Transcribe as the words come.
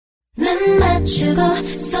눈 맞추고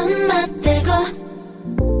손 맞대고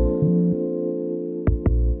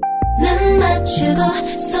눈 맞추고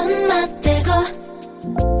손 맞대고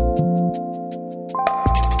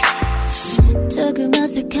조금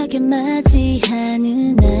어색하게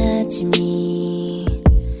맞이하는 아침이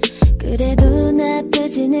그래도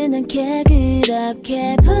나쁘지는 않게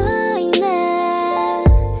그렇게 보이네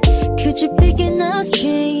Could you begin a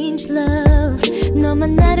strange love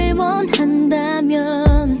너만 나를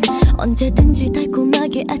원한다면 언제든지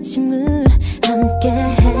달콤하게 아침을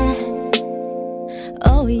함께해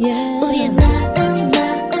Oh yeah 우리의 마음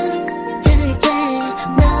들을 때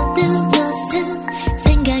너는 무슨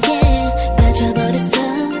생각에 빠져버렸어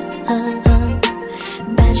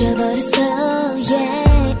빠져버렸어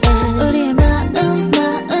yeah 우리의 마음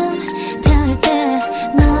닿을 때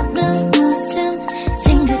너는 무슨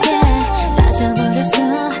생각에 빠져버렸어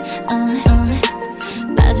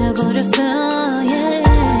빠져버렸어 yeah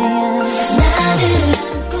나를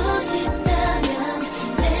안고 싶다면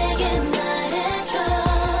내게 말해줘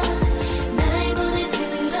날 보내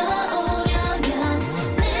들어오려면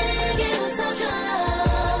내게 웃어줘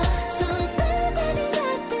손바닥을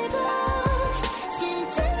맞대고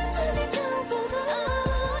심장 터질 정도로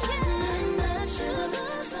눈 맞추고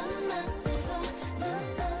손 맞대고 눈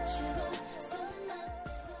맞추고 손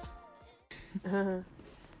맞대고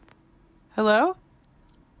Hello?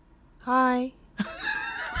 Hi.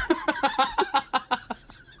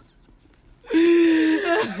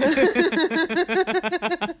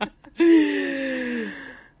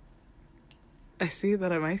 I see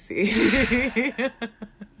that I'm icy.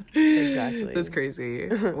 Exactly. That's crazy.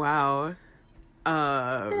 Wow.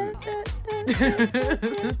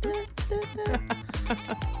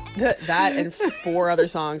 That and 4 other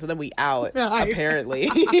songs, and then we out. Apparently,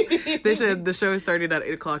 The show is starting at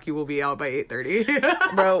 8 o'clock. You will be out by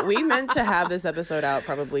 8:30. bro. We meant to have this episode out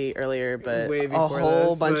probably earlier, but Way a before whole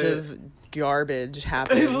this, bunch but- of garbage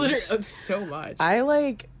happened. Literally, so much.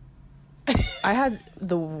 I had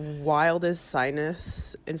the wildest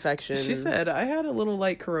sinus infection. She said I had a little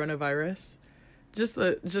light coronavirus, just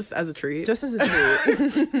as a treat. just as a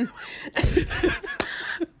treat.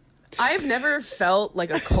 I've never felt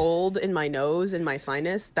like a cold in my nose and my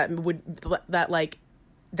sinus that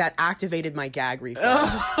activated my gag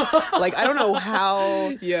reflex. Like I don't know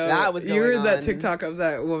how that was going you heard on. that TikTok of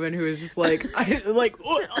that woman who was just like, I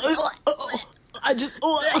just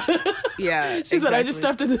Yeah, she said I just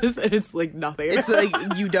stepped in this and it's like nothing. It's like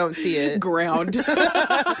you don't see it. Ground.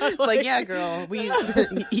 Like yeah, girl,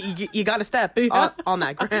 you got to step on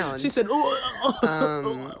that ground. She said,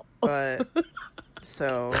 but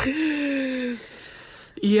so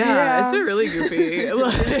yeah, it's been really goofy.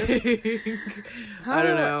 Like, I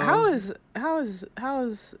don't know. How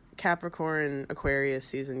is Capricorn Aquarius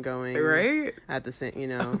season going? Right? At the same,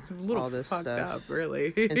 A little all this fucked stuff. up,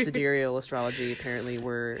 really. In sidereal astrology, apparently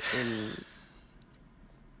we're in.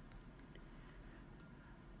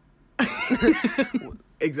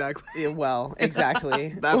 Exactly. Well, exactly.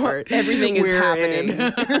 That part. Everything is We're happening.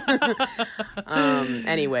 in.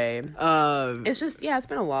 Anyway, it's just it's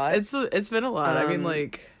been a lot. It's been a lot. I mean,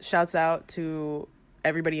 like, shouts out to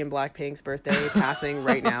everybody in Blackpink's birthday passing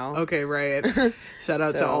right now. okay, right. Shout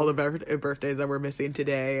out to So- all the birthdays that we're missing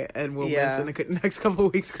today, and we'll miss in the next couple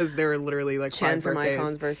of weeks because there are literally like Chen 5 from birthdays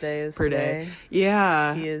Icon's birthday is per today. day.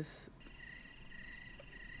 Yeah, He is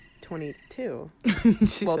 22.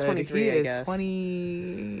 she well, said 23, he I is guess.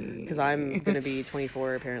 20. Because I'm gonna be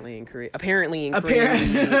 24 apparently in Korea. Apparently in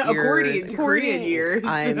Accordion Korean years.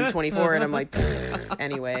 I'm 24 and I'm like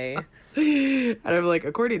anyway. And I'm like,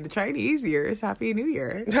 according to Chinese years, Happy New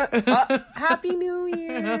Year. Happy New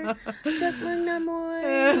Year. Chaklang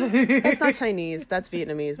Namoy. That's not Chinese. That's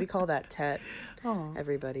Vietnamese. We call that Tet. Oh,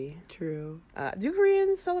 Everybody. true. Do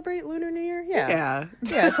Koreans celebrate Lunar New Year? Yeah.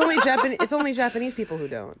 Yeah. It's only Japanese people who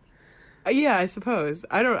don't. Yeah, I suppose.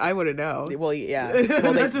 I wouldn't know. Well, yeah.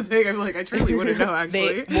 Well, That's the thing. I'm like, I truly wouldn't know,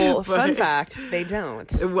 actually. Fun But- fact, they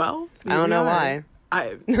don't. Well, I don't know why.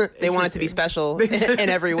 They want it to be Interesting. special They said- in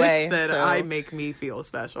every way. They said, so. I make me feel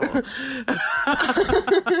special.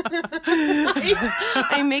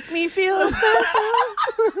 I make me feel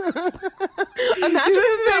special. Imagine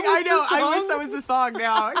I know. I wish that was the song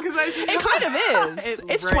now. Because It kind of is.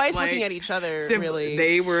 It's right, twice like, looking at each other, simply, really.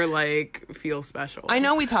 They were like, feel special. I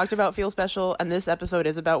know we talked about feel special, and this episode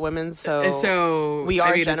is about women, so So we are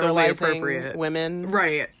I mean, it's only generalizing appropriate. women.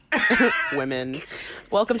 Right. women.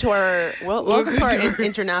 Welcome to our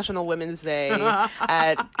International Women's Day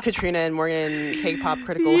at Katrina and Morgan K-pop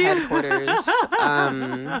Critical Headquarters.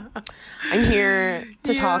 I'm here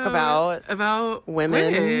to talk about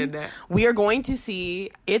women. We are going to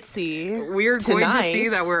see ITZY. We are going to tonight. see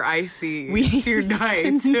that we're icy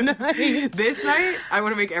tonight. This night, I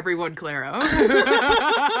want to make everyone Claro.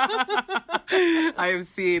 I am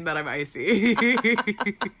seeing that I'm icy.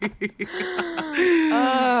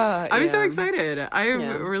 I'm so excited. I'm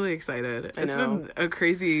really excited. It's been a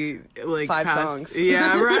crazy 5 songs.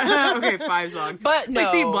 Yeah, right. Okay, 5 songs. But no,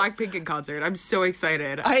 like seeing Blackpink in concert. I'm so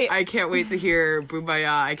excited. I can't wait to hear Boombaya.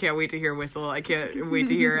 I can't wait to hear Whistle. I can't wait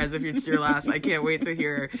to hear As If It's Your Last. I can't wait to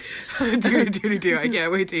hear Do Do Do. I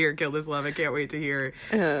can't wait to hear Kill This Love. I can't wait to hear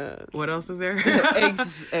what else is there?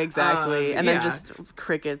 Exactly. And then just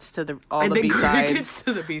crickets to all the B-sides.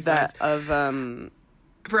 To the B-sides of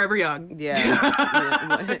Forever Young. Yeah.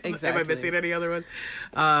 Exactly. Am I missing any other ones?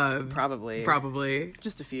 Probably.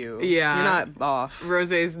 Just a few. Yeah. You're not off.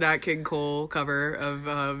 Rosé's Nat King Cole cover of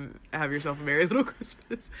Have Yourself a Merry Little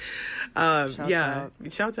Christmas.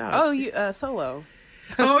 Shouts out. Oh, you Solo.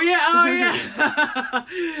 Oh yeah.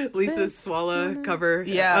 Lisa's Swalla cover.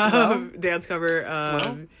 Yeah. Dance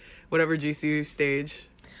cover. Whatever GC stage.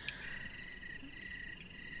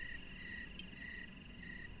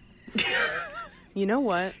 You know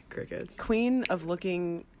what? Crickets. Queen of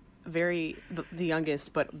looking very the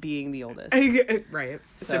youngest, but being the oldest. Right.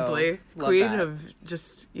 So, Simply. love Queen that. of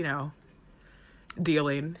just,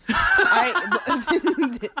 dealing.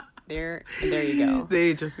 There you go.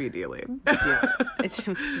 They just be dealing. It's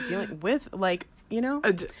dealing with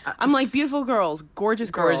I'm like beautiful girls,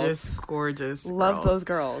 gorgeous girls. Gorgeous. Love girls. those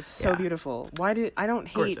girls. So Yeah. beautiful. I don't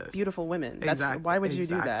hate Gorgeous. beautiful women. Exactly. Why would you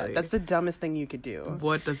do Exactly. that? That's the dumbest thing you could do.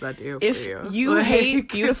 What does that do If for you? you hate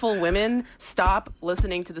beautiful women, stop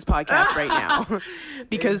listening to this podcast right now.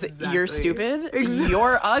 Because you're Exactly. stupid, Exactly.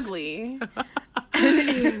 you're ugly,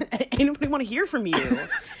 and nobody want to hear from you.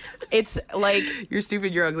 It's like You're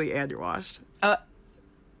stupid, you're ugly, and you're washed. all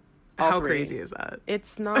How three. crazy is that?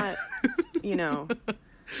 It's not,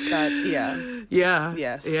 that, yeah. Yeah.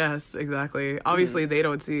 Yes. Exactly. Obviously, they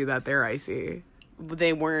don't see that they're icy.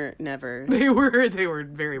 They weren't, never. They were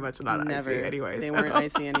very much not Never. icy anyways. They weren't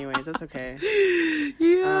icy anyways. That's okay.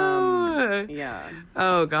 Yeah. Yeah.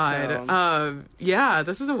 Oh God. So- Yeah.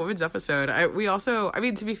 This is a women's episode.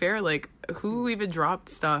 To be fair, like, who even dropped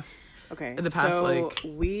stuff? Okay. In the past, so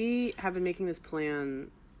we have been making this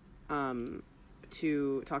plan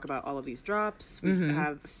to talk about all of these drops. We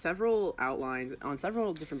have several outlines on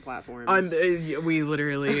several different platforms. We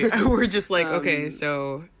literally we're just like, okay,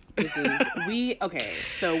 so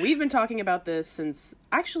so we've been talking about this since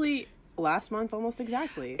actually last month, almost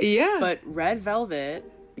exactly. yeah. But Red Velvet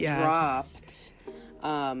Yes.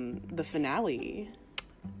 dropped the finale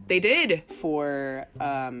they did. for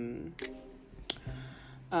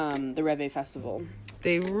the Reve Festival.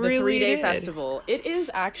 They really The 3-day did. festival. It is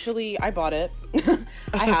actually, I bought it.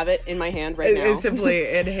 I have it in my hand right now. It's simply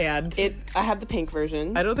in hand. I have the pink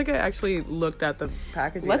version. I don't think I actually looked at the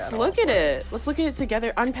packaging. Let's look at it. Let's look at it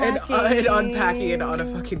together. Unpacking. And unpacking it on a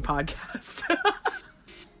fucking podcast.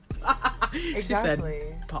 Exactly. She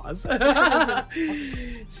said, pause.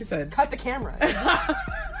 She said, Cut the camera. Cut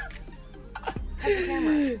the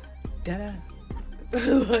cameras. da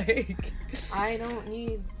like, I don't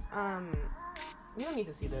need, you don't need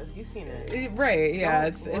to see this. You've seen it. right, yeah, Don't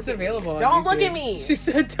it's look at me. available. on Don't look YouTube. at me. She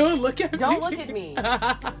said, don't look at me. Don't look at me.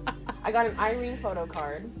 I got an Irene photo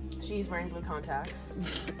card. She's wearing blue contacts.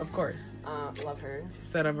 Of course. Love her.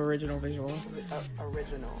 Set of original visual.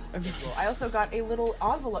 Original. Visual. I also got a little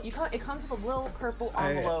envelope. It comes with a little purple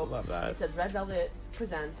envelope. I love that. It says Red Velvet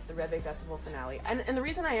presents the Reve Festival finale. And the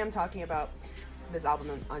reason I am talking about this album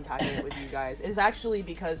and unpacking it with you guys is actually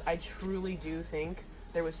because I truly do think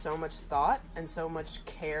there was so much thought and so much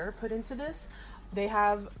care put into this.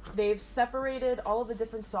 They've separated all of the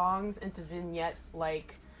different songs into vignette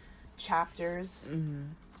like chapters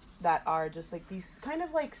that are just like these kind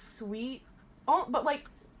of like sweet, but like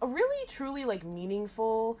a really truly like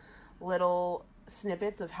meaningful little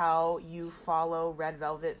snippets of how you follow Red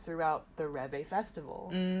Velvet throughout the Reve Festival.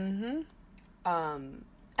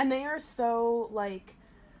 And they are so like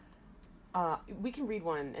we can read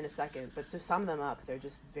one in a second, but to sum them up, they're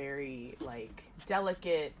just very like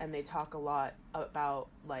delicate, and they talk a lot about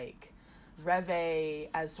like Reve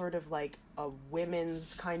as sort of like a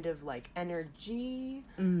women's kind of like energy,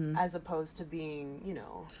 as opposed to being, you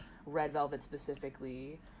know, Red Velvet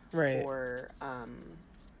specifically, Right. or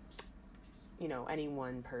you know, any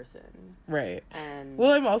one person. Right. And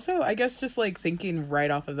well, I'm also, I guess, just like thinking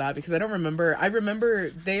right off of that, because I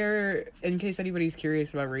remember there, in case anybody's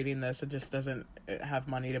curious about reading this and just doesn't have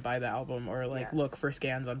money to buy the album or like Yes. look for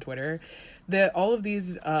scans on Twitter, that all of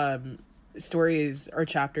these stories or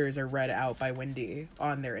chapters are read out by Wendy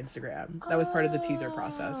on their Instagram. That was part of the teaser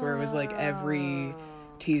process, where it was like every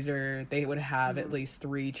teaser they would have at least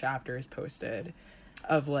 3 chapters posted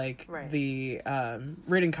of like the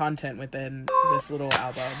written content within this little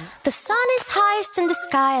album. The sun is highest in the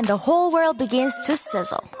sky and the whole world begins to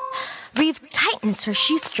sizzle. Reeve tightens her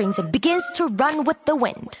shoestrings and begins to run with the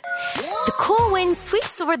wind. The cool wind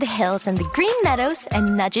sweeps over the hills and the green meadows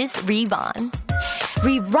and nudges Reeve on.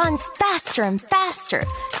 Reeve runs faster and faster,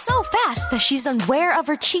 so fast that she's unaware of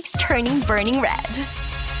her cheeks turning burning red.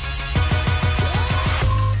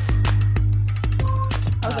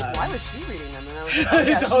 I was like, why was she reading them? And I was like, oh,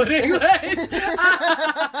 yeah, It's all in she's- English.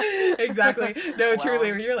 Exactly. No, Wow.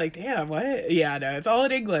 truly, you're like, damn, what? Yeah, no, it's all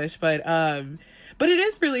in English, but it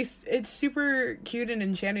is really, it's super cute and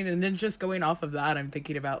enchanting. And then just going off of that, I'm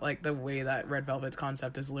thinking about like the way that Red Velvet's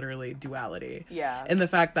concept is literally duality. Yeah. And the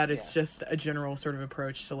fact that it's Yes. just a general sort of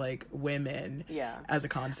approach to like women Yeah. as a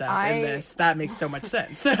concept I- in this, that makes so much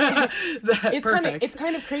sense. It's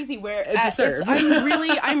kind of crazy where It's a serve.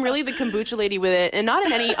 I'm really the kombucha lady with it, and not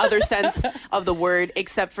in any other sense of the word,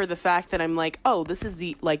 except for the fact that I'm like, oh, this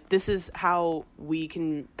is how we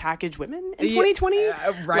can package women in 2020,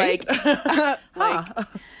 right? Like,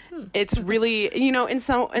 it's really, you know, in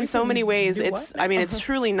so many ways, do it's what? I mean, it's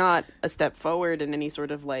truly not a step forward in any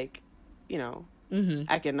sort of like, you know,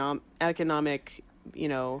 Mm-hmm. economic, you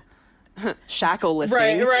know, shackle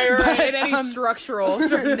lifting, Right. But, Any structural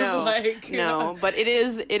sort of no, like no, but it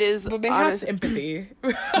is But perhaps empathy.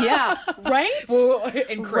 yeah, right. We'll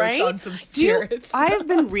encroach Right? on some spirits. I have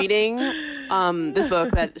been reading this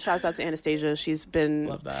book that shouts out to Anastasia. She's been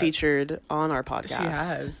Love that. featured on our podcast. She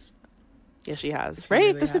has. Yes, she has. She Right?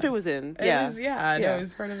 really The snippet has. was in. It Yeah. was, no, Yeah. it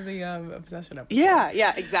was part of the obsession episode.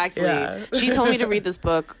 Yeah, exactly. Yeah. She told me to read this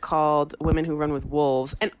book called Women Who Run with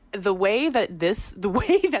Wolves, and the way that this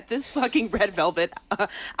fucking Red Velvet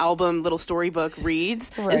album little storybook reads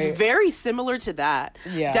Right. is very similar to that.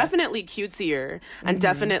 Yeah. Definitely cutesier, and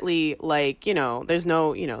definitely like, you know, there's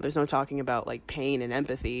no talking about like pain and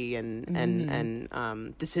empathy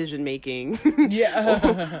and decision making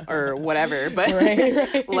Yeah. or whatever, but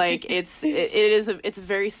Right. like it's a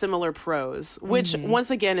very similar prose, which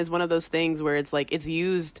once again is one of those things where it's like it's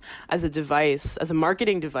used as a device, as a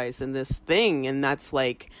marketing device in this thing, and that's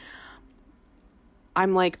like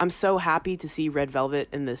I'm so happy to see Red Velvet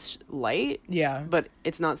in this light, Yeah. but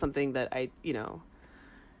it's not something that I, you know,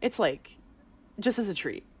 it's like just as a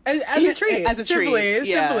treat. As a treat. As a simply, treat,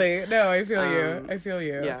 yeah. Simply. No, I feel you. I feel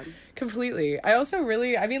you. Yeah. Completely. I also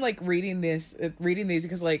really, I mean, like reading these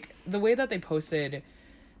because like the way that they posted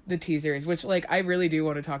the teasers, which like I really do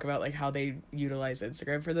want to talk about like how they utilize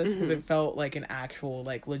Instagram for this, because it felt like an actual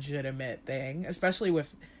like legitimate thing, especially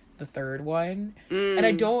with the third one. And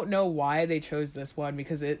I don't know why they chose this one,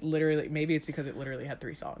 because it literally, maybe it's because it literally had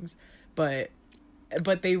 3 songs, but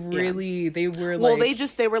they really they were like,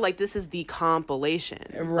 Well, they were like, this is the compilation,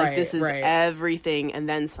 Right, like this is right. everything and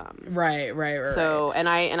then some. right. So and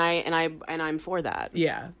I'm for that.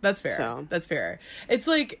 Yeah, that's fair. So- That's fair. It's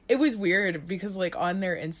like, it was weird because like on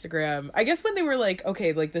their Instagram, I guess when they were like,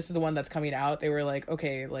 okay, like this is the one that's coming out, they were like,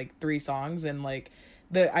 okay, like 3 songs, and like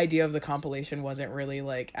the idea of the compilation wasn't really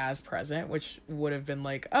like as present, which would have been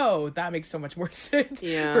like, oh, that makes so much more sense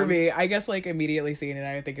Yeah. for me. I guess like immediately seeing it,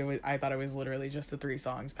 I thought it was literally just the 3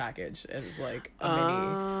 songs package. It was like a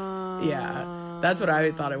mini. Yeah, that's what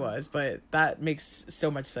I thought it was, but that makes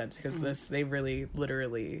so much sense because they really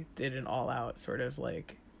literally did an all-out sort of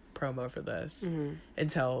like promo for this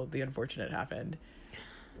until the unfortunate happened.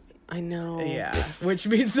 I know. Yeah, which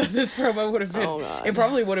means that this promo would have been, Oh, God. it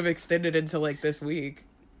probably would have extended into like this week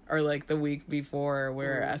or like the week before,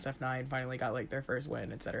 where SF9 finally got like their first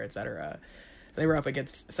win, et cetera. They were up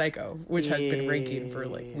against Psycho, which had been ranking for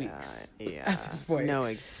like weeks at this point. No,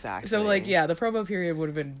 exactly. So like, yeah, the promo period would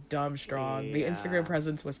have been dumb strong. The Yeah. Instagram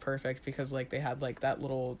presence was perfect because like they had like that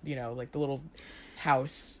little, you know, like the little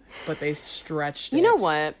house, but they stretched You know it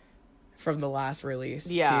what? from the last release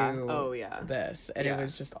Yeah. to Oh, yeah. this, and Yeah. it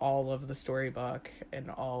was just all of the storybook and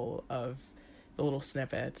all of the little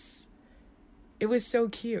snippets. It was so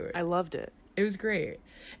cute. I loved it. It was great,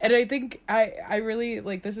 and I think I really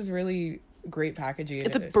like, this is really great packaging.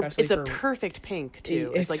 It's a perfect pink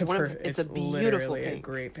too. It's like it's a beautiful literally pink. a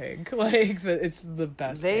great pink. Like it's the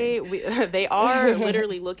best. pink. They are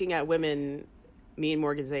literally looking at women, me and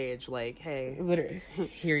Morgan's age, like, hey, Literally,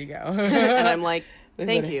 here you go. and I'm like,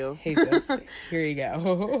 Thank you. Hey sis, here you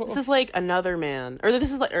go. This is like another man, or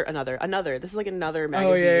this is like another. This is like another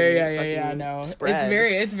magazine. Oh yeah. No, spread.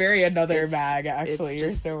 it's very another mag. Actually,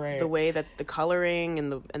 you're so right. The way that the coloring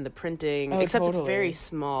and the printing, Oh, except totally. it's very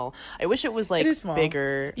small. I wish it was like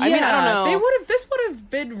bigger. Yeah, I mean, I don't know. This would have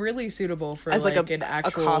been really suitable for as like an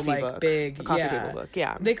actual coffee like book, big a coffee table book.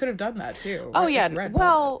 Yeah, they could have done that too. Oh It's yeah, red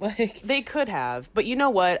well, velvet. Like, they could have, but you know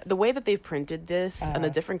what? The way that they've printed this and the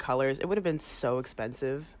different colors, it would have been so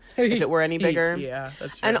expensive if it were any bigger. Yeah,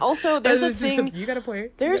 that's true. And also, there's a thing. You got a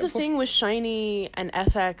point. There's a thing with Shiny and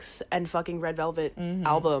FX and fucking Red Velvet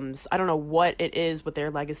albums. I don't know what it is with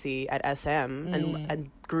their legacy at SM and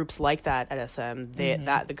groups like that at SM.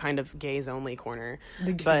 That the kind of gays only corner.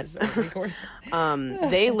 The gays only corner.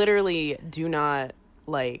 They literally do not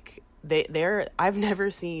like. They're. I've never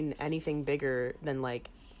seen anything bigger than like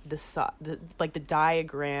the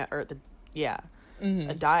diagram or the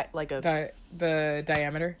a the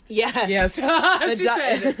diameter. Yes. She said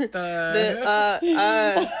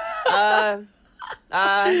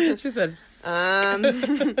she said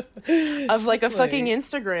of like a fucking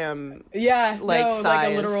Instagram. Like size. like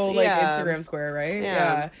a literal like Instagram square, right?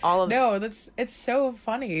 Yeah. All of it's so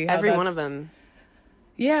funny. Every one of them.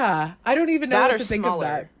 Yeah, I don't even know That what or to think smaller.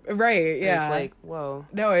 of that. Right? Yeah. It's like whoa.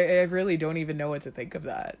 No, I really don't even know what to think of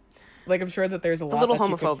that. Like, I'm sure that there's a lot. A little that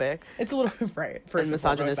you homophobic. It's a little right. First and and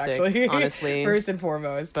foremost, misogynistic, actually. honestly. First and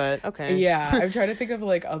foremost. But okay. Yeah, I'm trying to think of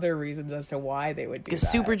like other reasons as to why they would do that.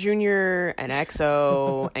 Super Junior and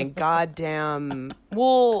EXO and goddamn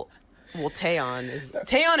Taeyeon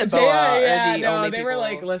and Boa are the only they people were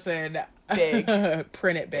like, listen, big.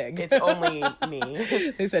 print it big. It's only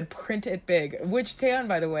me. They said print it big, which Taeyeon,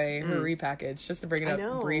 by the way, her repackage, just to bring it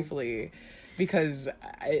up briefly, because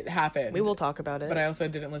it happened. We will talk about it. But I also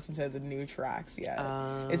didn't listen to the new tracks yet.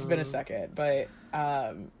 It's been a second, but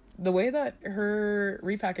the way that her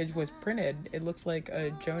repackage was printed, it looks like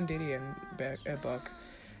a Joan Didion book.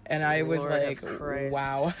 And I was Lord like, of Christ.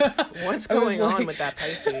 wow. What's going on with that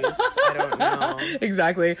Pisces? I don't know.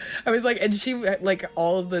 Exactly. I was like, and she like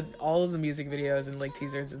all of the music videos and like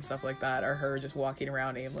teasers and stuff like that are her just walking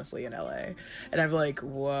around aimlessly in LA. And I'm like,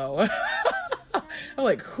 whoa. I'm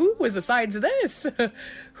like, who was assigned to this?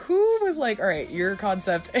 Who was like, all right, your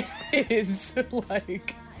concept is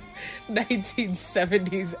like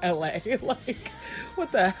 1970s LA. Like,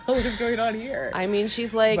 what the hell is going on here? I mean,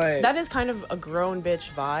 she's like, that is kind of a grown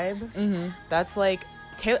bitch vibe. Mm-hmm. That's like,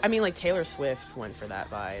 Taylor Swift went for that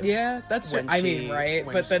vibe. Yeah, that's true. I mean, right?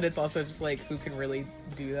 But then it's also just like, who can really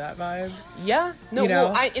do that vibe? Yeah. No, you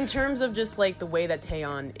know? well, in terms of just like the way that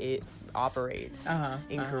Taeyeon operates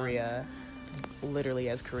in Korea. Literally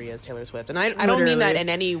as Korea as Taylor Swift, and I don't mean that in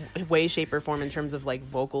any way, shape, or form in terms of like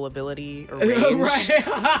vocal ability or range,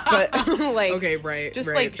 but like okay, right, just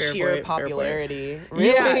right, like sheer point, popularity. Really?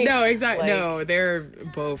 Yeah, no, exactly. Like, no, they're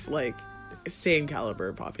both like same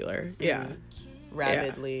caliber popular. Yeah,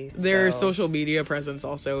 rapidly. Yeah. Their social media presence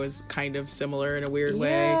also is kind of similar in a weird way.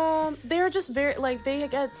 Yeah, they're just very like they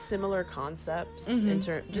get similar concepts in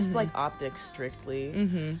terms, just like optics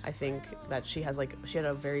strictly. I think that she had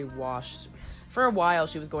a very washed. For a while,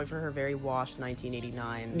 she was going for her very washed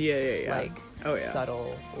 1989. Yeah. Like,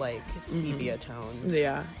 subtle, like, sepia tones.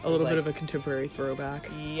 Yeah, a little bit of a contemporary throwback.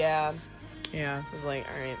 Yeah. Yeah. I was like,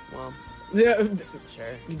 all right, well. Yeah.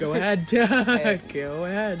 Sure. Go ahead. Go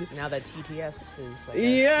ahead. Now that TTS is, I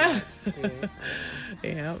guess,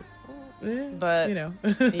 yeah. But, you know.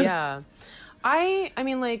 yeah. I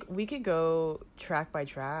mean, like, we could go track by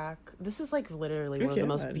track. This is, like, literally one of the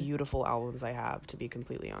most beautiful albums I have, to be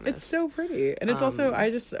completely honest. It's so pretty. And it's also,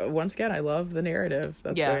 once again, I love the narrative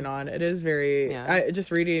that's going on. It is very, just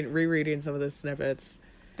rereading some of the snippets.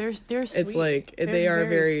 They're sweet. It's like, they are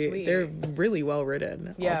very they're really well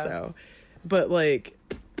written also. But, like,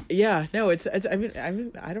 yeah, no, it's I mean,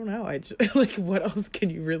 I don't know. I just, like, what else can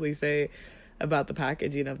you really say about the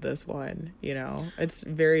packaging of this one? You know, it's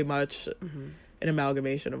very much an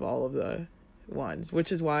amalgamation of all of the ones,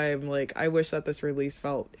 which is why I'm like, I wish that this release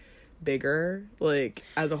felt bigger, like,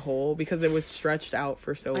 as a whole, because it was stretched out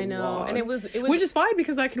for so long. I know, and it was which is fine,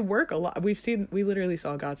 because that can work a lot. We literally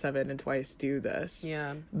saw GOT7 and Twice do this,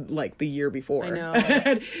 like the year before. I know.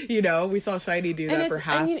 And, you know, we saw Shiny do that for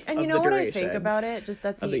half and you know what I think about it, just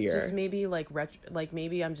that the year. Just maybe like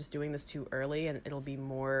maybe I'm just doing this too early, and it'll be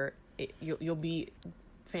more.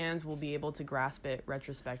 Fans will be able to grasp it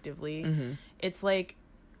retrospectively. It's like,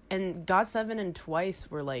 and GOT7 and Twice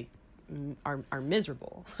were like are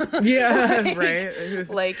miserable. Yeah, right.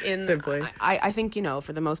 Like in simply, I think, you know,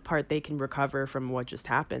 for the most part they can recover from what just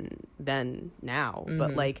happened now,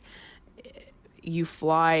 but like you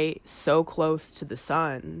fly so close to the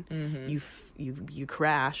sun, Mm-hmm. you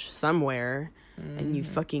crash somewhere, and you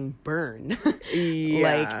fucking burn. Yeah.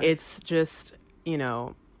 Like, it's just, you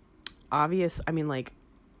know, obvious. I mean, like,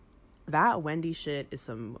 that Wendy shit is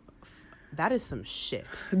some shit.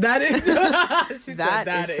 That is she said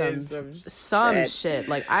That is some shit. shit.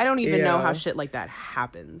 Like, I don't even know Yeah. how shit like that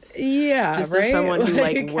happens. Yeah, Just right? as someone who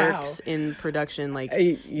like how? works in production, like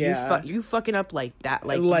yeah. you fucking up like that.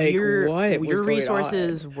 Like Like, your what was going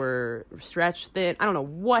resources were stretched thin. I don't know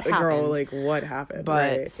what happened. Girl, like what happened?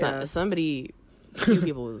 but Right, yeah. somebody, few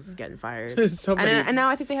people was getting fired. Somebody- And now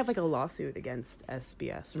I think they have like a lawsuit against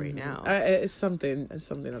SBS right now. It's something of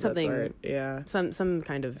that sort. Yeah. Some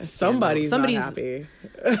kind of Somebody's scandal. not happy.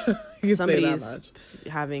 You can say that Somebody's much.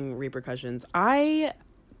 having repercussions. I'm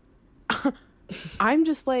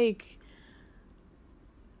just like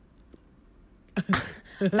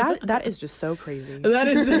that is just so crazy. That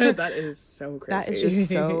is so crazy. That is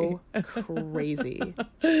just so crazy.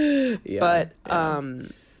 Yeah. But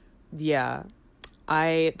yeah.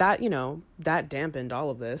 That dampened all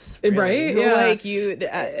of this, really. Right? Yeah.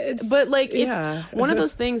 Like but like it's yeah. one of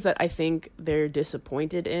those things that I think they're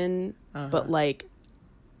disappointed in, Uh-huh. but like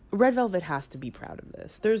Red Velvet has to be proud of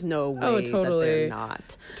this. There's no way that totally. they're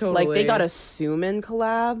not. Totally. Like, they got a Suman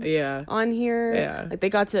collab Yeah. on here. Yeah. Like, they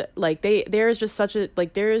got to, like, there's just such a,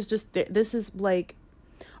 like, there is just, this is, like,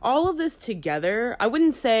 all of this together. I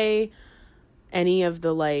wouldn't say any of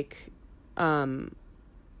the, like,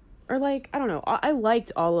 or, like, I don't know. I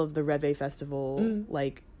liked all of the Reve Festival,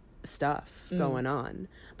 like, stuff going on.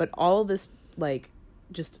 But all of this, like,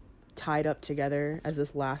 just tied up together as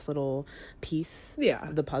this last little piece Yeah.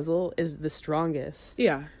 of the puzzle is the strongest.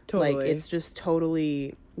 Yeah, totally. Like, it's just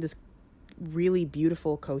totally this really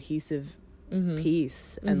beautiful, cohesive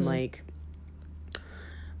piece. And, like,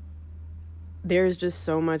 there's just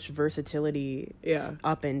so much versatility Yeah.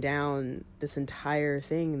 up and down this entire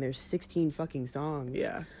thing. There's 16 fucking songs.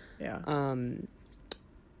 Yeah. Yeah.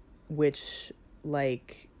 Which,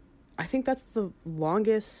 like, I think that's the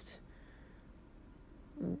longest...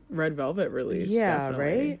 Red Velvet release. Yeah,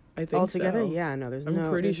 definitely. right? I think Altogether? so. Yeah, no, there's I'm no...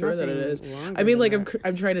 pretty there's sure that it nothing is. longer I mean, than like, that.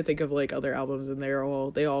 I'm trying to think of like other albums, and they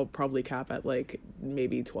all probably cap at like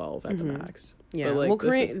maybe 12 at the max. Yeah, but, like, well,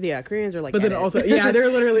 this is- Koreans are like... But then edit. also, yeah, they're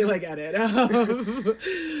literally like edit.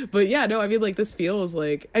 But yeah, no, I mean, like, this feels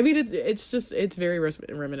like, I mean, it's very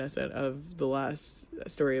reminiscent of the last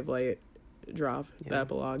Story of Light drop that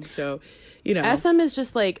belonged. So, you know, SM is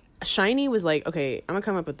just like, Shiny was like, okay, I'm gonna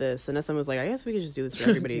come up with this, and SM was like, I guess we could just do this for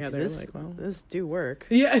everybody. Yeah, 'cause they're this, like, well. this do work.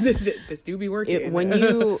 yeah, this do be working.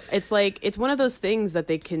 It's like, it's one of those things that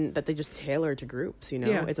they just tailor to groups, you know?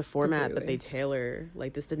 Yeah, It's a format that completely. they tailor.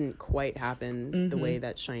 Like, this didn't quite happen the way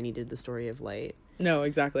that Shiny did the Story of Light, No,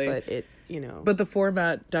 exactly. but it, you know. But the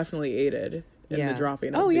format definitely aided in Yeah. the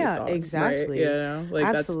dropping of Oh, these yeah, songs, exactly. right? You know, like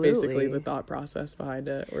Absolutely. that's basically the thought process behind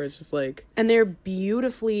it, where it's just like, And they're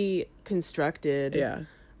beautifully constructed. yeah.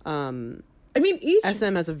 I mean, each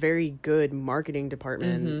SM has a very good marketing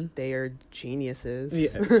department. They are geniuses.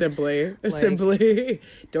 yeah, simply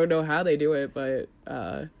don't know how they do it, but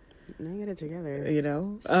They get it together. you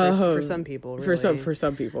know, For some people, really. for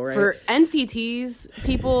some people, right? For NCT's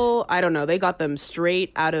people, I don't know. They got them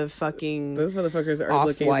straight out of fucking Those motherfuckers are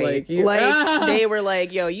looking Off-White. like you. They were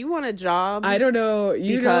like, "Yo, you want a job?" I don't know.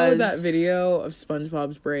 You Because- know that video of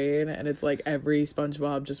SpongeBob's brain, and it's like every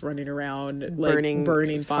SpongeBob just running around, like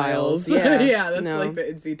burning files. Yeah. Yeah, that's No. like the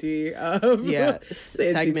NCT. Yeah, the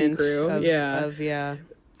segment NCT crew. of yeah, yeah.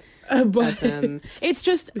 but It's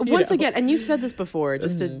just once know. again, and you've said this before,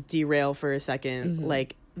 just to derail for a 2nd,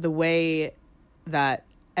 like the way that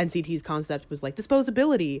NCT's concept was like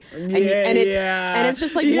disposability, and it's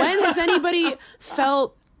just like, when has anybody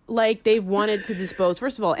felt like they've wanted to dispose,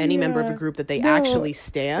 first of all, any member of a group that they actually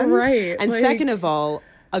stand, right, and like- second of all,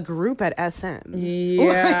 a group at SM.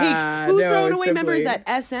 Yeah, Like, who's no, throwing away simply- members at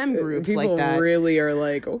SM groups people like that? really are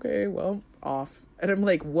like, okay, well, off. And I'm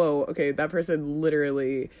like, whoa, okay, that person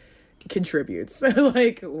literally contributes.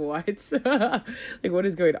 Like, what? Like, what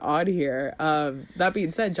is going on here? That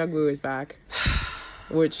being said, Jungwoo is back,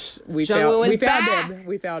 which we Jungwoo is found back! him.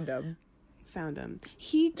 We found him. Found him.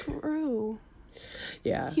 He grew.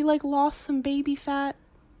 Yeah. He like lost some baby fat.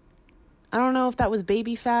 I don't know if that was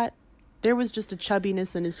baby fat. There was just a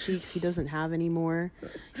chubbiness in his cheeks he doesn't have anymore.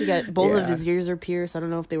 He got both of Yeah. his ears are pierced. I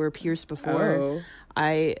don't know if they were pierced before. Oh.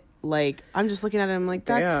 I'm just looking at him like,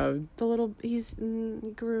 that's Damn. the little, he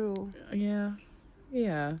grew. Yeah.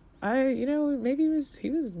 Yeah. Maybe he was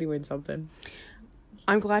doing something.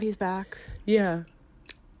 I'm glad he's back. Yeah.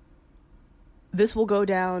 this will go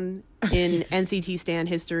down in NCT stan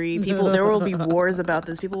history. There will be wars about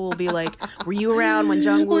this. People will be like, "Were you around when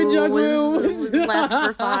Jungwoo was left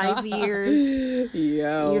for 5 years?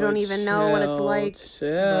 Yo, you don't even know what it's like."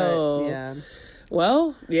 Chill. But, yeah.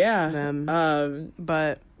 Well, yeah.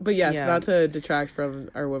 But yes, yeah. not to detract from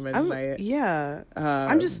our women's night. Yeah.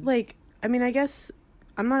 I'm just like, I mean, I guess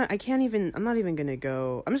I'm not even gonna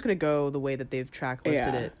go. I'm just gonna go the way that they've track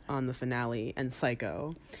listed it on the finale and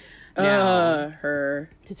Psycho. Now, her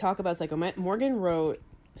to talk about Psycho, Morgan wrote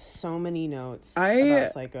so many notes about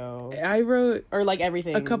Psycho. I wrote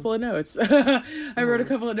everything. a couple of notes. I wrote a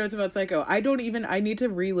couple of notes about Psycho. I need to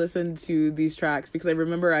re-listen to these tracks because I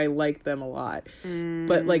remember I liked them a lot,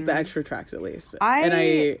 but like the extra tracks at least.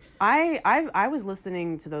 I was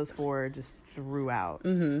listening to those 4 just throughout.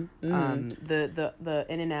 The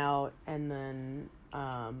In and Out, and then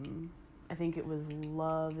I think it was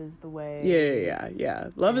Love Is the Way. Yeah.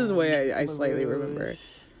 Love Is the Way. I slightly remember.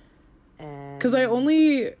 Because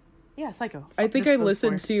Psycho. I think I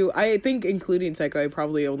listened to, I think including Psycho, I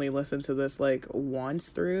probably only listened to this like once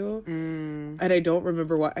through, and I don't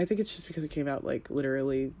remember why. I think it's just because it came out like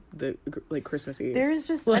literally the Christmas Eve. There's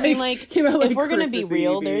just came out, if we're gonna be Christmas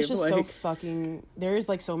real, Eve, there's just there is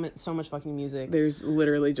like so much fucking music. There's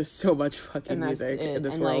literally just so much fucking music in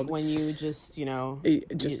this world. Like when you just be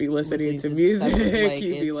listening to music,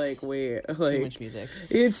 you'd be like, wait, like too much music.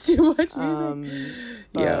 It's too much music.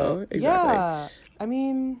 Exactly. Yeah, I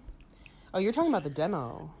mean. Oh, you're talking about the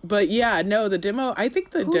demo. But yeah, no, the demo, I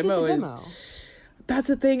think the demo is... That's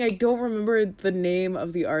the thing, I don't remember the name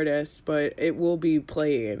of the artist, but it will be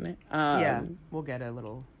playing. We'll get a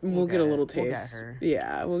little... We'll get a little taste. We'll get her.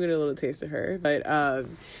 Yeah, we'll get a little taste of her. But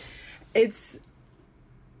it's...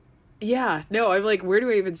 Yeah, no, I'm like, where do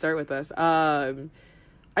I even start with this? I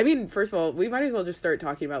mean, first of all, we might as well just start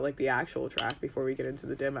talking about like the actual track before we get into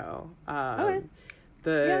the demo. Okay.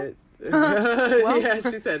 Yeah,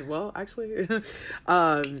 she said, well, actually,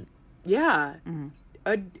 yeah,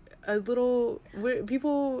 a little,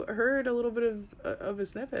 people heard a little bit of a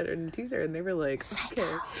snippet and a teaser, and they were like, okay,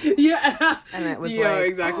 yeah, and it was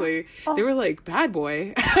exactly. They were like, bad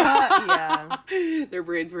boy. Yeah, their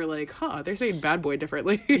brains were like, they're saying bad boy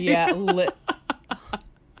differently. Yeah. You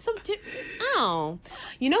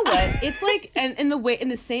know what? It's like, and in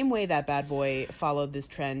the same way that Bad Boy followed this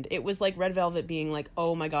trend, it was like Red Velvet being like,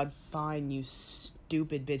 oh my god, fine, you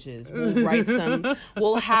stupid bitches.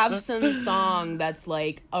 We'll have some song that's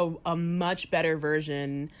like a much better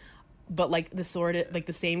version, but like the sort of like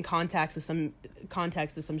the same context as some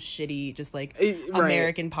shitty just like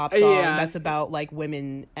American pop song that's about like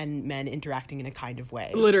women and men interacting in a kind of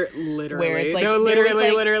way. Literally. Where it's like,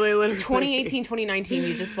 literally. 2018, 2019,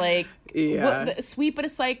 you just like, Sweet But a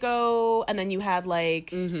Psycho, and then you had like,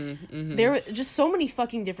 there were just so many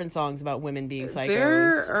fucking different songs about women being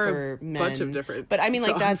psychos for men. There are a bunch of different but I mean,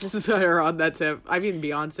 like, that's just... that are on that tip. I mean,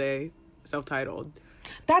 Beyonce, self-titled.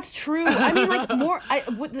 That's true. I mean, like,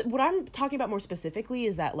 what I'm talking about more specifically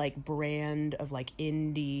is that, like, brand of, like,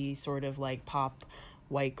 indie sort of, like, pop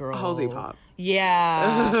white girl. Halsey pop.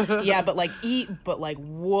 Yeah. Yeah, but, like,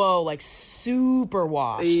 whoa, like, super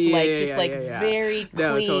washed. Very clean.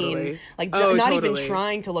 No, totally. Like, not even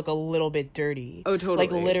trying to look a little bit dirty. Oh, totally.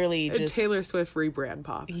 Like, literally just... Taylor Swift rebrand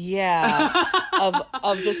pop. Yeah.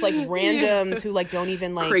 of just, like, randoms who, like, don't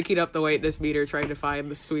even, like... Cranking up the whiteness meter, trying to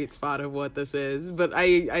find the sweet spot of what this is. But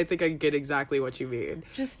I think I get exactly what you mean.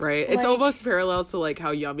 Just, right? Like, it's almost parallel to, like,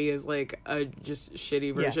 how Yummy is, like, a just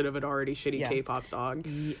shitty version of an already shitty K-pop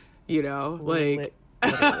song. You know? Like...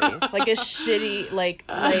 Literally. Like a shitty... Like...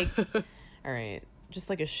 All right. Just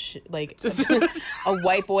like a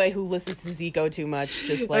white boy who listens to Zico too much,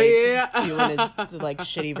 just like doing a like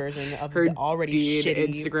shitty version of her the already shitty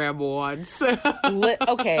Instagram once.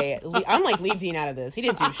 Okay, I'm like, leave Dean out of this. He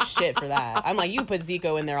didn't do shit for that. I'm like, you put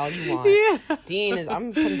Zico in there all you want. Yeah.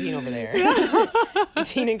 I'm putting Dean over there.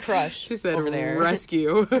 Dean and Crush. She said over there.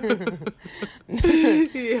 Rescue.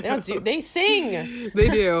 They don't do. They sing. They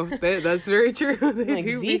do. That's very true. They like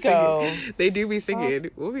do Zico. They do be singing.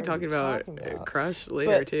 We'll be talking about Crush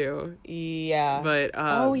later too. Yeah. But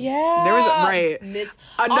oh yeah. There was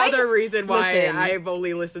another reason why I've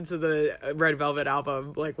only listened to the Red Velvet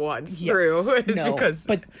album like once through is because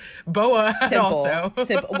Boa also.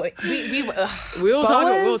 Simple.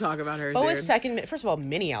 We'll talk about her. Boa's soon. second, first of all,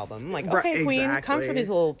 mini album. Like, okay, Queen, come for these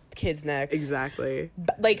little kids next. Exactly.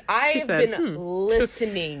 Like, I've been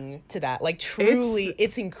listening to that. Like, truly,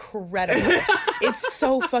 it's incredible. It's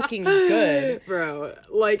so fucking good, bro.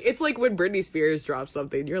 Like, it's like when Britney Spears drops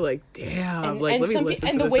something, you're like, damn. Let me listen to this.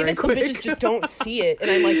 And the way that quick. some bitches just don't see it, and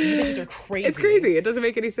I'm like, you bitches are crazy. It's crazy. It doesn't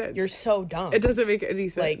make any sense. You're so dumb. It doesn't make any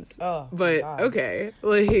sense. Like, oh, but okay,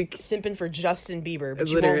 like simping for Justin Bieber, but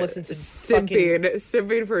you won't listen to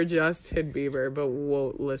simping for Justin Bieber, but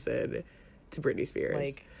won't listen to Britney Spears.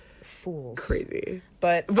 Like, fools. Crazy.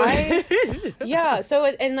 But yeah, so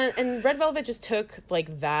and Red Velvet just took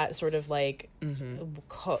like that sort of like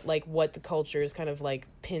like what the culture is kind of like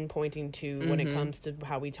pinpointing to when it comes to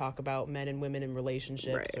how we talk about men and women in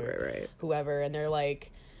relationships, right. Whoever, and they're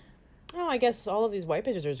like, oh, I guess all of these white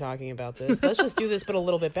bitches are talking about this. Let's just do this, but a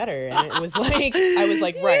little bit better. And it was like, I was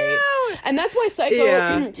like, right. And that's why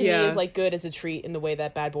Psycho to me is like good as a treat in the way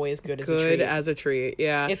that Bad Boy is good as a treat. Good as a treat,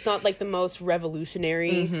 yeah. It's not like the most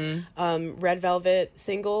revolutionary Red Velvet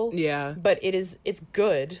single. Yeah. But it's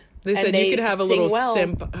good. They said you could have a little well.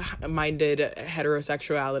 simp-minded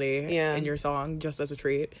heterosexuality in your song just as a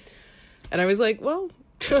treat. And I was like, well...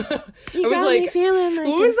 You got me feeling like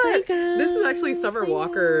what was that? This is actually Summer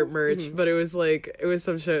Walker merch, but it was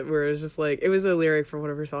some shit where it was just like, it was a lyric from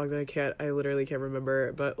one of her songs and I literally can't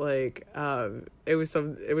remember, but like it was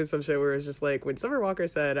some shit where it was just like, when Summer Walker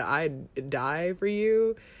said I'd die for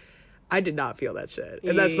you, I did not feel that shit.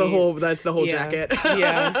 And that's the whole jacket.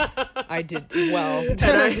 Yeah. I did well. And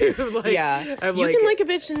I'm like, you can like a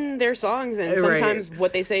bitch in their songs, and sometimes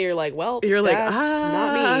what they say, you're like, well, you're like, that's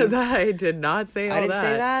not me. I did not say all that. I didn't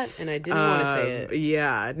say that, and I didn't want to say it.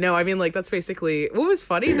 Yeah. No, I mean, like, that's basically what was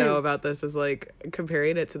funny though about this is like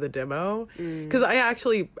comparing it to the demo, because I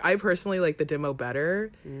personally like the demo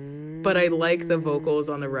better, but I like the vocals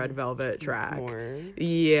on the Red Velvet track more.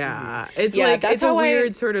 Yeah. It's like, that's it's a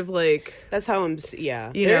weird sort of like, that's how I'm.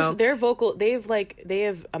 Yeah, their vocal. They have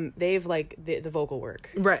the vocal work.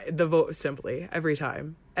 Right, simply every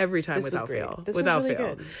time this without fail. This without was really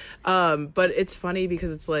fail. Good. But it's funny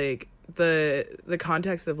because it's like the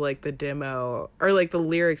context of like the demo or like the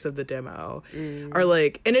lyrics of the demo are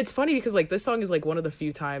like, and it's funny because like this song is like one of the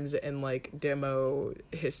few times in like demo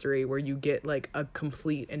history where you get like a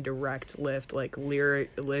complete and direct lift, like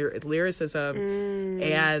lyricism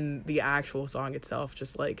and the actual song itself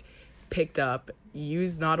just like picked up,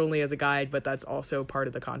 used not only as a guide, but that's also part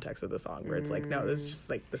of the context of the song where it's like, no, this is just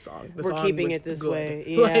like the song. We're keeping it this way.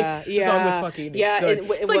 Yeah, the song was fucking good.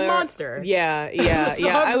 It's like Monster. Yeah.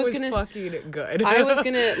 I was fucking good. I was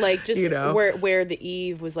gonna like just where the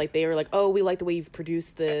Eve was like, they were like, oh, we like the way you've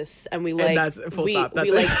produced this, and we like, and that's full stop.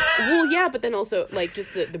 That's like, well, yeah, but then also like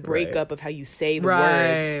just the breakup of how you say the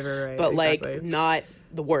words, but like not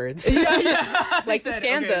the words. Like the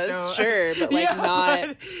stanzas, sure, but like not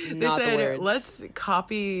the words. Let's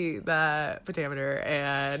copy that pentameter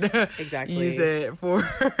and exactly use it for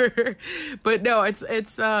but no, it's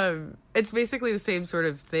basically the same sort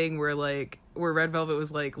of thing where Red Velvet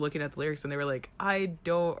was like looking at the lyrics and they were like,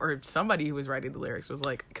 or somebody who was writing the lyrics was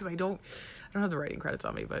like, because I don't have the writing credits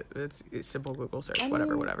on me, but it's simple Google search,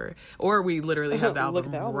 whatever. Or we literally have the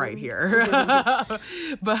album right here.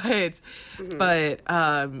 But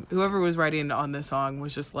whoever was writing on this song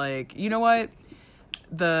was just like, you know what?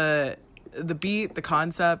 The beat, the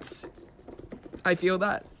concepts, I feel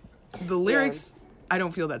that. The lyrics, I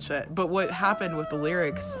don't feel that shit. But what happened with the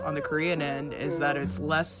lyrics on the Korean end is that it's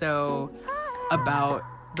less so about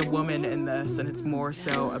the woman in this, and it's more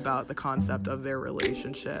so about the concept of their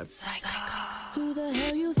relationship. Who the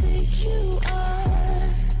hell you think you are?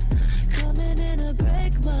 Coming in to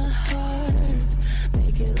break my heart.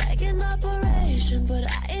 Make it like an operation, but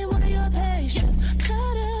I ain't one of your patients.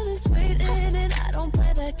 Tired of this waiting, and I don't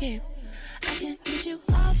play that game. I can get you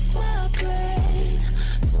off my brain,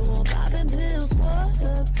 so I'm popping pills for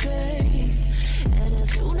the pain. And as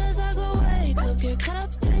soon as I go wake up, you're caught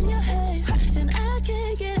up in your head, and I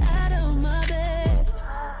can't get out of my bed.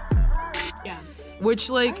 Yeah. Which,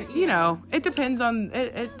 like, it depends on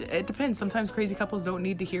it depends. Sometimes crazy couples don't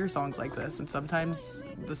need to hear songs like this, and sometimes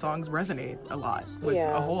the songs resonate a lot with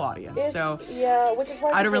a whole audience. Which is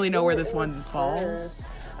why I don't really know where this one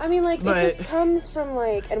falls. I mean, like, it just comes from,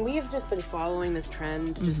 like, and we've just been following this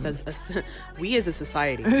trend just as a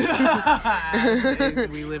society. We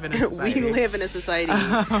live in a society. We live in a society.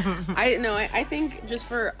 I think just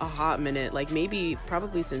for a hot minute, like,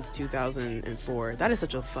 probably since 2004, that is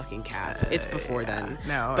such a fucking cap. It's before then.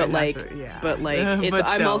 No, but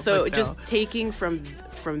I'm also just taking from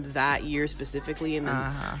that year specifically and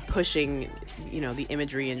then pushing, the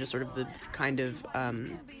imagery and just sort of the kind of,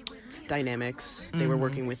 dynamics they were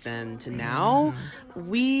working with then to now.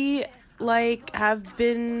 We have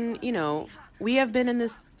been in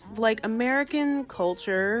this like American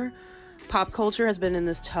culture pop culture has been in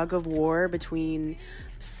this tug of war between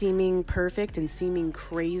seeming perfect and seeming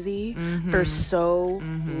crazy for so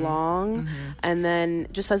long, and then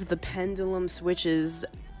just as the pendulum switches,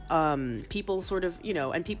 people sort of, you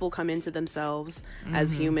know, and people come into themselves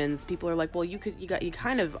as humans. People are like, well, you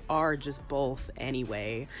kind of are just both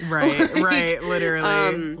anyway, right? Right,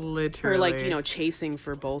 literally, or like, you know, chasing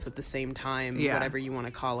for both at the same time, whatever you want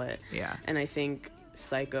to call it. Yeah, and I think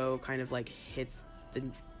Psycho kind of like hits the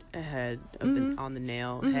head of on the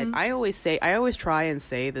nail head. I always try and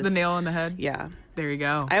say this, the nail on the head. Yeah, there you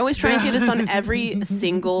go. I always try and say this on every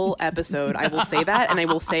single episode. I will say that, and I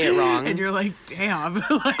will say it wrong, and you're like, damn.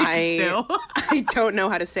 Like, I don't know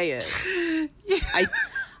how to say it.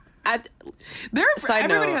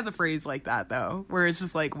 Everybody has a phrase like that though, where it's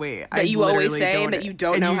just like, wait, that you always say and that you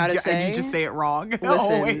don't know how to say, and you just say it wrong. Listen,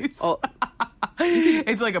 always.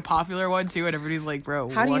 It's like a popular one too, and everybody's like, bro,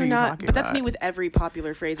 how do you not? But that's me with every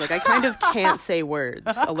popular phrase. Like, I kind of can't say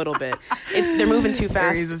words a little bit. They're moving too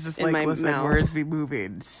fast. Aries just in like, my listen, mouth. words be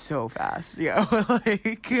moving so fast. Yeah.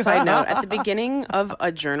 Like, side note: at the beginning of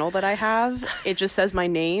a journal that I have, it just says my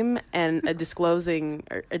name and a disclosure.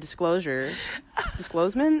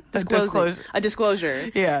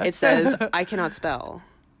 Yeah. It says I cannot spell.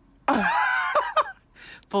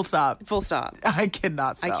 Full stop. I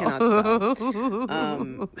cannot spell.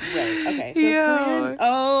 Right. Okay.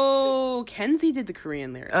 So Kenzie did the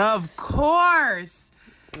Korean lyrics. Of course.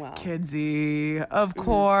 Wow. Kenzie. Of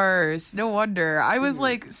course. No wonder. I was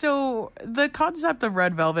like, so the concept of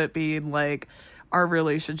Red Velvet being like, our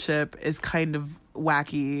relationship is kind of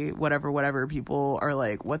wacky, whatever. People are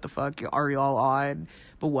like, what the fuck are y'all on?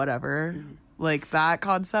 But whatever. Like, that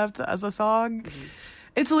concept as a song.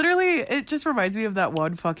 It's literally, it just reminds me of that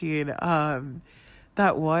one fucking,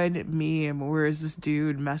 that one meme where is this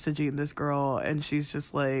dude messaging this girl and she's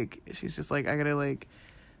just like, I gotta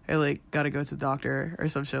go to the doctor or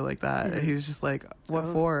some shit like that. And he was just like, what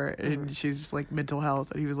for? And she's just like, mental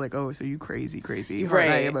health. And he was like, oh, so you crazy heart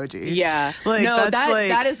eye emoji. Yeah. Like, no, that's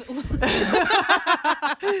that is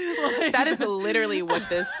that is literally what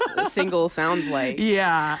this single sounds like.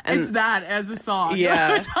 Yeah. And it's that as a song.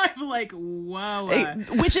 Yeah. Which I'm like, whoa.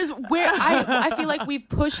 Which is where I feel like we've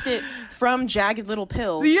pushed it from Jagged Little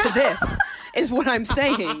Pill to this, is what I'm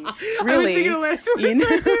saying. Really. I was thinking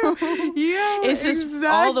of too. Yeah. It's just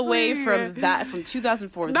all the way from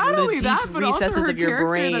 2004. Not only that, but recesses also her of your character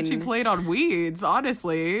brain that she played on Weeds.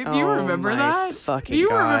 Honestly, do you remember that? Fucking you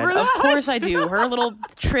God. remember that? Of course I do. Her little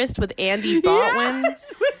tryst with Andy Botwin.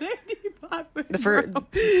 Yes, with Andy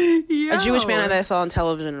Botwin. A Jewish man that I saw on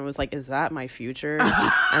television and was like, "Is that my future?"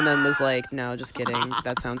 And then was like, "No, just kidding.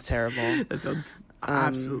 That sounds terrible. That sounds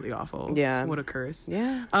absolutely awful. Yeah, what a curse.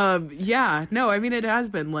 Yeah. Yeah. No, I mean, it has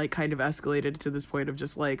been like kind of escalated to this point of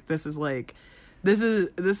just like this is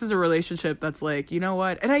a relationship that's like, you know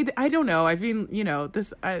what? And I don't know. I mean, you know,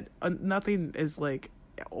 nothing is like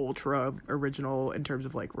ultra original in terms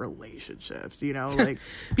of like relationships, you know, like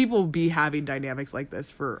people be having dynamics like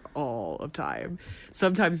this for all of time.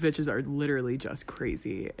 Sometimes bitches are literally just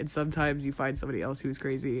crazy, and sometimes you find somebody else who's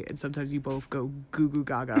crazy, and sometimes you both go goo goo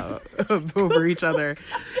gaga over each other,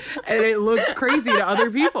 and it looks crazy to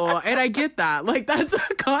other people, and I get that. Like, that's a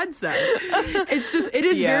concept. It's just it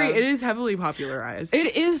is heavily popularized.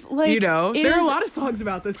 It is, like, you know, there are a lot of songs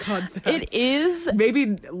about this concept. It is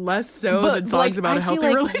maybe less so than songs about a healthy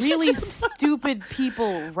relationship. Really stupid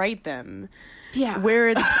people write them. Yeah, where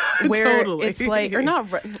it's totally. It's like, or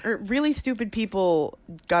really stupid people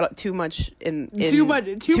got too much too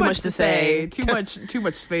much to say, too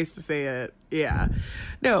much space to say it. Yeah,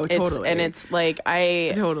 no, totally. It's like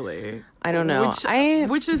I don't know.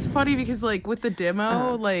 Which is funny because like with the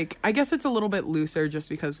demo, like I guess it's a little bit looser just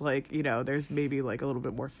because like, you know, there's maybe like a little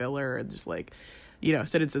bit more filler and just like, you know,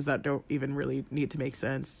 sentences that don't even really need to make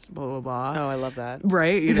sense, blah blah blah. Oh, I love that.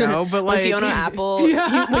 Right, you know, but like Fiona Apple.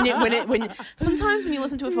 Yeah. When sometimes when you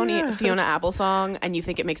listen to a Fiona Apple song and you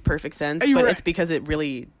think it makes perfect sense, but it's because it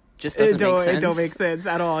really just doesn't make sense. It don't make sense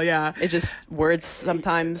at all. Yeah, it just words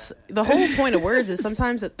sometimes. The whole point of words is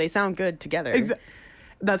sometimes that they sound good together.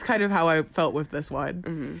 That's kind of how I felt with this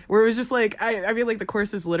one, where it was just like, I mean, like the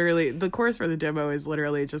chorus for the demo is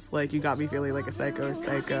literally just like, you got me feeling like a psycho,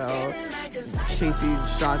 chasing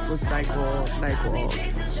shots with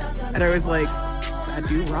NyQuil, and I was like, that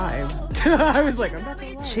do rhyme. I was like, I'm not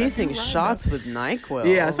gonna lie, chasing shots with NyQuil.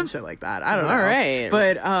 Yeah, some shit like that. I don't know. All right,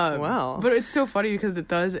 but wow. But it's so funny because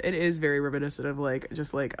it is very reminiscent of like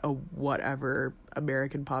just like a whatever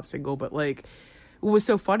American pop single, but like. What was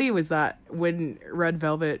so funny was that when Red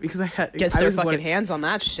Velvet, because gets their fucking hands on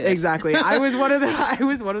that shit. Exactly. I was one of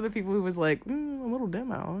the people who was like, I'm little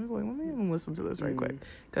demo. I was like, let me even listen to this right quick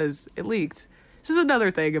because it leaked. Just another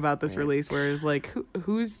thing about this release, where it's like,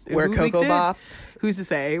 who Cocoa Pop? Who's to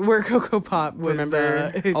say where Cocoa Pop was?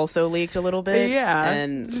 Remember, also leaked a little bit. Yeah,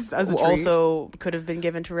 and just as a treat. Also could have been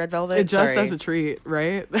given to Red Velvet. Just as a treat,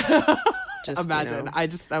 right? Just imagine. I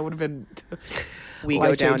would have been. We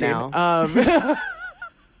go down now.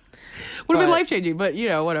 Would have been life changing, but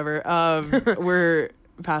whatever. We're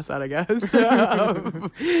past that, I guess.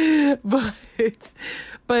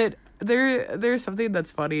 But there's something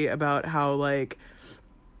that's funny about how, like,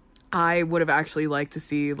 I would have actually liked to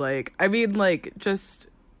see, like, I mean, like, just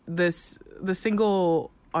the single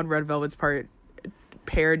on Red Velvet's part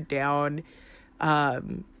pared down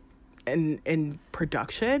in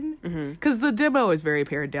production, because the demo is very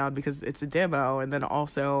pared down because it's a demo, and then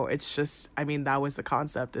also it's just, I mean, that was the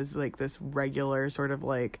concept, is like this regular sort of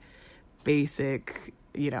like basic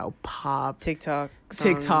pop TikTok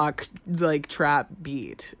like trap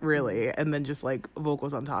beat, really, and then just like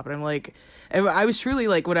vocals on top. And I'm like, I was truly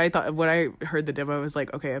like, when I heard the demo, I was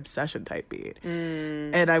like, okay, obsession type beat.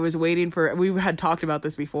 And I was waiting for, we had talked about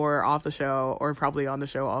this before off the show, or probably on the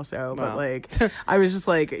show also, but like I was just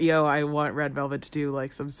like, yo, I want Red Velvet to do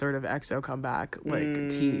like some sort of EXO comeback, like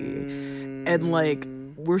tea. And like,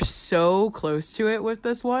 we're so close to it with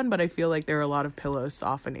this one, but I feel like there are a lot of pillows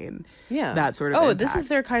softening that sort of impact. This is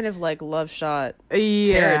their kind of like Love Shot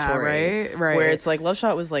territory, right, where it's like Love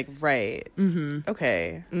Shot was like,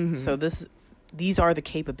 okay, so these are the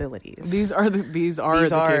capabilities. These are the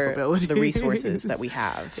capabilities, the resources that we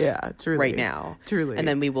have. Yeah, truly, right now, truly, and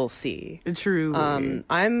then we will see. Truly,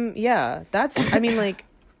 That's. I mean, like.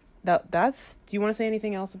 That's. Do you want to say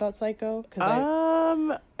anything else about Psycho?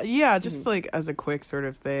 Just like as a quick sort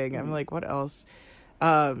of thing, I'm like, what else?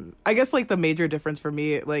 I guess like the major difference for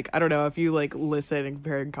me, like, I don't know if you like listen and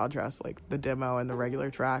compare and contrast like the demo and the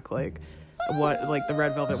regular track, like what, like the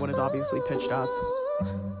Red Velvet one is obviously pitched up.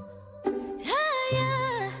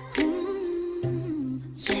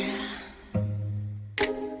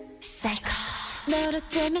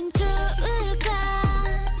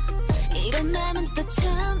 이런 맘은 또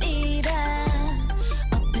처음이라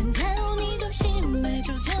Up and down이 좀 심해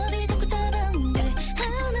조절이 자꾸 다른데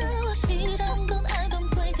하나와 싫은 건 I don't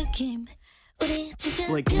play the game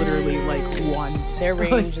like literally like one, their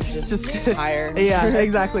range is just higher. Yeah,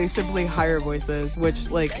 exactly, simply higher voices,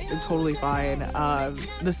 which like is totally fine.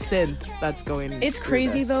 The synth that's going, it's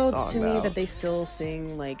crazy though song, to me that they still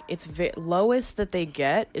sing like it's lowest that they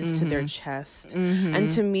get is to their chest,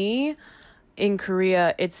 and to me in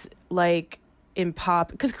Korea it's like in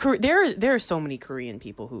pop, because there are so many Korean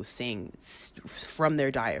people who sing from their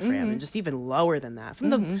diaphragm and just even lower than that, from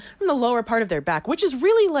the lower part of their back, which is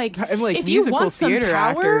really like, and like if musical you want theater some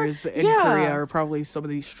power, actors in Korea are probably some of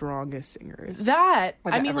the strongest singers that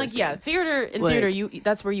I've ever seen. theater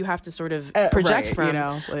that's where you have to sort of right, project from,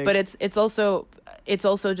 like, but it's also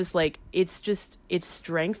just like it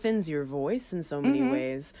strengthens your voice in so many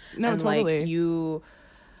ways. No, and totally. like you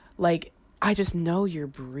like I just know you're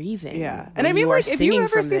breathing. Yeah. And I mean, like, if you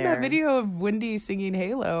ever seen there. that video of Wendy singing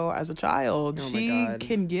Halo as a child, she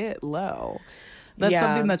can get low. That's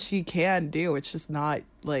something that she can do. It's just not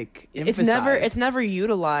like emphasized. It's never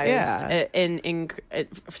utilized in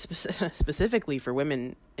specifically for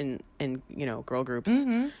women in girl groups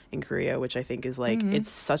in Korea, which I think is like it's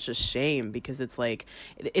such a shame, because it's like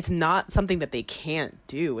it's not something that they can't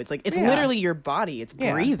do. It's like it's literally your body. It's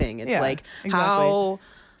breathing. It's like how.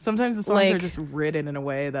 Sometimes the songs are just written in a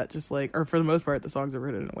way that just like, or for the most part, the songs are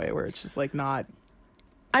written in a way where it's just like not.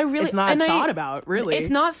 It's not thought about, really. It's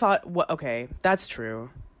not thought. Okay, that's true.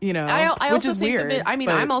 I which is weird. Of it, I mean,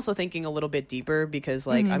 I'm also thinking a little bit deeper, because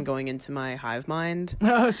like I'm going into my hive mind.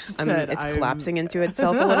 It's collapsing into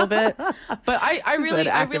itself a little bit. But I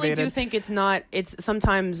really do think it's not. It's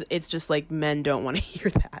sometimes it's just like men don't want to hear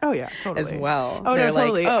that. Oh yeah, totally. As well. Oh no,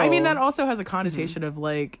 totally. I mean, that also has a connotation of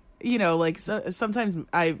like. Like sometimes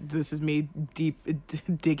this is me deep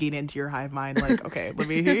digging into your hive mind, like, okay, let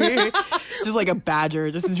me just like a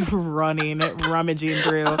badger just rummaging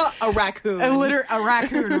through a raccoon, a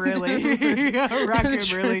raccoon really, a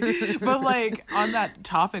raccoon really. But like on that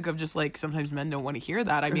topic of just like sometimes men don't want to hear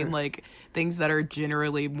that. I mean, like things that are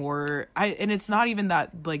generally more, and it's not even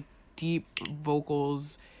that like deep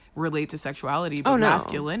vocals relate to sexuality, but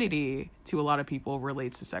masculinity to a lot of people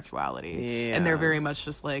relates to sexuality. And they're very much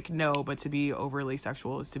just like, no, but to be overly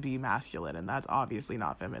sexual is to be masculine, and that's obviously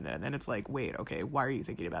not feminine. And it's like, wait, okay, why are you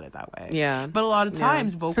thinking about it that way? Yeah. But a lot of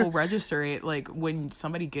times vocal register, it like when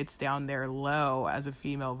somebody gets down there low as a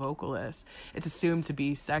female vocalist, it's assumed to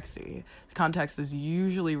be sexy. The context is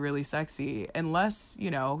usually really sexy, unless,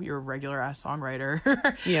 you know, you're a regular ass songwriter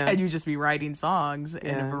and you just be writing songs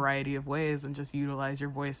in a variety of ways and just utilize your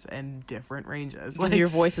voice in different ranges. Because your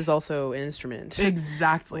voice is also an instrument.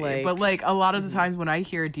 Exactly. But like a lot of the times when I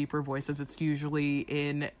hear deeper voices, it's usually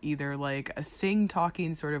in either like a sing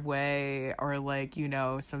talking sort of way, or like, you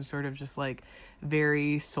know, some sort of just like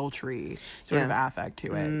very sultry sort of affect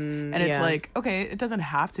to it. And it's like, okay, it doesn't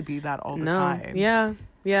have to be that all the time.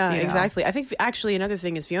 Yeah, exactly. I think actually another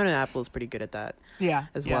thing is Fiona Apple is pretty good at that.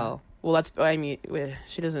 As well. Well, that's, I mean,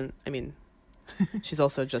 she doesn't, I mean, she's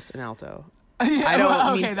also just an alto. I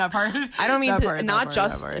don't mean that part. I don't mean not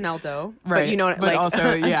just an alto, but you know, but like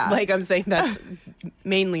also, like I'm saying that's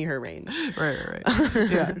mainly her range. Right.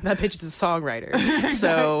 Yeah, that bitch is a songwriter.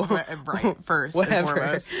 So first and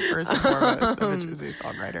foremost, the bitch is a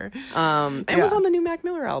songwriter. And was on the new Mac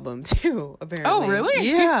Miller album too. Apparently. Oh really?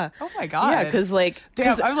 Yeah. Oh my god. Yeah, because like,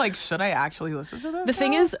 I'm like, should I actually listen to this? The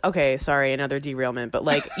thing is, okay, sorry, another derailment, but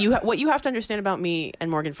like what you have to understand about me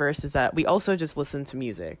and Morgan First is that we also just listen to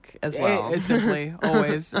music as well. Simply,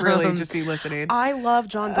 always, really, just be listening. I love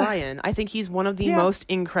John Bryan. I think he's one of the most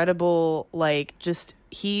incredible, like, just,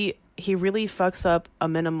 he really fucks up a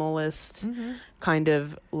minimalist kind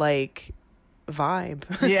of, like, vibe.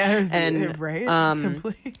 Yeah, and right,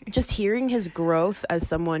 simply. Just hearing his growth as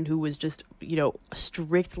someone who was just, you know,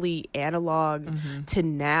 strictly analog to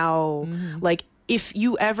now, like, if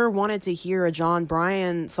you ever wanted to hear a John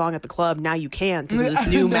Bryan song at the club, now you can, because of this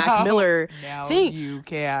new Mac Miller thing.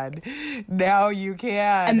 Now you can.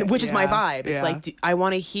 And which is my vibe. It's like, I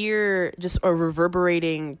want to hear just a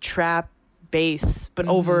reverberating trap bass, but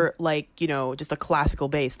over like, you know, just a classical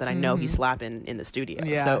bass that I know he's slapping in the studio.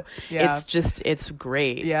 So it's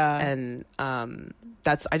great. And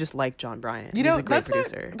I just like John Bryan. You he's know, a great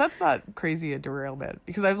producer. That's not crazy a derailment,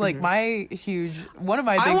 because I'm like, one of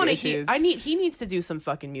my big issues. He needs to do some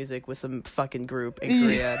fucking music with some fucking group in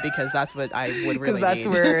Korea, because that's what I would really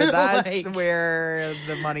need. That's where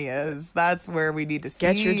the money is. That's where we need to see.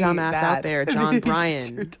 Get your dumb ass out there, John Bryan.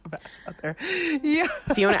 Get your dumb ass out there. Yeah.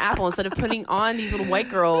 Fiona Apple, instead of putting on these little white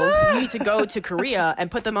girls, you need to go to Korea and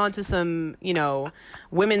put them onto some, you know,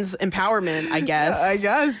 women's empowerment, I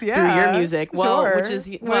guess, through your music. Well, sure. which is,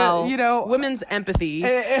 well, you know, women's empathy.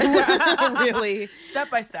 Really. Step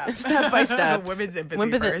by step. Women's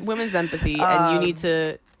empathy first. Women's empathy, and you need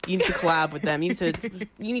to collab with them. You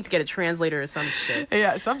need to get a translator or some shit.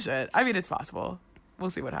 Yeah, some shit. I mean, it's possible. We'll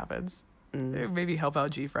see what happens. Maybe help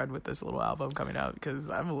out G-Friend with this little album coming out, because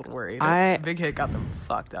I'm a little worried. Big Hit got them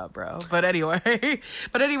fucked up, bro. But anyway,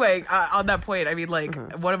 on that point, I mean, like,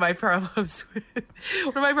 one of my problems with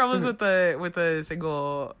the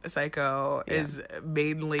single Psycho is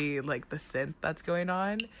mainly like the synth that's going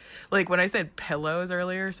on. Like when I said pillows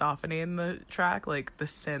earlier, softening the track, like the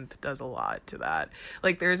synth does a lot to that.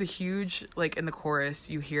 Like there's a huge, like in the chorus,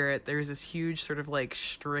 you hear it, there's this huge sort of like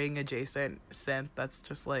string adjacent synth that's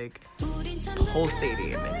just like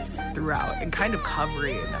pulsating throughout and kind of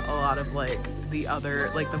covering a lot of like the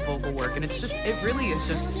other, like the vocal work, and it really is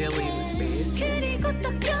just filling the space.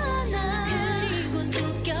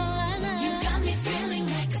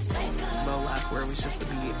 Low left, where it was just the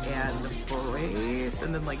beat and the voice,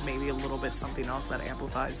 and then like maybe a little bit something else that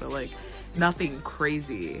amplifies, but like nothing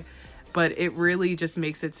crazy. But it really just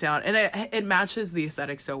makes it sound, and it matches the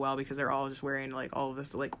aesthetic so well, because they're all just wearing like all of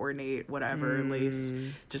this like ornate whatever lace,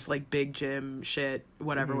 just like big gym shit,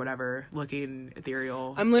 whatever, looking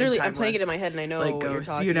ethereal. I'm playing it in my head, and I know like what ghosts,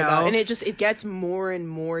 you're talking about, and it gets more and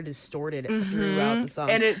more distorted throughout the song,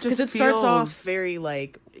 and it just starts off very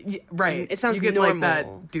like right. It sounds you get normal. like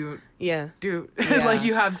that dude. Yeah. Like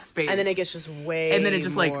you have space, and then it gets just way, and then it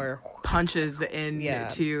just more... like punches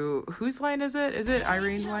into whose line is it? Is it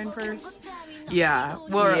Irene's line first? Yeah.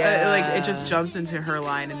 Well, like it just jumps into her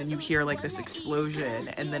line, and then you hear like this explosion,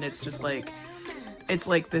 and then it's just like. It's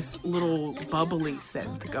like this little bubbly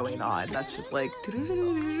synth going on that's just like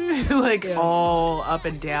all up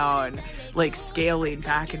and down, like scaling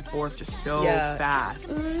back and forth just so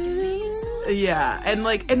fast. Yeah, and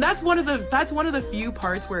that's one of the few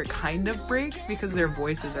parts where it kind of breaks, because their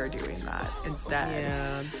voices are doing that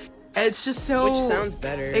instead. It's just so... Which sounds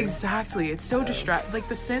better. Exactly. It's so like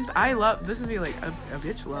the synth, I love... This would be like a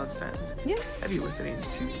bitch loves synth. Yeah. I'd be listening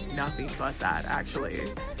to nothing but that, actually.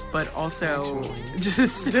 But also,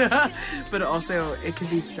 but also, it can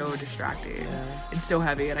be so distracting. It's so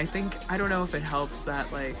heavy. And I don't know if it helps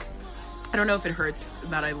that, like... I don't know if it hurts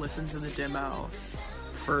that I listen to the demo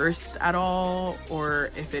first at all, or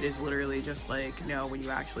if it is literally just like, no, when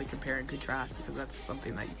you actually compare and contrast, because that's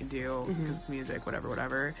something that you can do because it's music,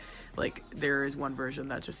 whatever. Like, there is one version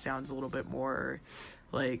that just sounds a little bit more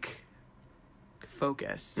like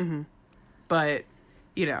focused. But,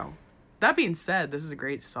 you know, that being said, this is a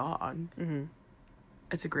great song.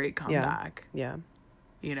 It's a great comeback. Yeah.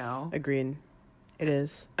 You know? Agreed. It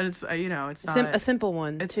is. And it's, you know, it's not... a simple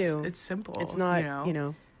one, too. It's simple. It's not, you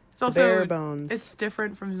know, it's also bare bones. It's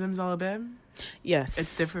different from Zimzalabim. Yes.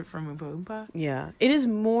 It's different from Oompa Loompa. Yeah. It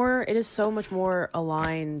is so much more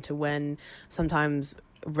aligned to when sometimes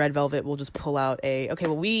Red Velvet will just pull out okay,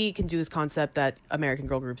 well, we can do this concept that American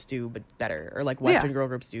girl groups do, but better. Or like Western girl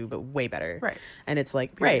groups do, but way better. Right. And it's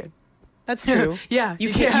like, Period. right. That's true. Yeah.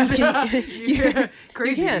 You can. Crazy.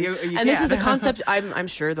 You can. You and can. this is a concept I'm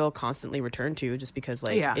sure they'll constantly return to, just because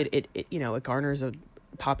like it you know, it garners a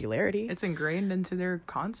popularity. It's ingrained into their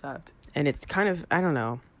concept. And it's kind of, I don't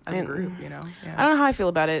know. As a group, you know? Yeah. I don't know how I feel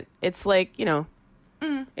about it. It's like, you know,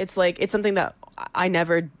 it's like, it's something that I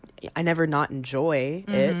never not enjoy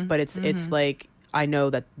it, but it's like, I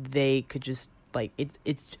know that they could just, like, it's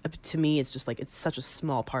to me, it's just like, it's such a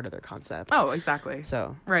small part of their concept. Oh, exactly.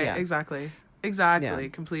 So, right, yeah. Exactly,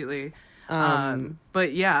 completely.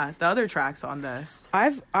 But yeah, the other tracks on this.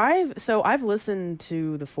 I've listened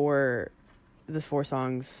to the four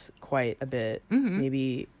songs quite a bit.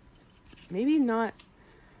 Maybe not.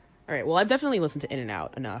 All right. Well, I've definitely listened to In and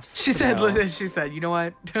Out enough. She said, you know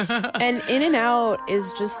what? And In and Out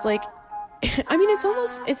is just like, I mean, it's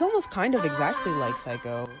almost kind of exactly like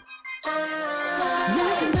Psycho.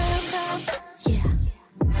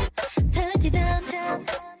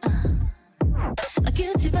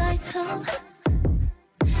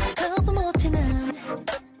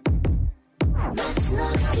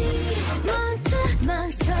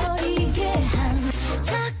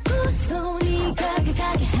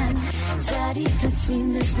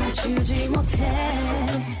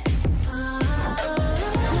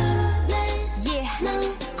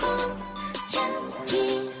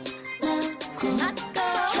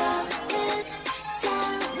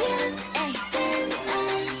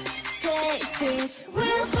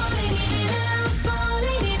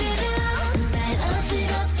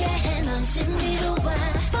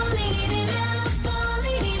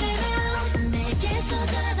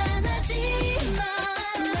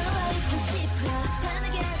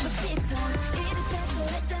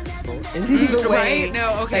 The way, right?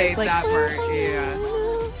 No, okay, like, that part, yeah.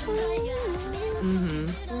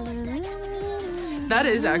 That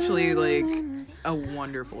is actually like a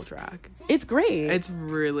wonderful track. It's great. It's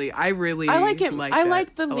really, I like it. I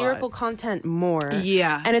like the lyrical lot. content more.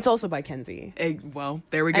 Yeah, and it's also by Kenzie. Well,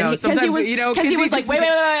 there we go. Sometimes was, you know, Kenzie was like, just,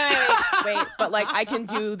 wait, but like I can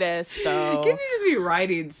do this though. Kenzie just be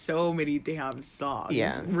writing so many damn songs.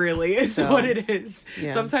 Yeah, really is what it is.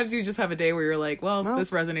 Yeah. Sometimes you just have a day where you're like, well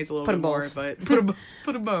this resonates a little bit more, but put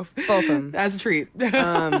them both of them as a treat.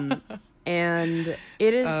 And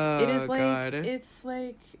it is like God. it's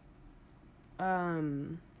like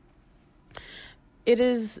it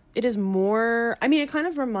is more, I mean, it kind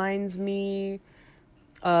of reminds me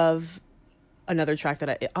of another track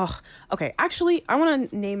that okay, actually I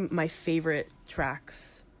want to name my favorite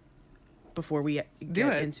tracks before we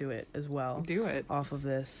get into it as well. Do it. Off of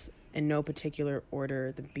this, in no particular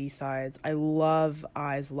order, the B-sides. I love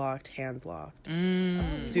Eyes Locked, Hands Locked. The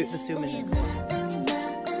Sumin.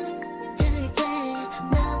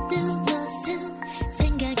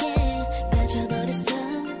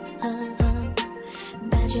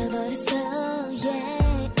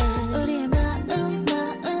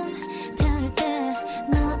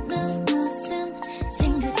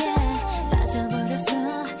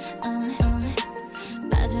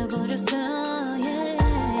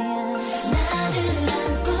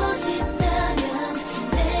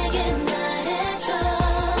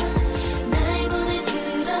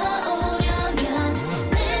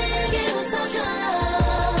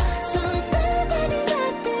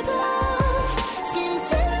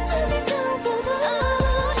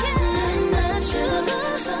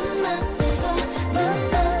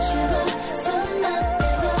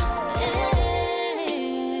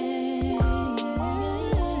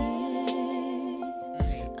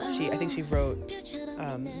 She wrote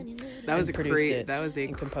that was a crazy,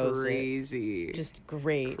 crazy just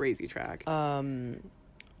crazy track.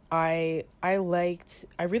 I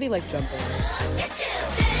really liked Jumping.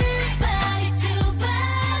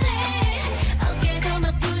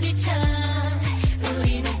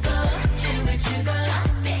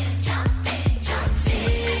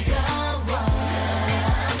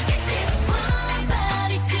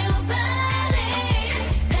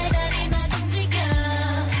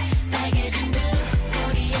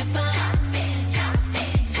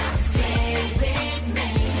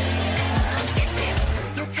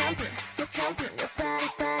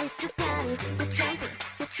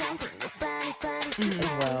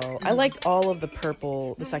 I liked all of the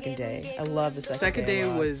Purple the second day. I love the second day.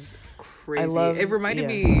 Second day was crazy. It reminded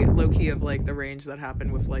me low-key of like the range that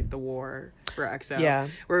happened with like the War for EXO. Yeah.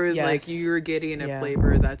 Where it was like you were getting a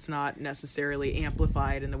flavor that's not necessarily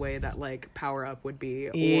amplified in the way that like Power Up would be,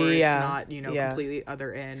 or it's not, you know, completely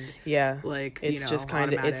other end. Yeah. Like, it's you know, just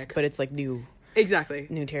kind of it's like new. Exactly.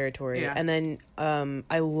 New territory. Yeah. And then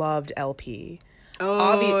I loved LP.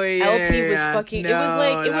 Oh, yeah, LP was fucking. It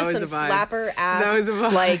was some slapper ass. That was a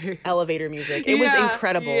vibe. Like elevator music. It was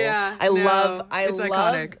incredible. Yeah, I love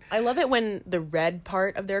iconic. it when the red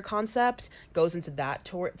part of their concept goes into that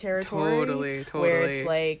territory. Totally. Where it's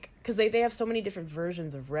like, because they have so many different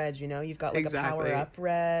versions of red. You know, you've got like a Power Up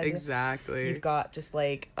red. Exactly. You've got just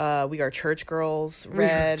like We Are Church Girls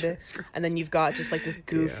red, and then you've got just like this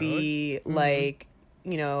goofy like,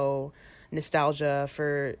 you know, nostalgia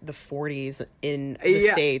for the 40s in the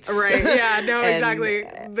States. Right. Yeah, no, exactly.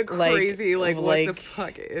 The crazy, like what the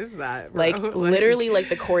fuck is that, bro? Like literally like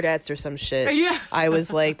the Chordettes or some shit. Yeah. I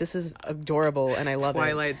was like, this is adorable and I love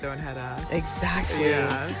Twilight Zone head ass. Exactly.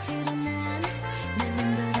 Yeah.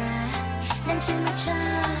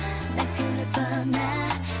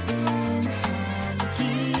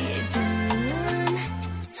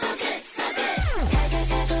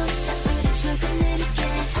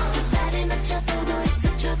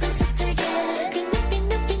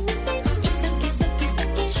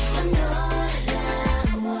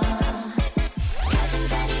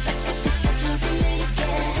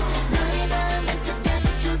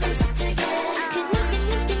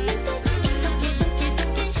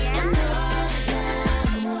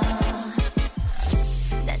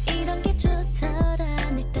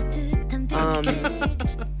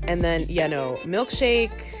 And then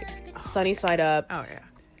Milkshake, Sunny Side Up. Oh yeah.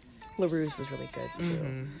 La Rouge was really good too.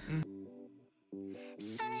 Mm-hmm.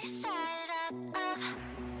 Sunny side up.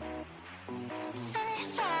 Sunny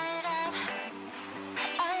side up.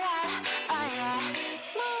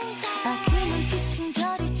 아, 그 눈빛은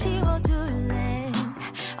저리 지워둘래.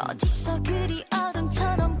 어디서 그리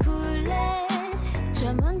어른처럼 굴래.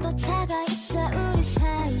 좀은 더 차가 있어 우리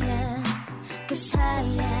사이에. 그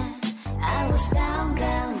사이에 I was down.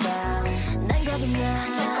 난 겁이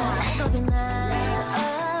나.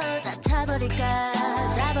 다 타버릴까,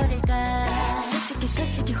 놔버릴까.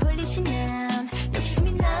 솔직히 홀리지 난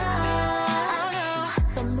욕심이 나.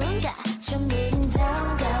 또 뭔가 좀 느린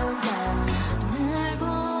down. 날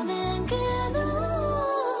보는 그 눈,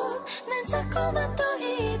 난 자꾸만 또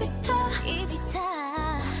입이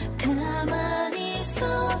타. 가만히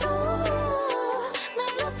있어도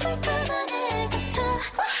날 놓칠까 난 애 같아.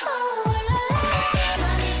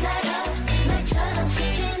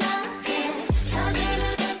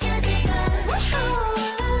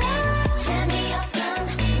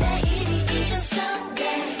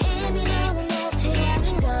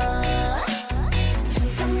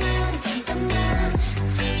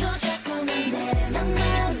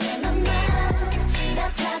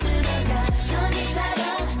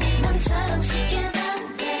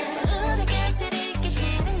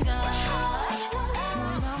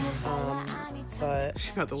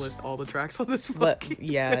 She's about to list all the tracks on this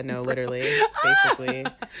literally, basically.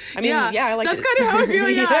 I mean, I like that's kind of how I feel.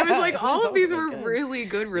 Yeah, I was like, all of these were really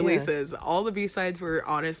good releases. All the B-sides were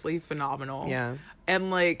honestly phenomenal. Yeah. And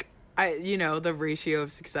like, the ratio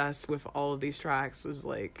of success with all of these tracks is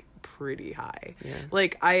like pretty high. Yeah.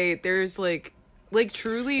 Like there's like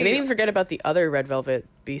truly. And they didn't forget about the other Red Velvet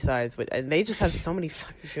B-sides, and they just have so many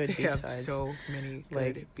fucking good B-sides. They have so many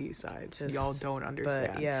good B-sides. Y'all don't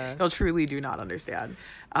understand. But, yeah. Y'all truly do not understand.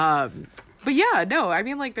 But yeah, no, I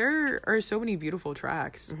mean, like, there are so many beautiful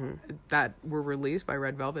tracks that were released by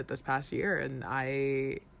Red Velvet this past year, and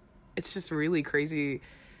it's just really crazy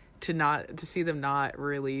to see them not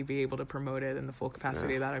really be able to promote it in the full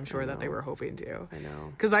capacity that I'm sure that they were hoping to. I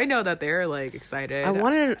know, because I know that they're like excited.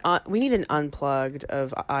 We need an unplugged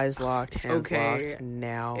of Eyes Locked, Hands Locked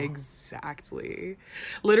now. Exactly.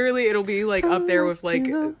 Literally, it'll be like up there with like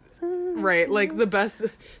Right, like the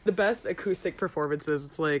best acoustic performances.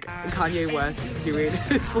 It's like Kanye West doing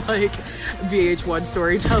his like VH1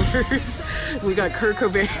 storytellers. We got Kurt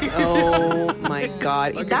Cobain. Oh my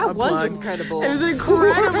god, Fucking that was Unplugged. incredible. It was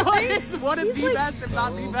incredible. It's one of the best, if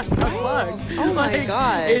not the best, Unplugged. Oh my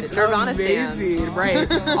god, it's Nirvana amazing, stands.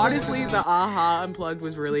 right? Honestly, the Aha Unplugged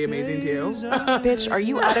was really amazing too. Bitch, are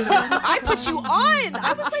you out of your... I put you on.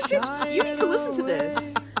 I was like, bitch, you need to listen to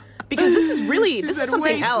this. Because this is really, She this said, is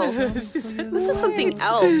something "Wait." else. She said, This is something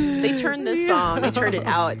else. They turned this song, they turned it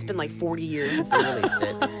out. It's been like 40 years since they released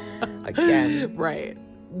it. Again. right.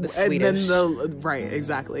 The And then Swedish. right,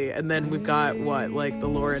 exactly. And then we've got what, like the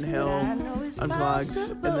Lauryn Hill Unplugged,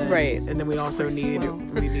 and then Right. and then we also need a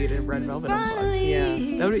Red Velvet Unplugged.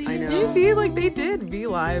 Yeah. That would, I know. Did you see like they did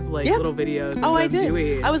V-Live like Yeah. little videos? Of Oh, I them did.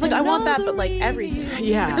 Doing, I was like, I want that, but like everything.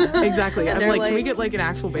 yeah, exactly. I'm they're like, can we like- get like an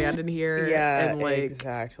actual band in here? Yeah, and like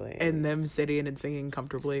exactly. and them sitting and singing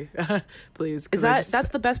comfortably, please. 'cause Is I that just- that's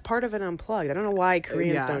the best part of an Unplugged? I don't know why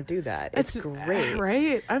Koreans yeah. don't do that. It's great.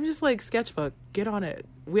 right? I'm just like Sketchbook. Get on it.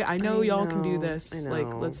 I know y'all can do know, this. I Like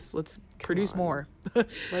know. let's produce on. more.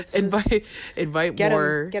 Let's invite get 'em-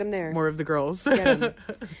 more. get 'em there. More of the girls. Get 'em.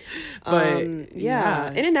 But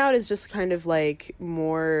yeah. In and Out is just kind of like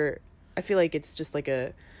more. I feel like it's just like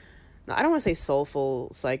a. I don't want to say soulful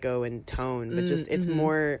psycho in tone, but just it's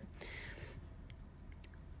more.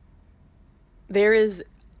 There is.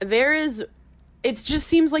 It just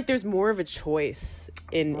seems like there's more of a choice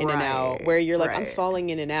in and out, Right, where you're like, I'm right. falling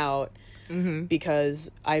in and out. Because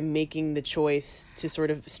I'm making the choice to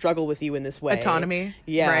sort of struggle with you in this way. Autonomy.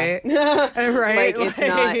 Yeah. Right. Right.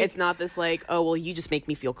 Like it's not this like, oh well, you just make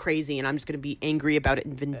me feel crazy and I'm just gonna be angry about it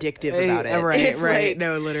and vindictive about it. Right. It's right. like-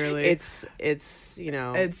 No, literally. It's you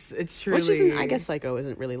know it's truly. which isn't, I guess Psycho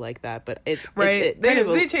isn't really like that, but it Right. it they, kind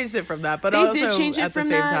of they changed it from that, but they also did change it at the from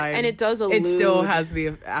same that, time, and it does It still allude- has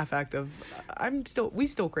the affect of we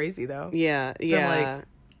still crazy though. yeah like-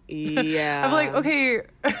 yeah I'm like, okay,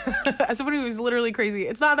 as someone who's literally crazy,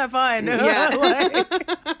 it's not that fun. Yeah. Like,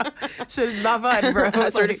 shit, it's not fun, bro.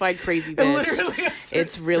 a certified crazy bitch. Literally,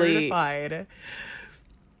 It's really- certified.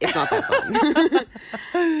 It's not that fun.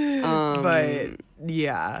 But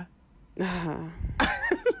yeah,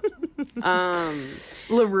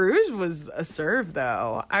 La Rouge was a serve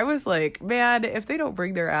though. I was like, man, if they don't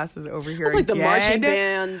bring their asses over here, It's like the again, marching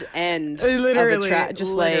band end literally, of a track,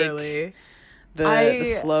 just literally. like the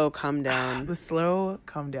slow come down. The slow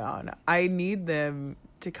come down. I need them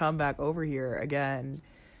to come back over here again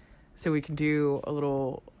so we can do a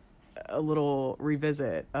little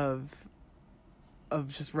revisit of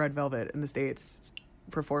just Red Velvet in the States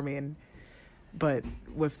performing, but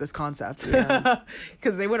with this concept.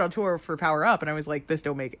 Because they went on tour for Power Up and I was like, this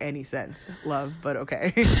don't make any sense, love, but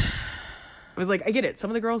okay. I was like, I get it. Some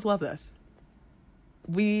of the girls love this.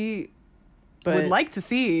 But would like to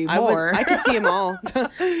see more. I could see them all.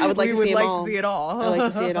 I would like we to would see them like all. to see it all. I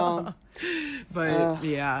like to see it all. But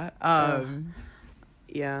yeah,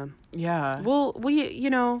 Yeah. yeah. Well, you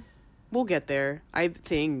know, we'll get there. I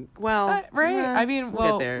think. Well, Right. yeah, I mean, we'll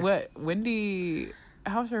well, get there. what Wendy?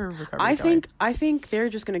 How's her recovery? I going? think they're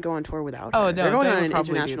just going to go on tour without her. Oh, no, they're going they on would an probably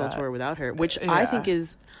do international that. tour without her, which I Yeah. think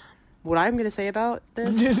is what I'm going to say about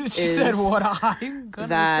this. she is said what I'm gonna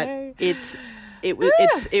that say.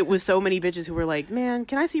 it was so many bitches who were like, man,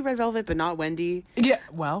 can I see Red Velvet but not Wendy? Yeah.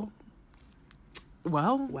 Well,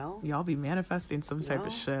 Well? y'all be manifesting some type Well?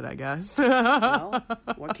 of shit, I guess. Well,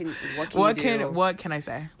 what can what you do? can I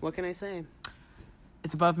say? What can I say?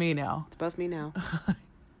 It's above me now. It's above me now.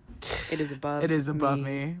 It is above. It is above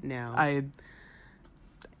me now.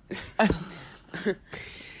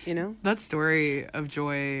 You know. That story of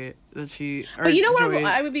Joy that she. But you know what Joy,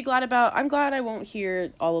 I would be glad about? I'm glad I won't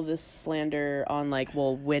hear all of this slander on like,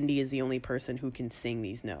 well, Wendy is the only person who can sing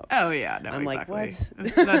these notes. Oh yeah, no, I'm exactly.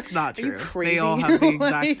 like, what? That's not Are you true. crazy? They all have the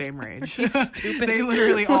exact Like, same range. you stupid. They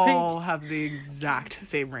literally Like- all have the exact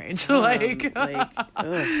same range.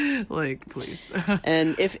 Ugh. like, please.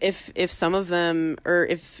 And if some of them, or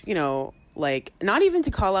if, you know, like, not even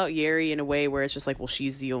to call out Yeri in a way where it's just like, well,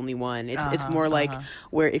 she's the only one. It's more like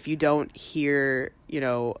where if you don't hear, you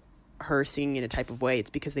know, her singing in a type of way, it's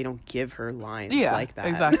because they don't give her lines like that.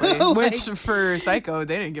 exactly. Like- Which for Psycho,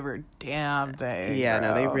 they didn't give her a damn thing. Yeah,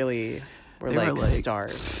 no, they bro. really were They like, were like,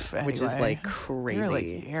 starved, which is anyway. like crazy. They were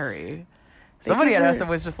like Yeri. Somebody give at her- us and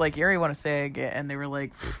was just like, Yeri want to sing, and they were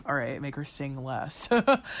like, all right, make her sing less.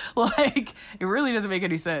 Like, it really doesn't make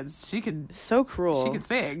any sense. She could So cruel. She could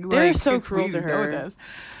sing. They're Like, so cruel we to know her. this.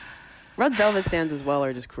 Red Velvet stands as well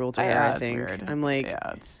are just cruel to her, Yeah, I it's think. weird. I'm like,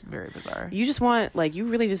 yeah, it's very bizarre. you just want, like, you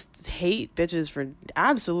really just hate bitches for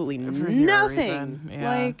absolutely For zero nothing. reason. Yeah,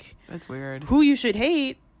 Like, it's weird. who you should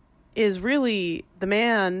hate is really the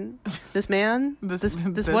man, this man, this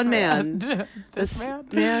one man, this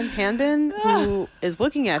man, Hanbin, who is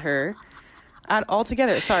looking at her all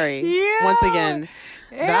together. Sorry. Yeah. Once again.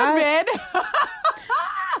 Hanbin.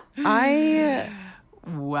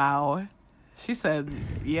 Wow. She said,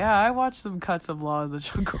 yeah, I watched some cuts of Law of the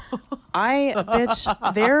Jungle.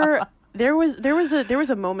 There was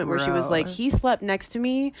a moment where she was like, he slept next to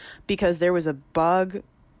me because there was a bug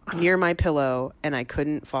near my pillow and I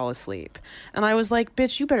couldn't fall asleep. And I was like,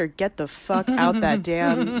 bitch, you better get the fuck out that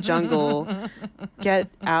damn jungle. Get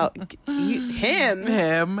out.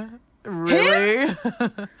 Him? Really?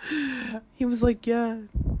 Him? He was like, yeah.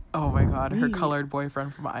 Oh my god, her colored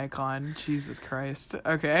boyfriend from Icon. Jesus Christ.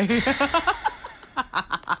 Okay.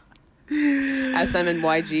 SM and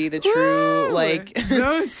YG, the true, like,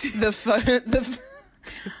 those two.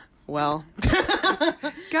 Well,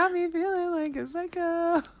 got me feeling like a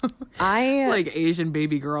psycho. It's like Asian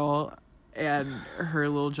baby girl and her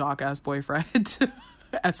little jock ass boyfriend.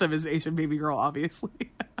 SM is Asian baby girl, obviously.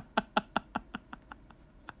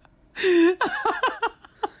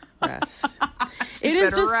 Rest.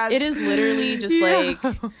 It is literally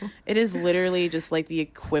just like the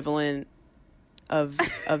equivalent of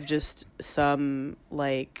just some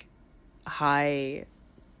like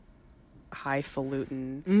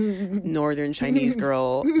highfalutin northern Chinese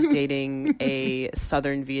girl dating a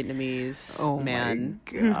southern Vietnamese man.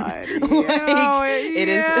 My god. It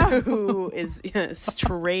is who is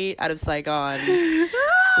straight out of Saigon.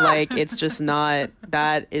 Like, it's just not,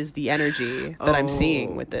 that is the energy that I'm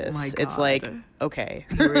seeing with this. It's like, okay,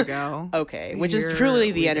 here we go. Okay, which is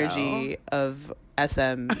truly the energy of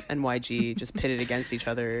SM and YG just pitted against each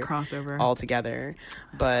other, crossover all together.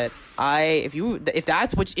 But if you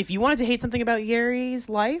wanted to hate something about Yeri's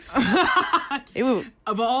life, it would,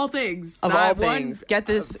 of all things, get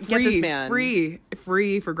this man free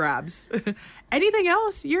for grabs. Anything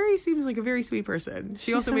else? Yuri seems like a very sweet person.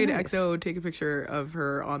 She also made EXO take a picture of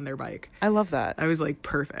her on their bike. I love that. I was like,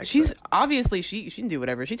 perfect. She's obviously she can do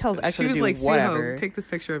whatever. She tells EXO to do like, whatever. Suho, take this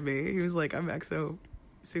picture of me. He was like, I'm EXO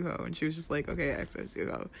Suho, and she was just like, okay, EXO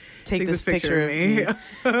Suho, take this picture of me.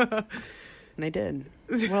 And I did.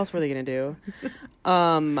 What else were they gonna do?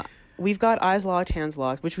 We've got Eyes Locked, Hands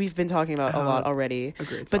Locked, which we've been talking about a lot already. A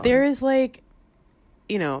great song. But there is like,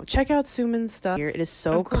 check out Suman's stuff here. It is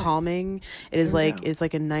so calming. It is it's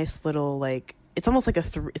like a nice little, like, it's almost like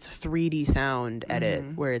it's a 3D sound edit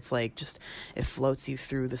where it's like just it floats you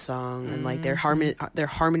through the song and like their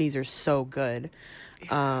harmonies are so good.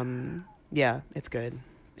 Yeah, it's good.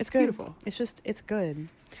 It's good. Beautiful. It's good.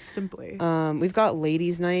 Simply. We've got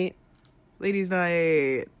Ladies Night. Ladies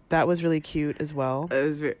Night. That was really cute as well. It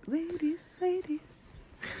was ladies. Like,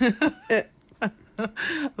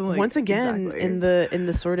 once again, in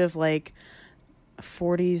the sort of like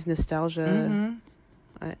 40s nostalgia.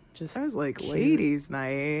 I was like, cute. Ladies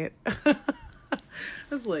Night. I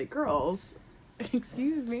was like, girls,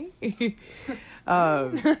 excuse me.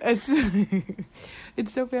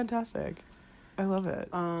 It's so fantastic. I love it.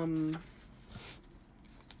 And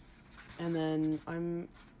then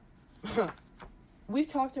we've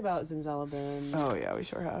talked about Zimzalabim. Oh yeah, we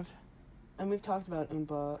sure have. And we've talked about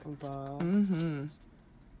Oompa.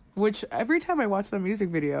 Which every time I watch the music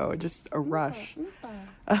video, just a rush.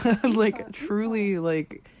 Like truly,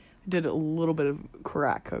 like did a little bit of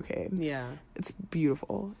crack cocaine. Yeah, it's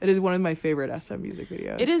beautiful. It is one of my favorite SM music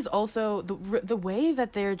videos. It is also the way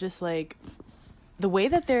that they're just like. The way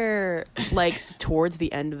that they're like towards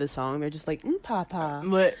the end of the song, they're just like papa,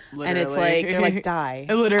 and it's like they're like die,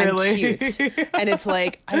 literally, I'm cute, and it's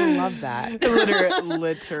like I love that,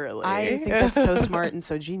 literally. I think that's so smart and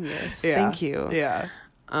so genius. Yeah. Thank you. Yeah.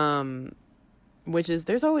 Which is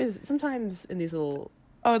there's always sometimes in ththese little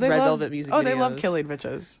Red Velvet music videos. they love killing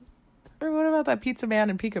bitches. Or what about that Pizza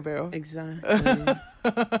Man and Peekaboo? Exactly.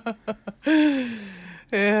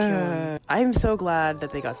 Yeah. I'm so glad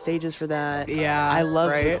that they got stages for that. Yeah. I love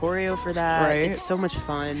the choreo for that. Right. It's so much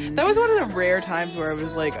fun. That was one of the rare times where I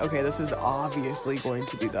was like, okay, this is obviously going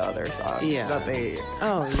to be the other song that they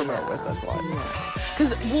promote with this one.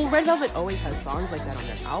 Because, Red Velvet always has songs like that on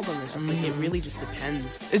their album. It's just like, it really just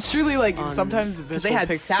depends. It's truly like sometimes because they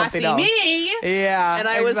had Sassy else. Me. Yeah. And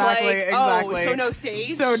I was like, oh, so no stage?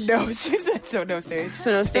 She said so no stage.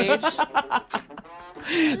 So no stage.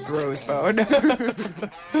 Throw his phone.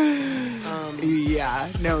 Yeah,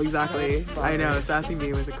 no, exactly. I know, Sassy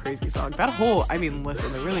Me was a crazy song. That whole,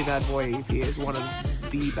 listen, the Really Bad Boy EP is one of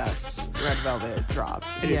the best Red Velvet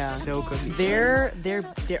drops. It is so cohesive.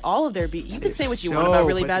 They're all of their beat. You can say what you want so about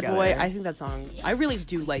Really put Bad Boy. together. I think that song, I really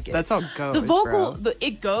do like it. That song goes, the vocal, bro.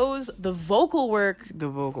 it goes. The vocal work. The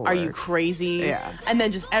vocal Are work. you crazy? Yeah. And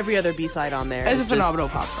then just every other B-side on there. It's is a phenomenal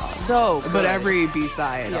just pop song. So good. But every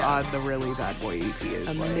B-side Yeah. on the Really Bad Boy EP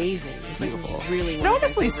is amazing. Like, It's beautiful. like really. It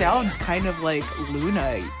honestly sounds kind of like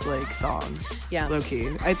Luna like songs. Yeah. Low key.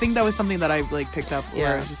 I think that was something that I like picked up where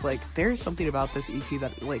Yeah. I was just like, there's something about this EP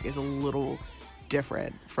that like is a little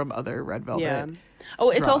different from other Red Velvet. Yeah. Oh,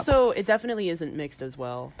 it's drops. also, it definitely isn't mixed as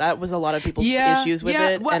well. That was a lot of people's issues with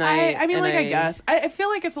it. Well, and I mean, and like, I guess. I feel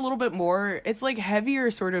like it's a little bit more, it's like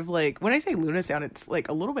heavier, sort of like, when I say Luna sound, it's like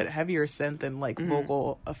a little bit heavier synth and like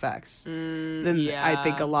vocal effects than I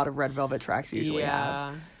think a lot of Red Velvet tracks usually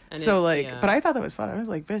have. And So but I thought that was fun. I was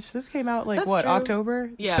like, bitch, this came out like That's what, true.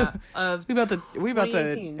 October? Yeah. Of we about to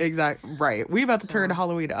 2018. we about to turn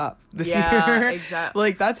Halloween up this Yeah, year. exactly.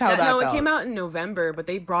 Like that's how that no, felt. it came out in November, but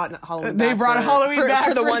they brought Halloween. They back brought for, Halloween for, back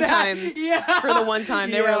for the for one that. time. Yeah. For the one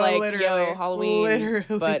time, they Yo, were like, literally. "Yo, Halloween,"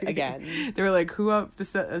 Literally. but again, they were like, "Who up to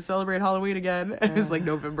celebrate Halloween again?" And it was like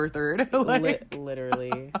November 3rd. Like,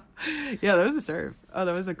 literally. yeah, that was a serve. Oh,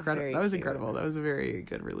 that was incredible. Very That was cute. incredible. That was a very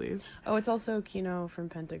good release. Oh, it's also Kino from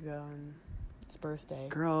Pentagon's birthday.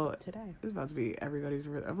 Girl, Today. it's about to be everybody's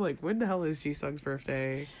birthday. I'm like, when the hell is Jisung's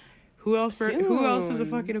birthday? Who else is a Soon.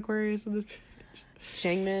 fucking Aquarius in this?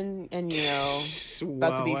 Changmin and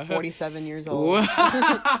about to be Whoa. 47 years old.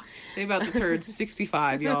 They about to turn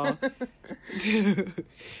 65, y'all.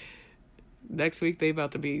 Next week they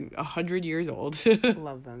about to be 100 years old.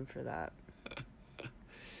 Love them for that.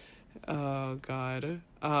 Oh God.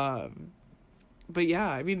 But yeah,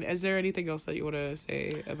 I mean, is there anything else that you want to say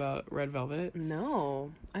about Red Velvet?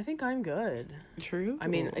 No, I think I'm good. True. I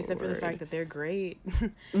mean, except for the fact that they're great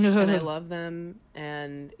and and I love them.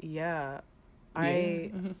 And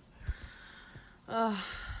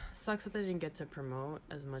sucks that they didn't get to promote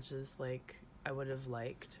as much as like I would have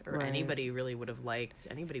liked, or Right. anybody really would have liked.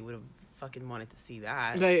 Anybody would have fucking wanted to see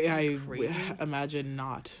that. I Crazy. imagine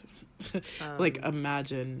not.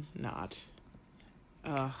 Imagine not.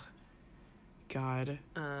 Ugh. God.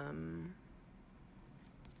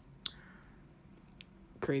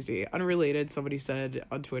 Crazy. Unrelated, somebody said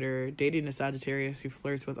on Twitter, dating a Sagittarius who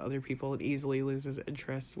flirts with other people and easily loses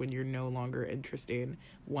interest when you're no longer interesting.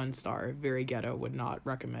 1 star. Very ghetto. Would not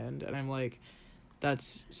recommend. And I'm like,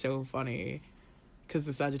 that's so funny. Because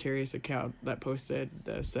the Sagittarius account that posted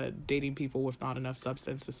said, dating people with not enough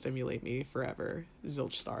substance to stimulate me forever.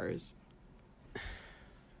 Zilch stars.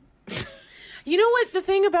 You know what the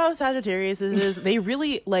thing about Sagittarius is they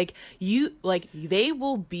really they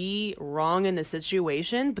will be wrong in the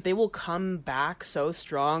situation, but they will come back so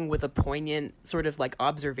strong with a poignant sort of like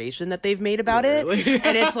observation that they've made about Literally. it.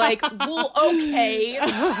 And it's like, well, okay,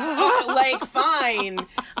 like fine.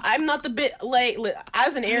 I'm not the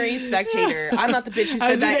as an Aries spectator, I'm not the bitch who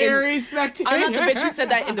said that I'm not the bitch who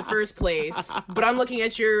said that in the first place. But I'm looking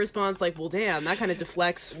at your response like, well, damn, that kind of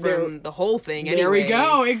deflects from the whole thing anyway. There we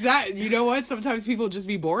go. Exactly. You know what? Sometimes people just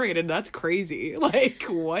be boring, and that's crazy. Like,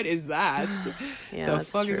 what is that? Yeah, the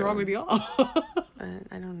that's fuck is true. wrong with y'all?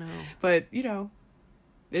 I don't know. But, you know,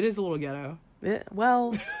 it is a little ghetto.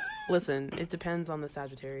 Well, listen, it depends on the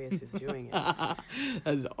Sagittarius who's doing it. That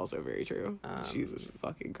is also very true. Jesus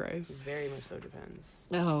fucking Christ. Very much so depends.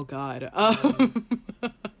 Oh, God.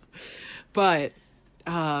 But,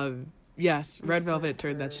 yes, Red Velvet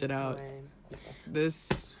turned that shit out.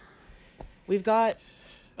 We've got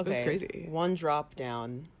was crazy. 1 drop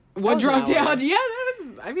down. One That was drop an hour. down. Yeah, that was,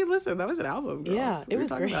 I mean, listen, that was an album, girl. Yeah, We it were was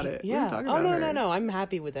talking great. about it. We were Yeah. talking Oh, about no, her. no. I'm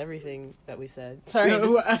happy with everything that we said. Sorry,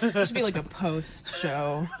 No, this should be like a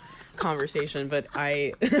post-show conversation, but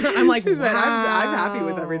I'm like, She said, wow. I'm happy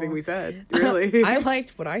with everything we said. Really. I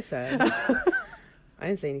liked what I said. I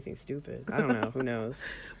didn't say anything stupid. I don't know. Who knows?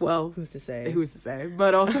 Well, Who's to say? who's to say?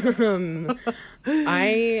 But also,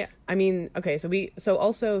 I mean, okay, so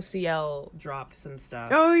also CL dropped some stuff.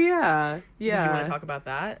 oh yeah, yeah. Did you want to talk about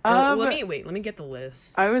that? Um, Let me get the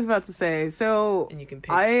list. I was about to say, so And you can pick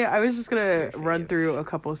I was just gonna your run fave. through a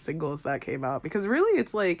couple singles that came out, because really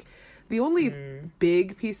it's like the only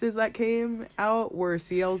big pieces that came out were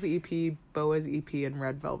CL's EP, Boa's EP, and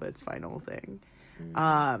Red Velvet's final thing.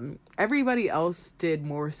 Everybody else did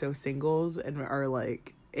more so singles and are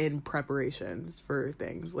like in preparations for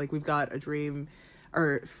things. Like we've got a dream,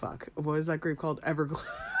 or fuck, what was that group called? Everglow.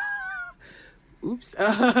 oops,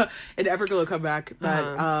 an Everglow comeback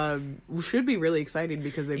that should be really exciting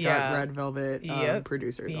because they've got Red Velvet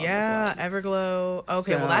producers on this one. Everglow.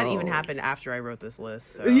 Okay, well that even happened after I wrote this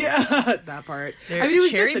list. So. Yeah, that part. I mean, it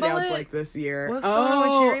was Cherry just announced Bullet? like this year. What's going on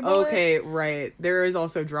with Cherry Bullet? Okay, right. There is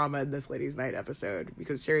also drama in this Ladies' Night episode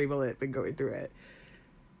because Cherry Bullet been going through it.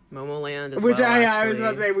 Momoland as Which well, I was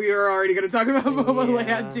about to say, we were already going to talk about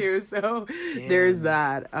Momoland too, so there's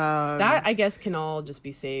that. That, I guess, can all just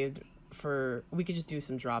be saved for... We could just do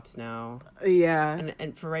some drops now. Yeah.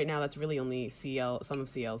 And for right now, that's really only some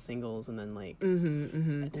of CL's singles, and then, like,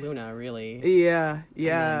 Luna, really. Yeah.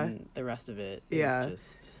 And then the rest of it is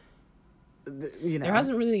just... You know. There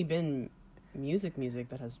hasn't really been... music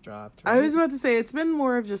that has dropped, right? I was about to say it's been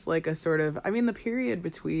more of just like a sort of, I mean, the period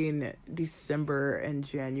between December and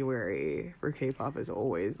January for K-pop is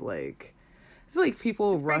always like, it's like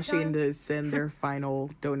people rushing to send their final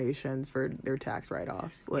donations for their tax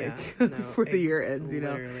write-offs, like before the year ends, you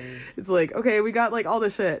know. It's like, okay, we got like all the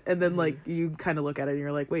shit, and then like you kind of look at it and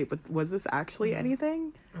you're like, wait, but was this actually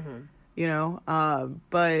anything? You know.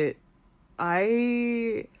 But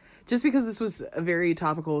just because this was very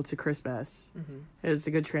topical to Christmas, it's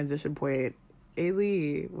a good transition point.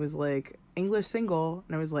 A-Lee was like, English single,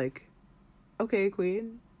 and I was like, okay,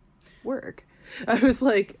 queen, work. I was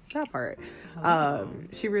like, that part.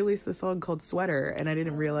 She released a song called Sweater, and I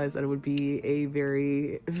didn't realize that it would be a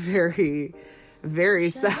very, very, very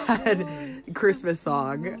sad Christmas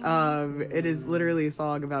song. It is literally a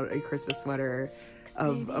song about a Christmas sweater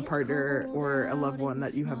of a partner or a loved one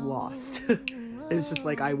that you have lost. It's just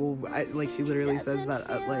like, like she literally says that,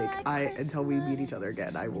 until we meet each other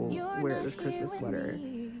again, I will wear this Christmas sweater.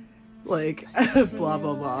 Like, blah,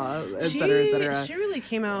 blah, blah, et cetera, et cetera. She really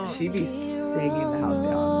came out. She'd be singing the house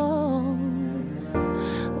down.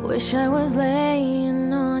 Wish I was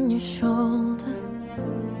laying on your shoulder.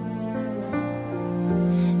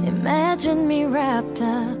 Imagine me wrapped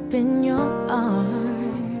up in your arms.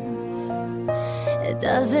 It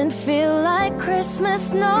doesn't feel like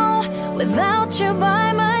Christmas, no, without you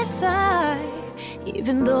by my side.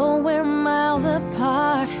 Even though we're miles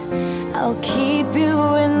apart, I'll keep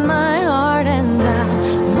you in my heart, and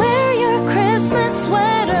I'll wear your Christmas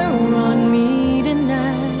sweater on me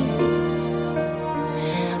tonight.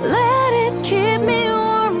 Let it keep me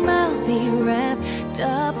warm, I'll be wrapped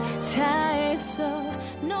up tight, so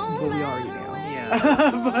no Well, we already know.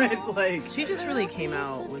 But like, she just really came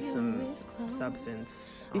out with some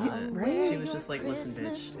substance. Right? She was just like, listen,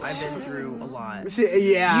 bitch, I've been through a lot. she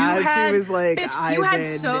was like, bitch, you had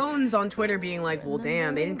Sones on Twitter being like, well,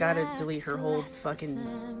 damn, they didn't gotta delete her whole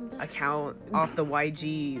fucking account off the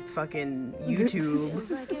YG fucking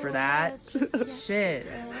YouTube for that. Shit.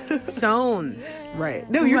 Sones. Right.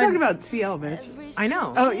 No, you're talking about CL, bitch. I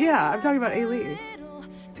know. Oh, yeah, I'm talking about A-Lee.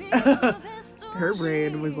 Her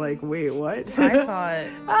brain was like, wait, what? I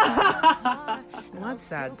thought, well, that's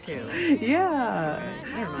sad too. Yeah.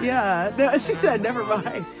 Never mind. Yeah. No, she said, never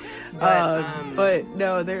mind. But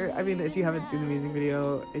no, I mean, if you haven't seen the music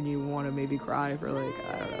video and you want to maybe cry for like,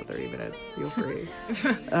 I don't know, 30 minutes, feel free.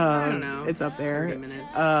 I don't know. It's up there. 30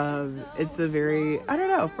 minutes. It's a very, I don't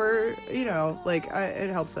know, for, you know, like, it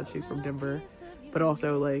helps that she's from Denver. But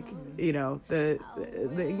also, like, you know, the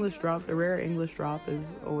English drop, the rare English drop is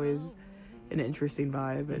always an interesting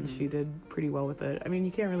vibe, and she did pretty well with it. I mean,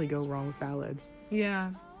 you can't really go wrong with ballads.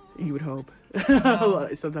 Yeah. You would hope.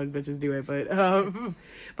 Sometimes bitches do it,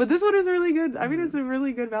 but this one is really good. I mean, it's a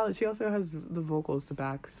really good ballad. She also has the vocals to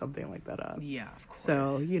back something like that up. Yeah, of course.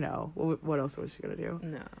 So, you know, what else was she gonna do?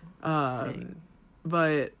 No. Sing.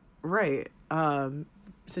 But, right.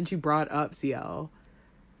 Since you brought up CL,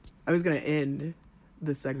 I was gonna end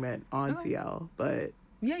this segment on CL, but...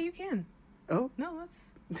 Yeah, you can. Oh? No, that's...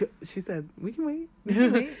 She said, we can wait. We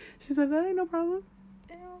can wait. She said, that ain't no problem.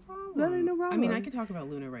 That ain't no problem. I mean, I could talk about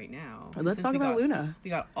Luna right now. Let's talk about Luna. We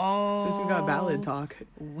got all... Since we got ballad talk.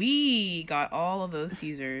 We got all of those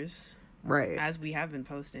teasers. Right. As we have been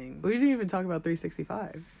posting. We didn't even talk about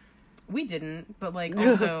 365. We didn't, but like,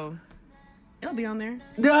 also... It'll be on there.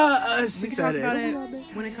 She we can said talk about it.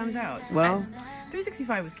 When it comes out. Well...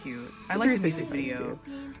 365 was cute. I like the music video.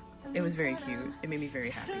 It was very cute. It made me very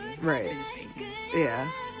happy. Right. It just painted. Yeah.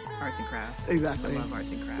 Arts and crafts. Exactly. I love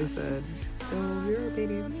arts and crafts. They said, so you're a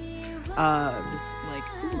painting. This, like,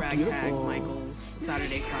 ragtag beautiful. Michael's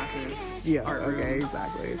Saturday classes. Yeah, art okay, room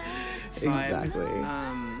exactly. vibe. Exactly.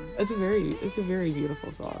 It's a very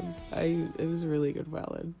beautiful song. It was a really good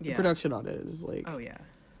ballad. The production on it is like... Oh, yeah.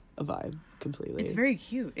 A vibe completely. It's very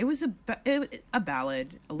cute. It was a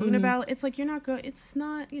ballad, a Luna ballad. It's like, you're not it's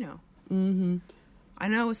not, you know. I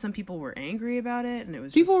know some people were angry about it, and it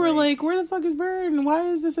was people just were like, "Where the fuck is Burn? Why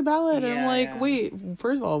is this a ballad?" And I'm like, Yeah. "Wait,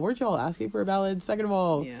 first of all, weren't y'all asking for a ballad? Second of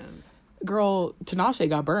all, yeah. girl, Tinashe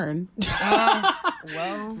got burned."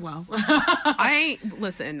 Well,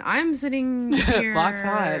 I'm sitting here Block's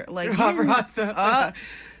hot. like Rob Rasta.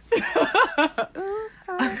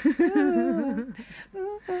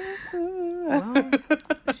 well,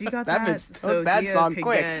 she got That that. bitch So took that Dia song could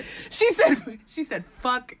quick. get- She said,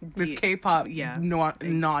 "Fuck this K-pop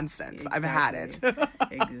nonsense. I've had it."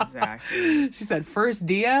 Exactly. She said, "First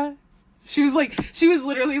Dia." She was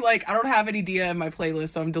literally like, "I don't have any Dia in my playlist,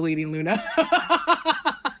 so I'm deleting Luna."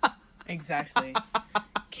 Exactly.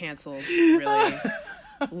 Canceled. Really.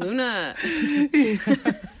 Luna.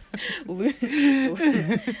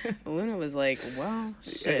 Luna was like, well,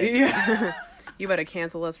 shit. Yeah. You better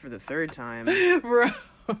cancel us for the third time. Bro.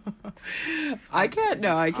 I can't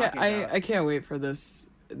about? I can't wait for this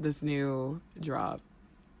new drop.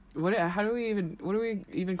 What do we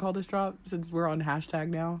even call this drop, since we're on hashtag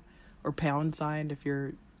now, or pound sign if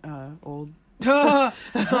you're old? Well,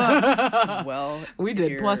 we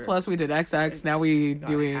did here- plus, we did XX, now we got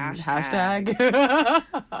doing hashtag. hashtag.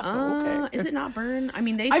 Okay. Is it not Burn? I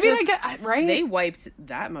mean, I get right. They wiped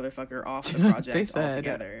that motherfucker off the project They said,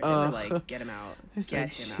 altogether. They were like, get him out. They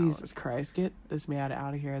said, Get him Jesus Christ, get this man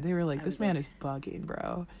out of here. They were like, this man is bugging,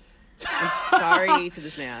 bro. I'm sorry to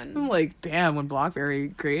this man. I'm like, damn, when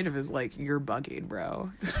Blockberry Creative is like, you're bugging, bro.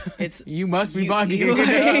 It's You must be bugging. you,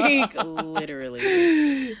 like,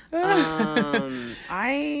 literally.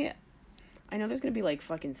 I know there's gonna be like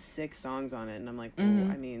fucking 6 songs on it, and I'm like, well,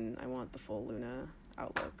 I mean, I want the full Luna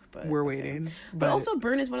outlook, but We're okay. waiting. But also,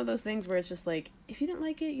 Burn is one of those things where it's just like, if you don't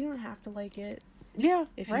like it, you don't have to like it. yeah,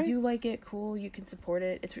 If right? you do like it, cool, you can support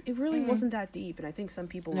it. It really wasn't that deep, and I think some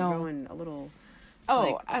people No. were going a little. Oh,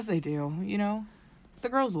 like- as they do, you know? The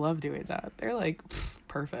girls love doing that. They're like,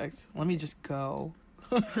 perfect. Let me just go.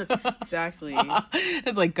 Exactly.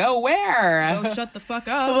 It's like, go where? Oh, shut the fuck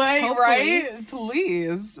up. Like, hopefully. right?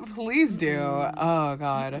 Please do. Oh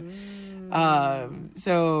God.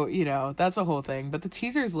 So you know that's a whole thing, but the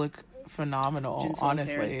teasers look phenomenal. Jinsoul's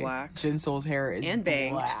honestly, hair is black. Jinsoul's hair is And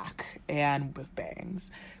banged. black and with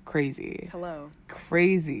bangs. Crazy. Hello.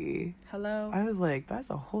 I was like, that's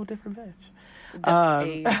a whole different bitch.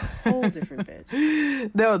 A whole different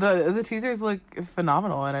bitch. No, the teasers look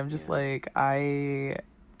phenomenal, and I'm just like, I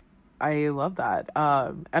love that.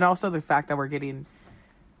 And also the fact that we're getting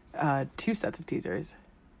 2 sets of teasers.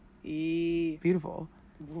 Beautiful.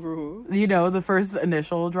 You know, the first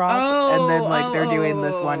initial drop, and then like they're doing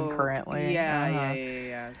this one currently.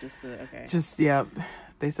 Yeah. Just Yep.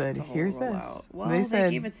 They said, the whole here's rollout. this. Well, they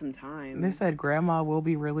said gave it some time. They said Grandma will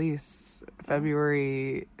be released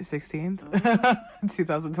February 16th,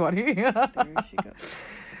 2020. There she goes.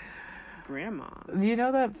 Grandma. Do you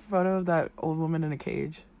know that photo of that old woman in a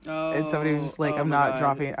cage? Oh. And somebody was just like, I'm my not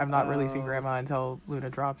God. I'm not releasing Grandma until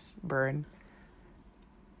Luna drops Burn.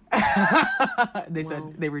 They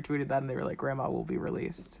said, they retweeted that, and they were like, Grandma will be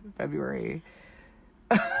released February.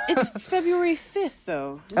 It's February 5th,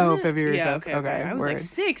 though. Oh, isn't it? February Yeah, 5th. okay. Okay, I was like, word.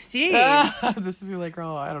 16. This would be like,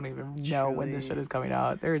 girl, I don't even know when this Truly. shit is coming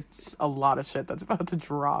out. There's a lot of shit that's about to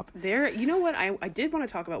drop. You know what? I did want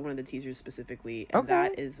to talk about one of the teasers specifically, and Okay.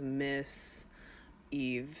 that is Miss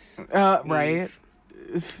Eve's. Right?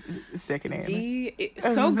 Eve. Sickening.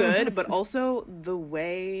 So good, but also the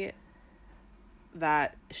way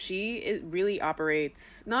that she really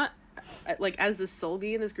operates, not like as the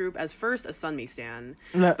Solgi in this group, as first a Sunmi stan,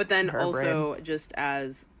 but then Her also just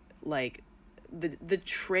as like the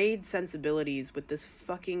trade sensibilities with this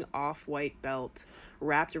fucking off-white belt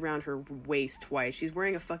wrapped around her waist twice. She's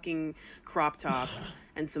wearing a fucking crop top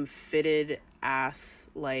and some fitted ass,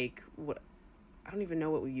 like, what, I don't even know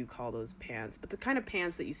what you call those pants, but the kind of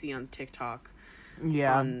pants that you see on TikTok.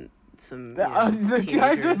 Yeah. On some The guys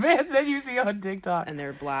teenagers. of fans that you see on TikTok. And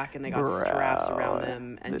they're black and they got Bro, straps around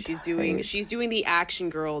them, and the she's tight- doing the action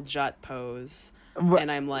girl jut pose, What- and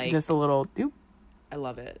I'm like, just a little doop. I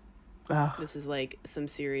love it. Ugh. This is like some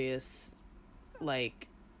serious, like,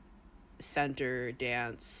 center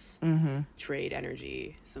dance trade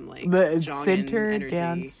energy, some like The Jongin center energy.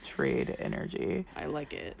 dance trade energy. I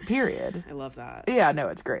like it. Period. I love that. Yeah, no,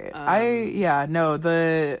 it's great.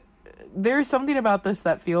 There's something about this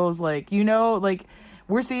that feels like, you know, like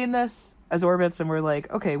we're seeing this as Orbits and we're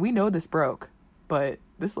like, okay, we know this broke, but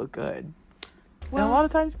this looked good. Well, and a lot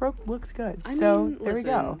of times broke looks good. I So mean, there we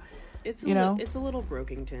go. It's You know? it's a little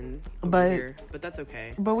Brokington over But- here, but that's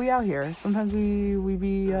okay. But we out here. Sometimes we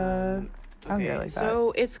be out here like that.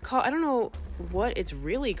 So it's called, I don't know what it's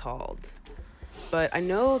really called. But I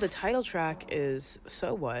know the title track is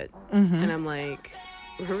So What, and I'm like,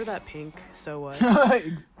 remember that Pink So What?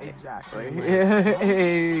 Exactly.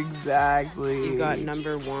 Exactly. You got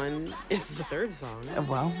Number One is the third song.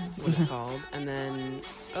 Well, What it's called, and then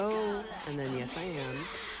Oh, and then Yes I Am,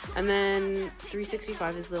 and then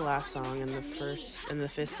 365 is the last song, and the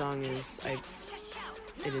fifth song is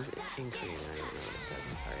it is in Korean. I don't know what it says.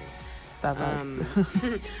 I'm sorry. that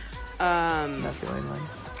that feeling one.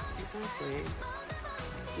 Exactly.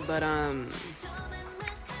 But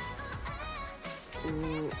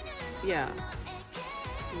yeah,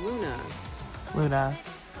 Luna.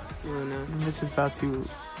 Mitch is about to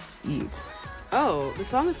eat. Oh, the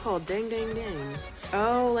song is called Dang Dang Dang.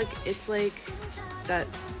 Oh, like it's like that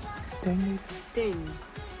Dang. ding.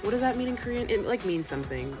 What does that mean in Korean? It like means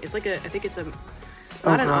something. It's like I think it's an Oh,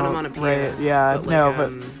 onomatopoeia. right? Yeah, but no, like,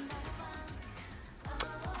 but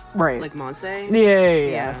right. like Monse.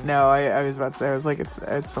 Yeah. No, I was about to say, I was like, it's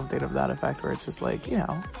something of that effect where it's just like, you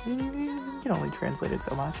know, you can only translate it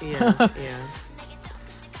so much. Yeah.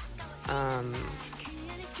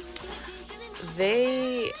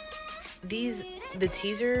 The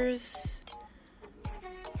teasers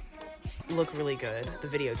look really good. The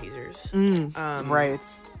video teasers.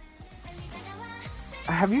 Right.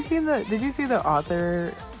 Have you seen did you see the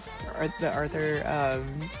Arthur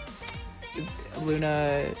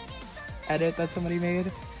Luna edit that somebody made?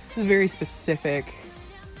 It's very specific.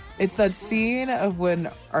 It's that scene of when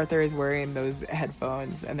Arthur is wearing those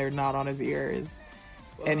headphones and they're not on his ears.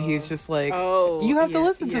 And he's just like, you have to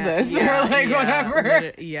listen to this, or like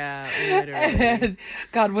whatever. Literally. And,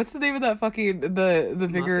 God, what's the name of that fucking the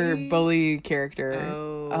bigger Muffy? bully character?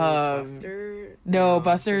 Buster? No,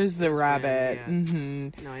 Buster's the his rabbit. friend, yeah.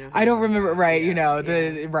 Mm-hmm. No, I don't remember. Right, you know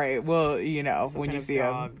yeah. right. Well, you know Some when kind you of see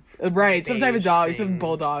dog, him, right? Some type of beige dog, some thing.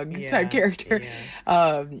 bulldog Yeah, type character.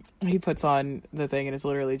 yeah. He puts on the thing, and it's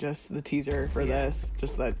literally just the teaser for this.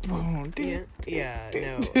 Just that. Yeah,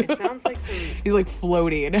 no. It sounds like some. He's like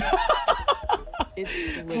floating.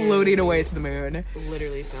 It's Floating away to the moon.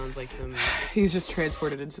 Literally sounds like some. He's just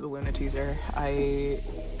transported into the Luna teaser.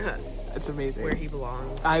 It's amazing. Where he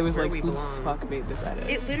belongs. I was where like, we who the belong. fuck made this edit?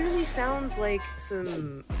 It literally sounds like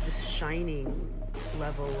some just Shining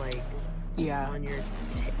level, like Yeah. on your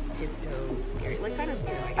tiptoes, scary, like kind of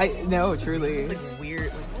weird. I guess. No, truly. It's like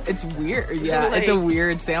weird. Like, It's weird. Yeah, it's a Like-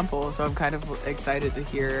 weird sample, so I'm kind of excited to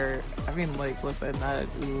hear. I mean, like, listen, that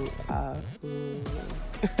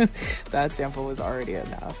that sample was already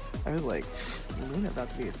enough. I was like, Luna about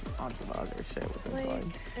to be on some other shit with this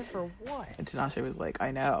one. and for what? And Tinashe was like,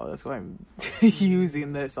 I know, that's why I'm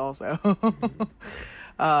using this also.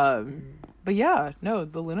 But yeah, no,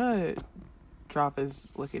 the Luna drop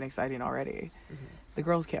is looking exciting already. The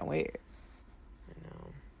girls can't wait. I know.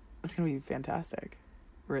 It's gonna be fantastic.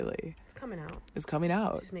 Really. It's coming out. It's coming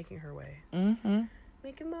out. She's making her way. Mm-hmm.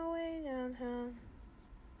 Making my way downtown.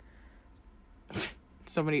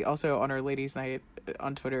 Somebody also on our ladies' night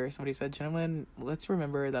on Twitter, somebody said, gentlemen, let's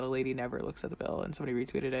remember that a lady never looks at the bill. And somebody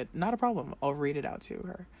retweeted it. Not a problem. I'll read it out to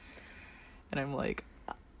her. And I'm like,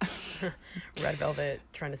 Red Velvet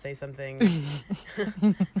trying to say something.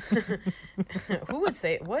 Who would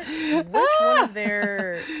say what? Which one of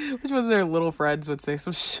their little friends would say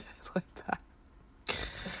some shit like that?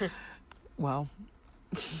 Well,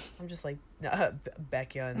 I'm just like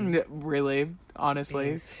Baekhyun really, honestly,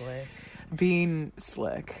 being slick. being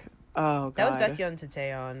slick. Oh god, That was Baekhyun to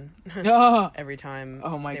Taeyeon Oh, every time.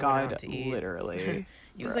 oh my they went god, out to eat. literally.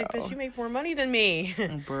 He was like, "Bitch, you make more money than me."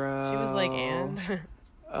 Bro. She was like, "And."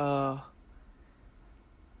 All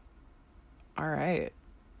right.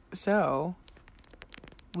 So,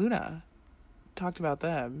 Luna talked about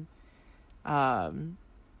them.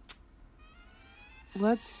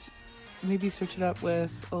 Let's maybe switch it up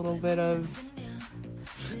with a little bit of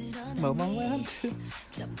Momoland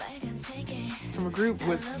from a group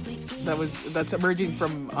that's emerging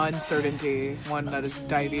from uncertainty, one that is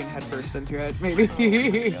diving headfirst into it.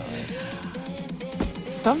 Maybe.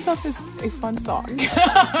 Thumbs Up is a fun song.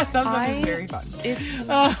 Thumbs Up is very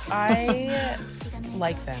fun. I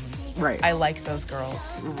like them. Right. I like those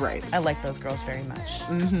girls. Right. I like those girls very much.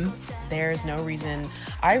 Mm-hmm. There's no reason.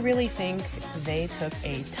 I really think they took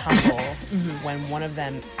a tumble when one of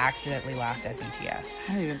them accidentally laughed at BTS.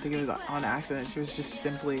 I don't even think it was on accident. She was just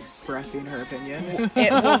simply expressing her opinion.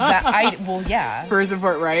 Yeah. First and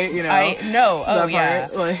part, right? You know. That yeah.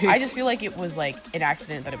 part, Like- I just feel like it was like an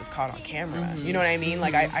accident that it was caught on camera. You know what I mean?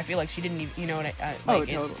 Like I feel like she didn't even, you know what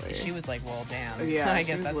totally. she was like, well, damn. Yeah. I she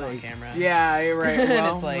guess was that's like, on camera. Yeah, you're right.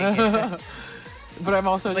 Well, It's like, but I'm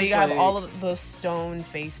also But just you have like, all of those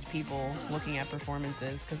stone-faced people looking at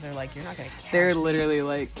performances because they're like, you're not gonna catch they're me. literally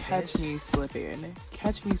like, catch bitch. me slipping.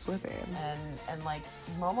 Catch me slipping. And like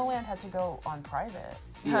Momoland had to go on private.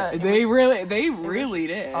 Yeah, It they was- really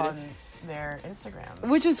did. on their Instagram.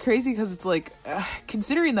 Which is crazy because it's like,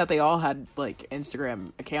 considering that they all had like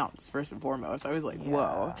Instagram accounts first and foremost, I was like,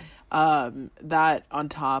 whoa. That on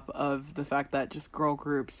top of the fact that just girl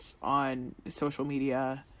groups on social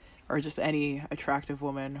media, or just any attractive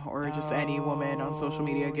woman, or just any woman on social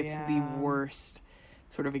media gets the worst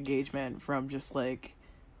sort of engagement from just like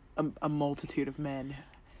a multitude of men.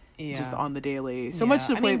 Yeah. Just on the daily, so much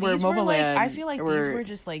to the point where these were, like, Momoland. I feel like these were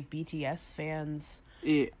just like BTS fans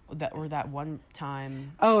that were that one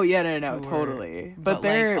time. Oh yeah, no, who were- totally. but, But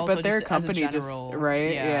their like, also but their just as a company general- just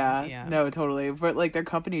right, yeah, yeah, no, totally. But like their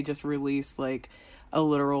company just released like a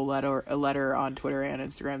literal letter on Twitter and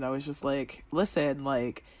Instagram that was just like, listen,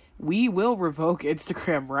 like, we will revoke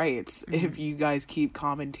Instagram rights if you guys keep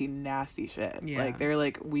commenting nasty shit. Yeah. Like, they're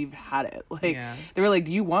like, we've had it. Like, Yeah. they were like,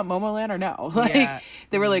 do you want Momoland or no? Like, Yeah,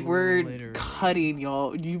 they were like, we're literally. cutting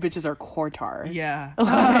y'all. You bitches are Quartar. Yeah.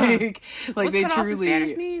 Like, What's they cut off in truly.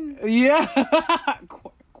 Spanish mean? Yeah.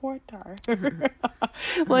 Quartar.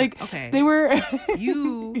 Like, Okay. they were.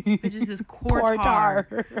 You bitches is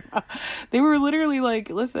Quartar. They were literally like,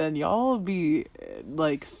 listen, y'all be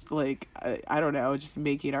like I don't know, just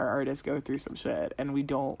making our artists go through some shit, and we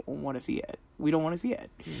don't want to see it. We don't want to see it.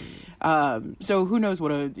 So who knows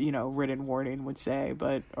what a written warning would say,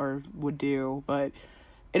 or would do, but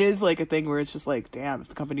it is like a thing where it's just like, damn, if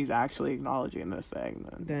the company's actually acknowledging this thing,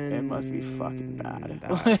 then it must be fucking bad.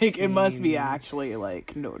 that Like, it must be seems- actually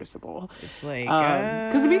like noticeable. It's like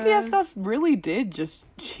Because the BTS stuff really did just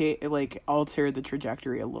alter the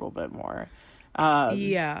trajectory a little bit more.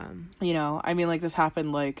 yeah. I mean, like, this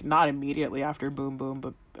happened like not immediately after Boom Boom,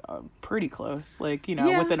 but pretty close. Like,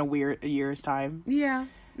 Yeah. within a year's time. Yeah.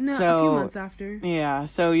 No, a So- few months after. Yeah,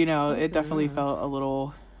 so it definitely enough. felt a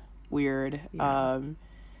little weird. Yeah.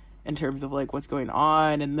 In terms of like what's going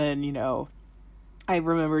on, and then I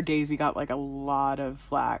remember Daisy got like a lot of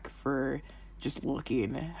flack for just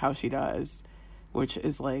looking how she does, which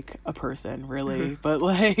is like a person really, but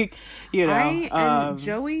like and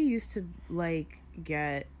Joey used to like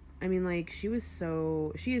get. I mean, like, she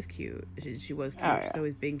is cute. She was cute. Oh, yeah. She's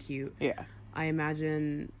always been cute. yeah. I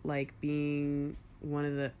imagine like being one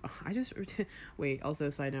of the. I just wait.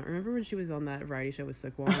 Also, side note. Remember when she was on that variety show with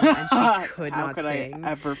Sukwon and she could How not could sing?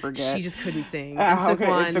 I ever forget? She just couldn't sing. How And could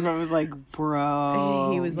Instagram was like,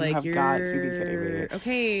 bro, he was like, you have "You're got to be kidding me."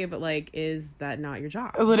 okay, but like, is that not your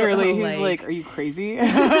job?" Literally, he was like, "Are you crazy?" No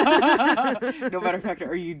matter of fact,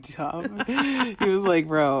 are you dumb? He was like,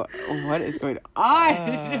 "Bro, what is going on?"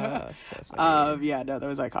 so funny. Yeah, no, that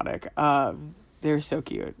was iconic. They're so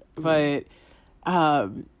cute, but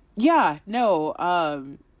yeah,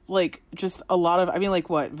 no, like, just a lot of, I mean, like,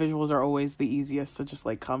 what visuals are always the easiest to just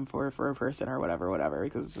like come for a person or whatever,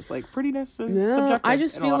 because it's just like prettiness is subjective. I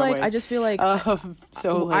just in a feel lot of like ways.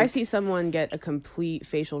 So like, I see someone get a complete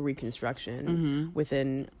facial reconstruction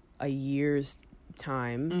within a year's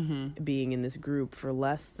time being in this group for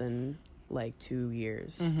less than like 2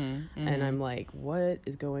 years, and I'm like, what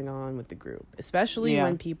is going on with the group, especially Yeah.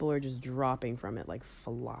 when people are just dropping from it like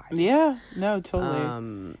flies. Yeah, no,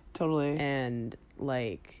 totally, totally. And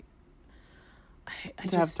like I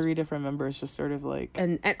To have just, 3 different members just sort of like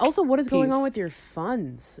and also what is going on Peace. with your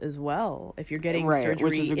funds as well if you're getting Right, surgery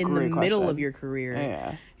which is a in the great middle question. of your career.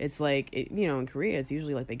 Yeah. It's like in Korea it's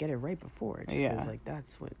usually like they get it right before, just Yeah. because like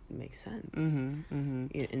that's what makes sense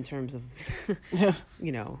in terms of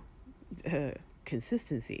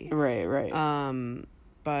consistency. right.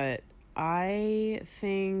 But I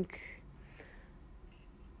think,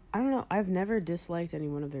 I don't know, I've never disliked any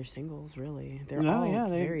one of their singles, really. They're all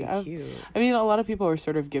very cute. I mean, a lot of people are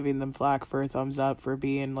sort of giving them flack for a thumbs up for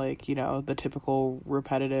being like, the typical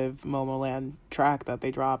repetitive Momoland track that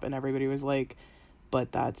they drop, and everybody was like,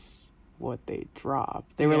 but that's what they drop.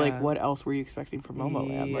 They were like, Yeah. what else were you expecting from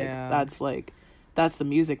Momoland? Yeah. That's the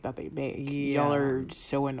music that they make. Y'all Yeah. are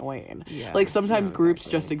so annoying. Yeah. Like, sometimes No, groups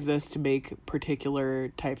exactly. just exist to make particular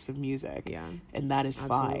types of music. Yeah. And that is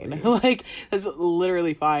fine. Absolutely. Like, that's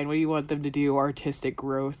literally fine. What do you want them to do? Artistic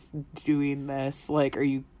growth doing this? Like, are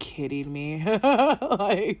you kidding me?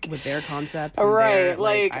 Like, With their concepts. And right. their,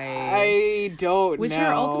 Like, I don't which know.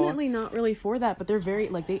 are ultimately not really for that, but they're very,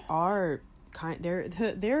 like, they are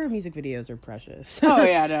their music videos are precious. Oh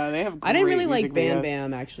yeah, no, they have. I didn't really great like music Bam videos.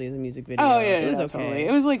 Bam actually as a music video. Oh yeah, it was no, okay. totally.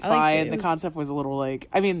 It was like I liked fine. it. The It was concept was a little like,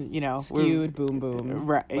 I mean, you know, skewed, boom boom.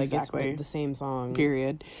 Right, Like exactly. it's the same song.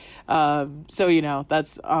 Period. So you know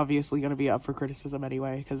that's obviously going to be up for criticism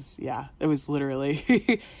anyway, because yeah, it was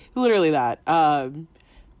literally, literally that.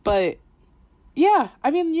 But yeah,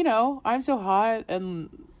 I mean, you know, I'm So Hot and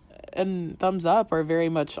Thumbs Up are very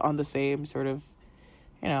much on the same sort of,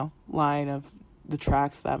 you know, line of the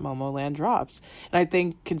tracks that Momoland drops. And I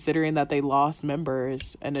think considering that they lost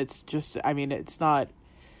members, and it's just, I mean, it's not,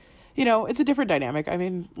 you know, it's a different dynamic. I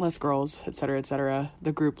mean, less girls, et cetera,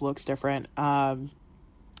 the group looks different.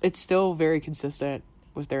 It's still very consistent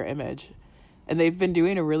with their image, and they've been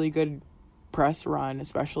doing a really good press run,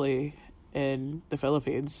 especially in the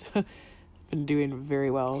Philippines. Been doing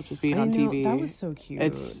very well, just being on TV. That was so cute. They're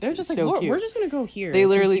just like, so cute. we're just gonna go here. They Some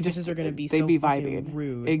literally sequences just are gonna be they'd so be freaking vibing.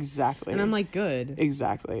 rude. Exactly. And I'm like, good.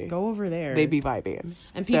 Exactly. Go over there. They'd be vibing.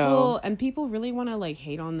 And people really want to like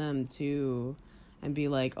hate on them too, and be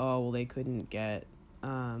like, oh well, they couldn't get,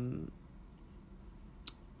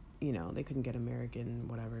 you know, they couldn't get American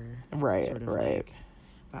whatever. Right. Sort of right. like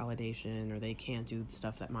validation, or they can't do the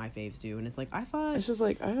stuff that my faves do, and it's like I thought It's just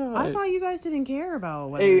like I thought you guys didn't care about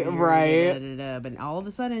whether right. but all of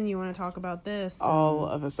a sudden you want to talk about this. all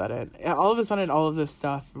of a sudden, all of this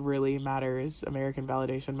stuff really matters. American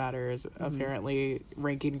validation matters. Apparently,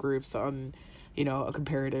 ranking groups on, you know, a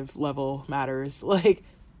comparative level matters. Like,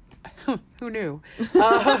 who knew?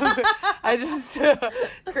 I just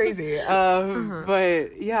it's crazy.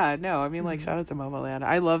 But yeah, no, I mean, like, shout out to Momoland.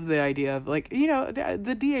 I love the idea of, like, you know,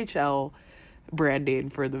 the DHL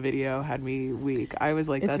branding for the video had me weak. I was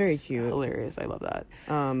like, It's that's very cute. hilarious. I love that.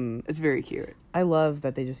 It's very cute. I love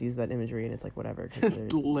that they just use that imagery, and it's like whatever. 'Cause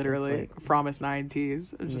Literally, it's like, Promise 9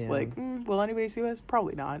 tees. I'm just Yeah. like, will anybody sue us?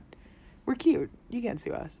 Probably not. We're cute. You can't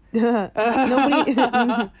sue us. nobody.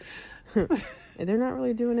 They're not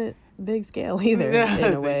really doing it big scale either.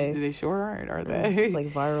 In a way, They sure aren't, are they? it's like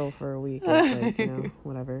viral for a week. It's like, you know,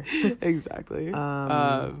 whatever. Exactly.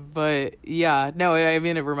 But yeah, no, I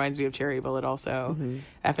mean, it reminds me of Cherry Bullet also.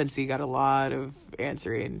 FNC got a lot of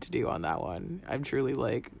answering to do on that one. I'm truly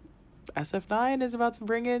like, SF9 is about to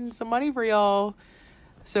bring in some money for y'all.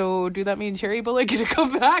 So do that mean Cherry Bullet gonna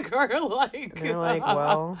come back, or like They're like,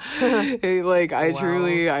 well, like I Wow.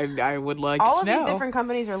 truly I would like all to of know. these different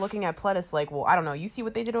companies are looking at Pledis like, well, I don't know. You see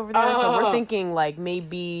what they did over there, so we're thinking like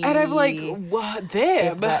maybe. And I'm like, what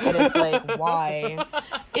them? And it's like, why?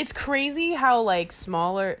 It's crazy how like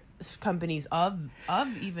smaller companies of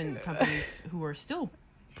even companies who are still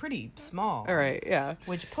pretty small. All right, yeah.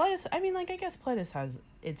 Which Pledis, I mean, like, I guess Pledis has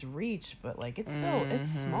its reach, but like it's still it's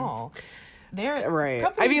small. They're Right.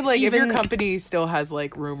 I mean, like, if your company still has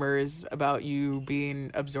like rumors about you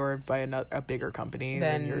being absorbed by a bigger company,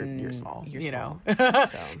 then you're small. you're you small. know,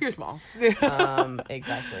 So. you're small.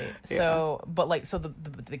 Exactly. So, but like, so the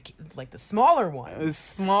like the smaller ones,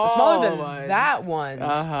 Small, smaller than ones. that ones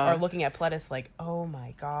Uh-huh. are looking at Pledis like, oh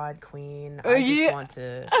my God, Queen, I just want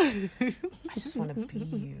to, I just want to be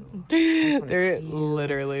you. I just wanna They're see you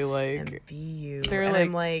literally and like, be you. they're And like,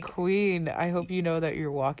 I'm like, Queen, I hope you know that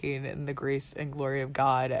you're walking in the grace and glory of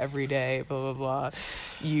God every day. Blah blah blah.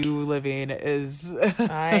 You living is.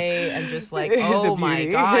 I am just like, is a oh my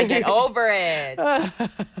beauty. God, get over it.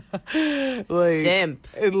 Like, Simp.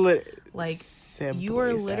 Like, simply you are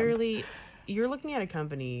simp. literally, you're looking at a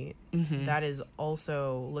company that is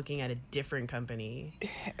also looking at a different company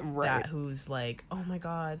right. who's like, oh my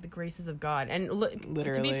God, the graces of God. And to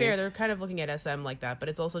Literally. be fair, they're kind of looking at SM like that, but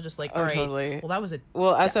it's also just like, all right, totally. well, that was a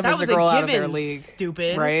Well, SM that is was the girl a out of given, their league,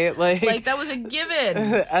 stupid, right? Like that was a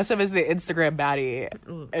given. SM is the Instagram baddie,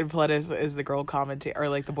 and Pledis is the girl commenting, or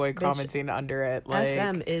like the boy commenting under it. Like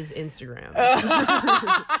SM is Instagram.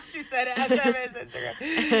 She said SM is Instagram.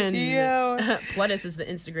 And Yo. Pledis is the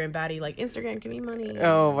Instagram baddie. Like, Instagram, give me money.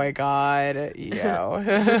 Oh my God, yo.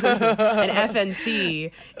 And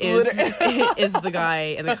FNC is the guy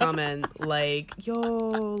in the comment like,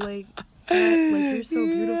 yo, like you're so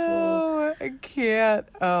beautiful. Yo, I can't.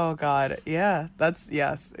 Oh God, yeah. That's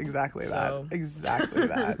yes, exactly So. that. Exactly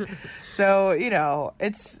that. So you know,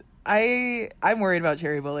 it's. I'm worried about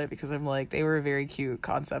Cherry Bullet because I'm like, they were a very cute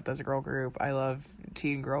concept as a girl group. I love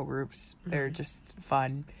teen girl groups. They're just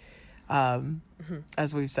fun.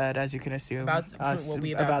 As we've said, as you can assume, About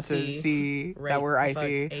to see right, that we're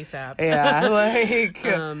icy. ASAP. Yeah,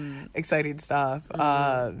 like exciting stuff.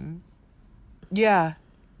 Yeah,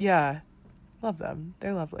 love them.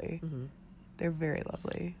 They're lovely. They're very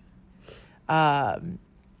lovely.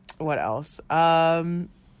 What else?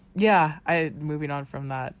 Yeah, moving on from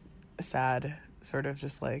that sad sort of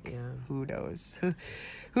just like, Yeah. who knows?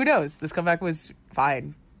 Who knows? This comeback was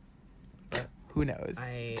fine. But who knows?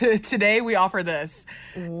 Today we offer this.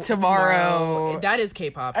 Tomorrow. That is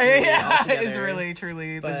K-pop. Yeah, it is really,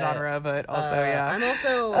 truly the genre, but also, yeah. I'm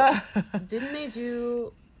also... didn't they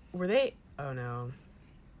do... Were they... Oh, no.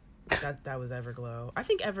 That was Everglow. I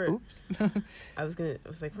think Oops. I was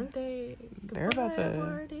like, weren't they... They're about to...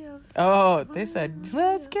 Party of- Oh, they said,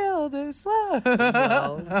 let's kill this love.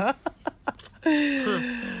 Well.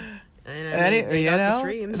 And I mean, they got the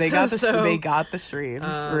streams. They got the so, they got the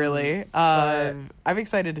streams, really. I'm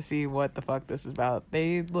excited to see what the fuck this is about.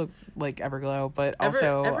 They look like Everglow, but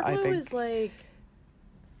also Everglow I think is like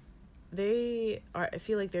they are. I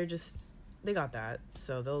feel like they're just they got that,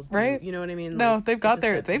 so they'll do, right. You know what I mean? No, like, they've got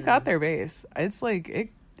their base. It's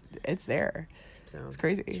like it's there. So It's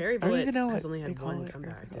crazy. Cherry I don't Bullet even know has what only they had call one it.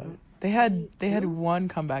 comeback. They had two? one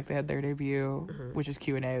comeback. They had their debut, which is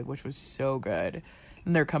Q&A, which was so good,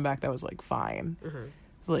 and their comeback that was like fine.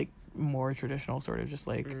 It's like more traditional, sort of just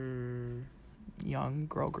like young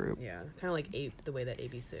girl group. Yeah, kind of like the way that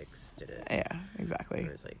AB6 did it. Yeah, exactly.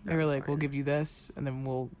 It was like, They were like, we'll fine. give you this, and then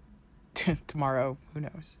we'll tomorrow. Who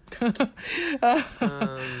knows?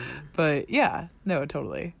 But yeah, no,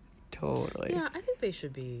 totally. Yeah, I think they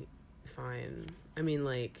should be fine. I mean,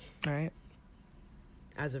 like, All right.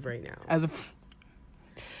 as of right now. As of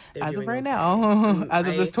they're right doing okay. now, as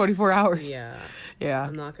of this 24 hours. Yeah. Yeah.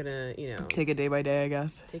 I'm not gonna, Take it day by day, I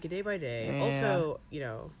guess. take it day by day. Yeah. Also,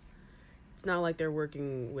 it's not like they're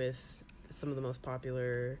working with some of the most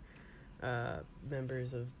popular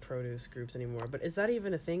members of produce groups anymore. But is that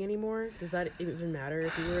even a thing anymore? Does that even matter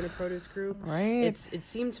if you were in a produce group? Right. It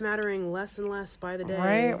seems mattering less and less by the day.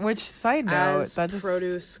 Right. Which side note? As That just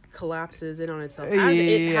produce collapses in on itself. As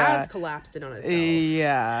it has collapsed in on itself.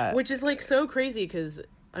 Yeah. Which is like so crazy because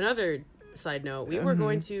another side note, we were Mm-hmm.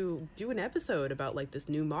 going to do an episode about like this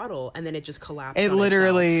new model and then it just collapsed. It on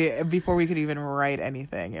literally, itself. before we could even write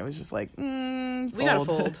anything, it was just like, We gotta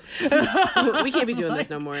fold. We can't be doing this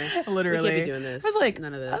no more. Literally. We can't be doing this. I was like,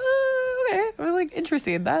 none of this. okay. I was like,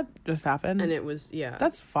 interesting. That just happened. And it was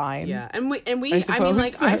That's fine. yeah. And we I I mean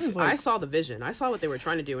like suppose. I was like- I saw the vision. I saw what they were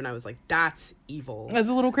trying to do and I was like, that's evil. That's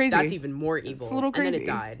a little crazy. That's even more evil. It's a little And then crazy. it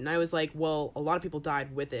died. And I was like, well, a lot of people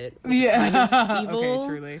died with it. which is Yeah. kind of evil, Okay,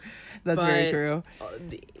 truly. That's very but,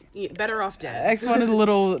 true. Better off dead.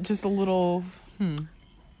 X1 is just a little.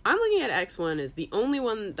 I'm looking at X1 as the only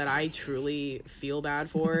one that I truly feel bad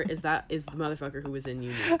for is the motherfucker who was in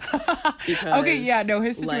Unique. Because, Okay, yeah, no,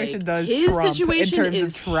 his situation like, does his trump situation in terms of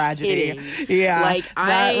is tragedy. hitting. Yeah, Like,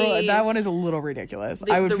 that one is a little ridiculous.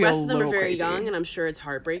 I would the feel rest a of them are little very crazy. young, and I'm sure it's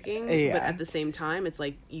heartbreaking. Yeah. But at the same time, it's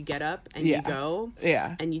like you get up and Yeah. you go,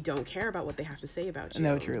 Yeah. and you don't care about what they have to say about you.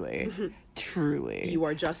 No, truly, truly. You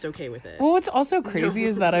are just okay with it. Well, what's also crazy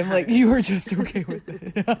is that I'm like, you are just okay with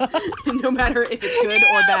it. No matter if it's good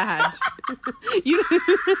or bad.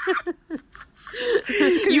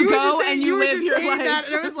 You go and you live your life. That,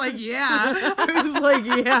 and I was like, yeah. I was like,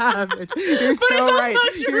 yeah, bitch. You're so right.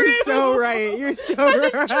 You're so right. You're so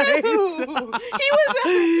right.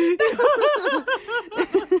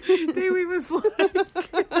 Davey was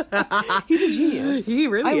like, He's a genius. he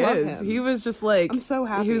really I love is. him. He was just like, I'm so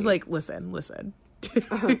happy. He was like, listen.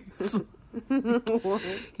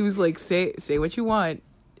 He was like, say what you want,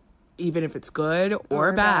 even if it's good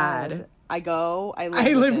or bad. I go. I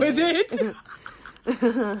live with it.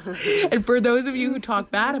 And for those of you who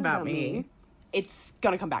talk bad about me, it's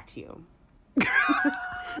gonna come back to you.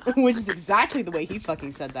 Which is exactly the way he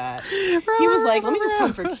fucking said that. He was like, let me just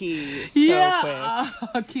come for Key so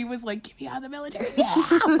quick. Key was like, get me out of the military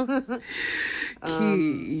now.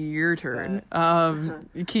 Key, your turn.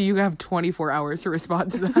 Key, you have 24 hours to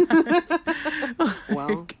respond to that.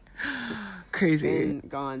 Well, crazy. been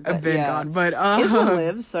gone. I've been gone, but His one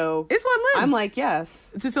lives, so His one lives. I'm like,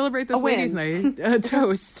 yes. To celebrate this A win. ladies' night,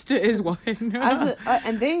 toast to his one.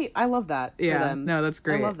 I love that. For Yeah, them. no, that's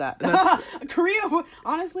great. I love that. That's Korea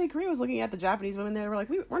was looking at the Japanese women there. They were like,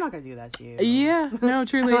 we're not gonna do that to you. yeah, no,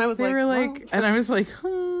 truly. And I was they like, were well. like, and I was like,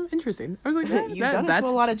 interesting. I was like, You've done it to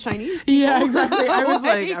a lot of Chinese people. Yeah, exactly. I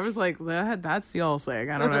was Like, like, that's y'all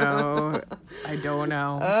saying. I don't know. I don't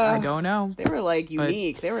know. they were like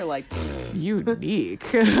unique. They were like Unique.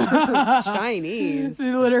 Chinese.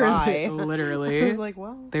 Literally. Bye. Literally. I was like,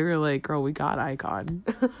 well, They were like, girl, we got Icon.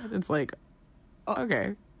 It's like,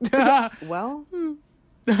 okay. well.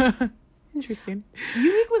 Interesting.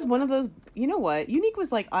 Unique was one of those. You know what? Unique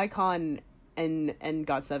was like Icon and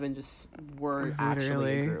GOT7 just were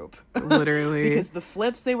actually a group. Literally. Because the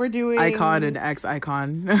flips they were doing. iKON and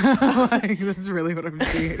X-iKON. Like, that's really what I'm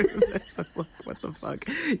seeing. What the fuck?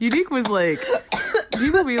 Unique was like,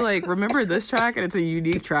 people be like, remember this track? And it's a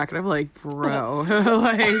Unique track. And I'm like, bro.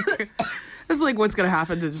 Like, it's like, what's going to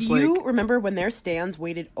happen to just Do like... you remember when their stands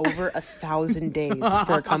waited over 1,000 days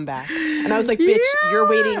for a comeback? And I was like, bitch, you're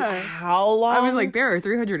waiting how long? I was like, there are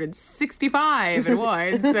 365 in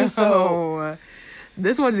one. So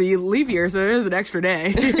this one's a leap year, so there's an extra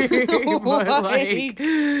day. But like,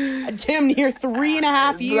 damn near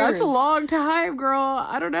 3.5 years. That's a long time, girl.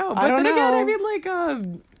 I don't know. But then again, I mean, like,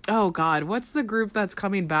 oh God, what's the group that's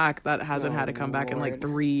coming back that hasn't had a comeback in like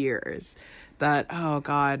 3 years? That, oh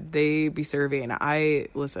God, they be serving.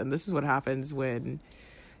 Listen, this is what happens when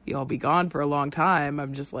y'all be gone for a long time.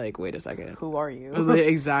 I'm just like, wait a second. Who are you?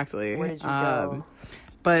 Exactly. Where did you go?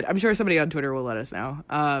 But I'm sure somebody on Twitter will let us know.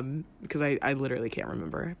 Because I literally can't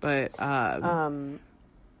remember. But,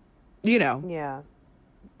 you know. Yeah.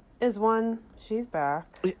 IZ*ONE, she's back.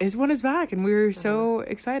 IZ*ONE is back, and we're so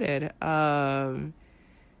excited.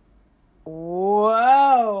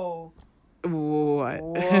 Whoa. What?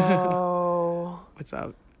 Whoa. What's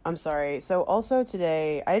up? I'm sorry. So also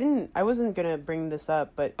today, I wasn't gonna bring this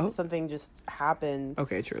up, but something just happened.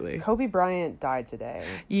 Okay, truly. Kobe Bryant died today.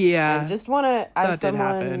 Yeah. And just wanna, as someone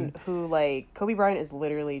happen. who like, Kobe Bryant is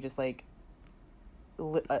literally just like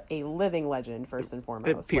a living legend first and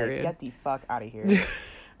foremost. Period. Like, get the fuck out of here.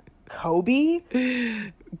 Kobe,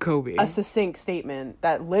 a succinct statement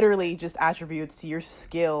that literally just attributes to your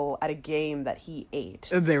skill at a game that he ate.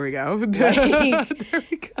 There we go. Like, there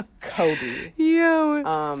we go. Kobe.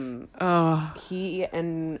 Yo. He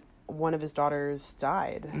and one of his daughters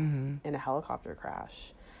died in a helicopter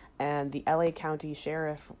crash, and the LA County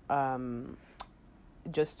Sheriff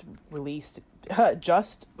just released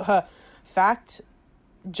just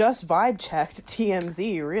vibe checked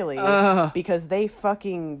TMZ, really, because they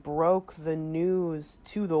fucking broke the news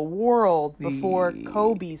to the world before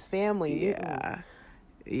Kobe's family knew.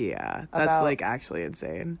 Yeah, that's like actually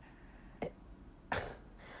insane.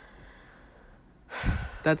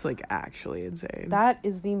 That's like actually insane. That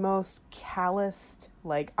is the most calloused,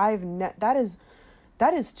 like, that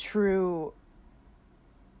is true.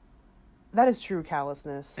 That is true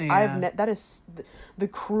callousness. Yeah. That is the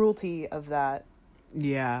cruelty of that.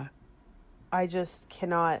 Yeah. I just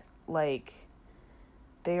cannot, like,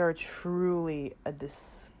 they are truly a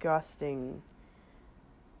disgusting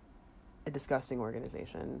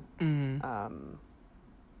organization.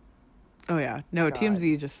 Oh yeah. No, God.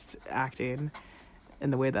 TMZ just acting in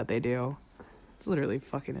the way that they do. It's literally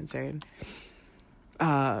fucking insane.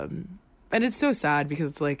 And it's so sad because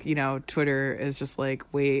it's like, you know, Twitter is just like,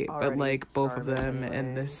 wait, but like both of them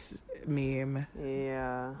in this meme.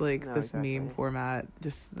 Yeah. Like this meme format,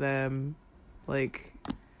 just them, like,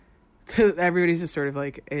 everybody's just sort of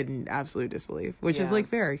like in absolute disbelief, which is like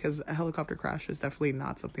fair because a helicopter crash is definitely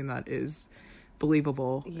not something that is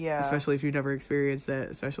believable. Yeah. Especially if you've never experienced it,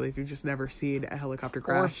 especially if you've just never seen a helicopter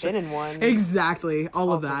crash. Or been in one. Exactly.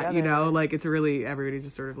 All of that, together. you know, like it's really, everybody's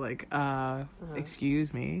just sort of like,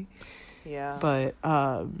 excuse me. Yeah. But,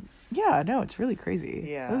 yeah, no, it's really crazy.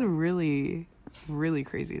 Yeah. It was a really, really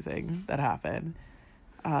crazy thing that happened.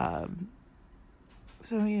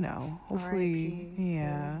 So, you know, hopefully,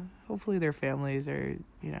 R.I.P. hopefully their families are,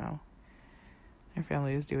 you know, their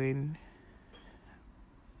family is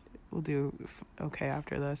will do okay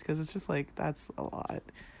after this, because it's just like, that's a lot.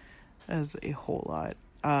 That is a whole lot.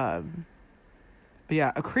 But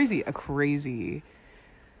yeah, a crazy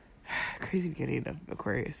beginning of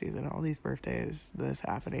Aquarius season. All these birthdays, this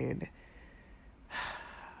happening.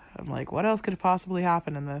 I'm like, what else could possibly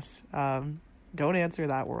happen in this? Don't answer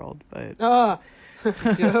that, world, but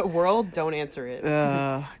world, don't answer it.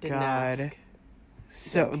 God, ask.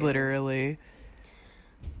 so Okay. literally.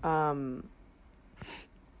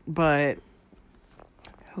 But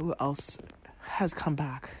who else has come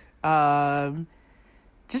back?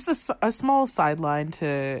 Just a small sideline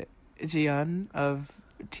to Jiyeon of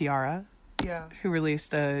Tiara, who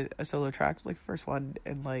released a solo track, like first one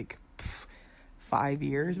in like 5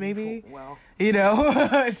 years, maybe. Well, You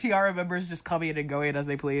know, Tiara members just coming and going as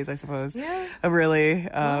they please, I suppose. Yeah. Really,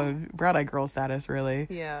 brown eyed girl status, really.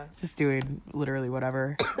 yeah. Just doing literally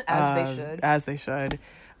whatever. As they should. As they should.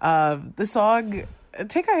 The song,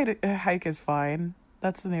 Take a Hike is fine.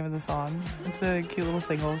 That's the name of the song. It's a cute little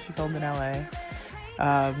single she filmed in LA.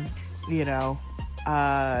 You know,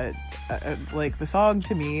 like the song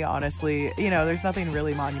to me, honestly, you know, there's nothing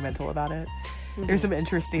really monumental about it. Mm-hmm. There's some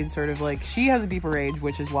interesting sort of like, she has a deeper range,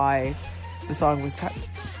 which is why the song was kind of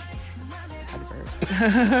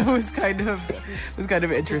was kind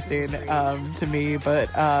of interesting to me, but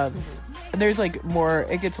there's like more.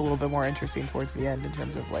 It gets a little bit more interesting towards the end in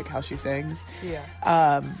terms of like how she sings.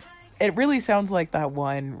 Yeah. It really sounds like that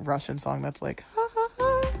one Russian song that's like.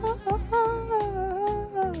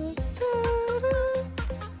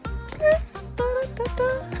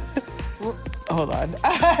 Hold on.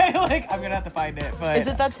 I'm gonna have to find it. But Is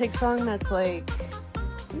it that TikTok song that's like?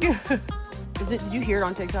 Did you hear it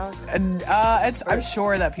on TikTok? And I'm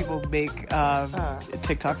sure that people make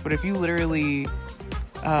TikToks, but if you literally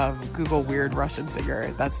Google weird Russian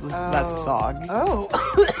singer, that's the song. Oh,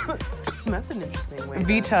 that's an interesting way.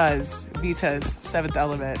 Vita's Seventh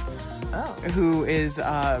Element. Oh, Who is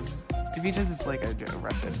Vita's is like a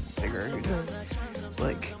Russian singer who just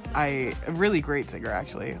like a really great singer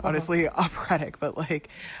actually. Honestly, operatic, but like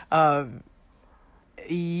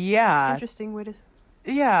yeah. interesting way to.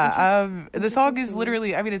 Yeah, the song is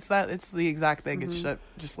literally. I mean, it's the exact thing. It's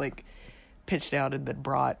just like pitched down and then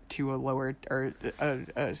brought to a lower or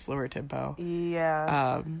a slower tempo.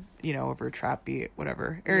 Yeah. Over a trap beat,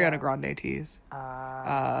 whatever. Ariana Grande tease.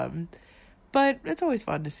 But it's always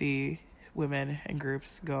fun to see women and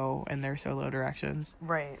groups go in their solo directions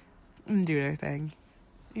Right. and do their thing.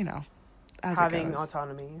 As Having it goes.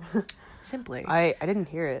 autonomy. Simply. I didn't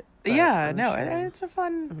hear it. but Yeah, I'm no, sure. it's a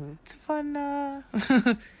fun. It's a fun.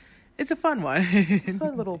 It's a fun one. It's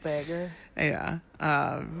a little beggar. Yeah.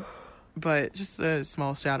 But just a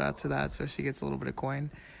small shout out to that, so she gets a little bit of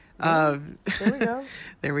coin. There we go.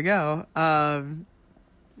 There we go.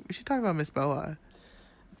 We should talk about Miss Boa,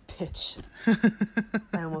 Pitch.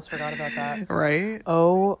 I almost forgot about that. right?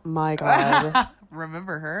 Oh my god.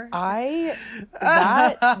 Remember her?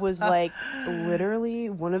 That was like literally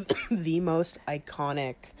one of the most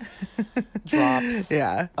iconic drops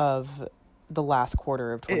Yeah. of the last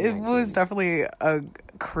quarter of It 2019. was definitely a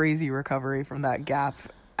crazy recovery from that Gap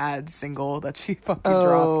ad single that she fucking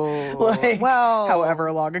Oh, dropped like well,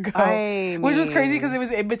 however long ago, I which was crazy mean- because it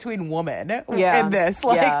was in between Woman Yeah, and this.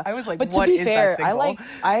 I was like, but what to be is fair, that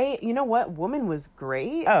single? you know what, Woman was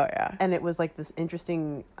great. Oh yeah. And it was like this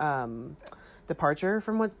interesting departure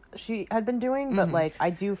from what she had been doing, but like I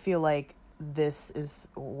do feel like this is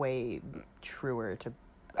way truer to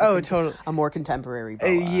Totally. a more contemporary Boa.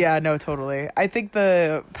 Yeah, no, totally. I think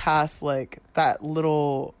the past, like, that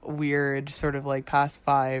little weird sort of like past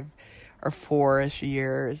 5 or 4-ish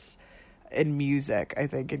years in music, I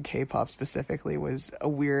think in K-pop specifically, was a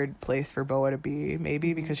weird place for Boa to be,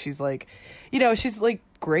 maybe because she's like, she's like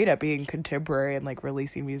great at being contemporary and like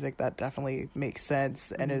releasing music that definitely makes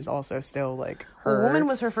sense and is also still like her. Well, Woman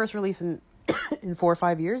was her first release in 4 or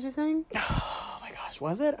 5 years, you're saying? Oh my gosh,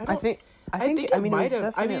 was it? I think I think I it mean, it might was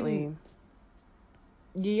have. I mean, definitely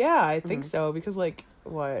yeah, I think so because like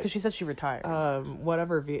what? because she said she retired.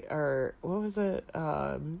 Whatever or what was it?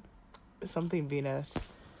 Something Venus.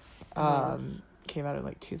 Came out in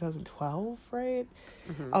like 2012, right?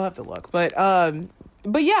 I'll have to look, but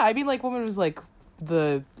yeah, I mean, like, Woman was like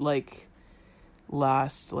the like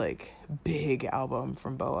last like big album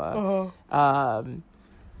from Boa,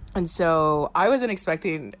 and so I wasn't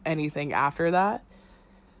expecting anything after that.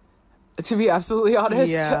 To be absolutely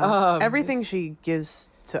honest, yeah, everything she gives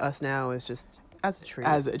to us now is just as a treat.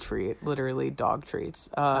 As a treat, literally dog treats.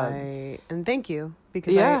 And thank you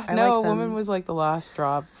because yeah, I no, like them, Woman was like the last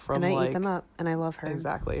drop from and I like eat them up, and I love her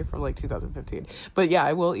exactly from like 2015. But yeah,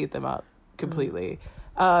 I will eat them up completely.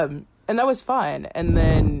 And that was fun. And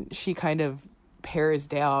then she kind of pares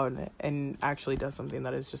down and actually does something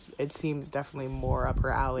that is just, it seems definitely more up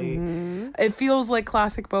her alley. It feels like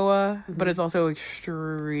classic Boa, but it's also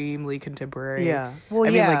extremely contemporary. Yeah. Well, I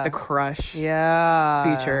mean, yeah. like the Crush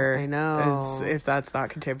feature. I know. Is, if that's not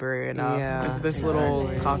contemporary enough, Yeah, if this little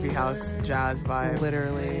coffee house jazz vibe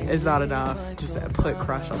literally is not enough, just put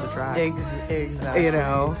Crush on the track.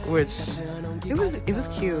 exactly. Which it was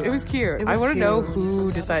cute. it was cute. It was I want to know cute.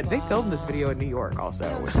 who decided. They filmed this video in New York also,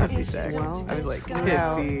 which would be sick. Well, I was like, I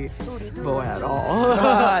yeah. didn't see Boa at all.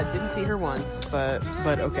 Didn't see her once, but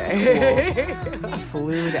But okay.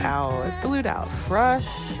 flew out. Flew out. Crush.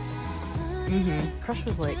 Crush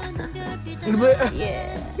was like,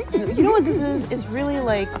 yeah. You know what this is? It's truly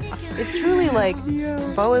like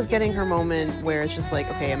Boa's getting her moment where it's just like,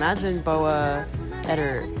 okay, imagine Boa at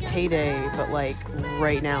her heyday, but like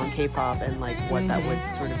right now in K-pop, and like what that would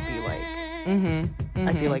sort of be like.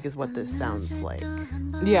 I feel like is what this sounds like,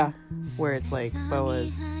 Yeah. where it's like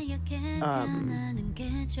Boa's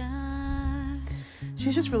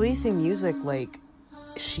she's just releasing music like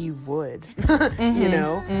she would, you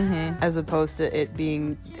know, as opposed to it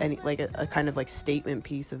being any like a kind of like statement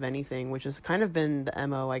piece of anything, which has kind of been the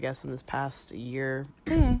MO, I guess, in this past year.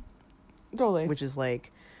 Totally. which is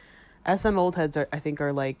like, SM old heads I think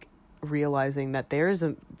are like realizing that there's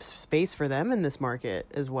a space for them in this market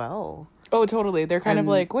as well. Oh, totally. They're kind of And-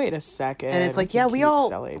 like, wait a second. And it's like, can yeah, we keep all.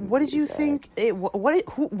 selling What did you music. think?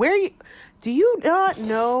 Where you? Do you not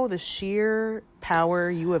know the sheer power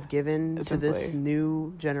you have given to this Simply.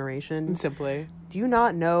 new generation? Simply. Do you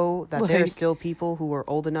not know that there are Like- still people who are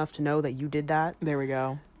old enough to know that you did that? There we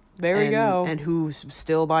go. There we go. And who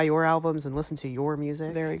still buy your albums and listen to your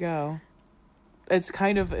music? There we go. It's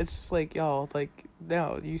kind of, it's just like, y'all, like,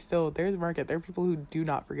 no, you still, there's a market. There are people who do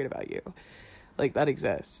not forget about you. Like, that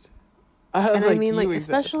exists. And I mean, like, you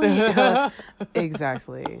exist. especially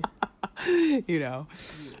exactly. You know.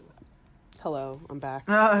 Hello, I'm back.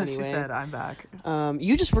 She Anyway. said, I'm back.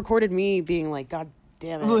 You just recorded me being like, God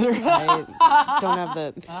damn it, I don't have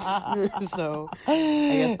the. So I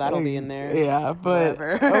guess that'll be in there. Yeah, but,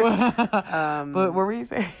 Whatever. but what were you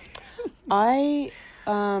saying? I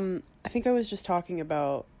think I was just talking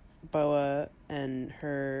about Boa and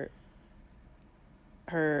her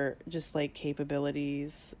just like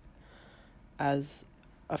capabilities as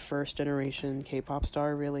a first generation K-pop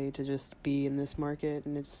star, really, to just be in this market.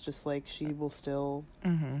 And it's just like she will still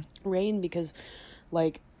reign because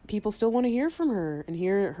like people still want to hear from her and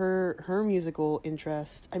hear her musical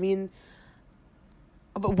interest. I mean,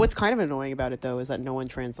 but what's kind of annoying about it though is that no one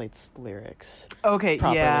translates the lyrics. Okay,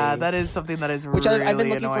 Properly. yeah, that is something that is Which really I've been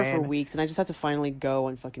looking for annoying. weeks, and I just have to finally go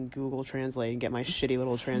and fucking Google Translate and get my shitty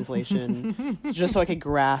little translation just so I could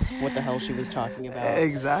grasp what the hell she was talking about.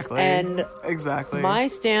 Exactly. And exactly. my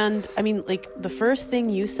stand, I mean, like, the first thing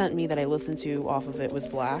you sent me that I listened to off of it was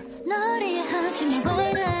Black. 널 이해하지 마,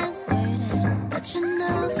 wait it, but you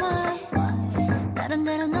know why.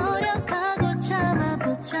 나름대로 노력하고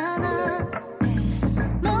참아보잖아.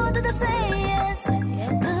 모두 다 say yes,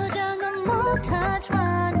 부정은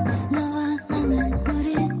못하지만 너와 나는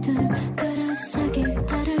우리 둘 그릇색이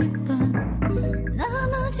다를 뿐.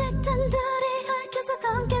 너무 짙은 들이 얽혀서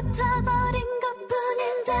검게 타버린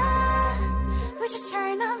것뿐인데 We just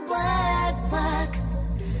shine on black, black.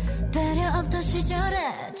 배려 없던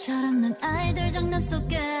시절에 철없는 아이들 장난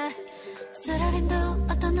속에 쓰라림도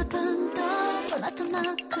어떤 아픔도 맡은 너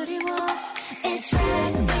그리워 It's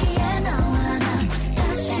track 위에 너와 나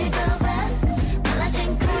다시 go back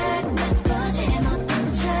빨라진 crack 메꾸지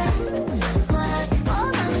못한 채 Black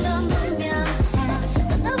원함도 분명해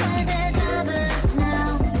또 너의 대답은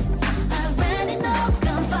now I already know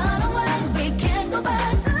come far away we can't go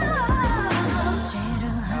back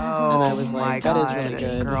지루한 Oh And I was my like, god, that is really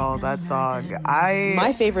good. girl, that song.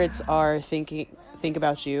 My favorites are Think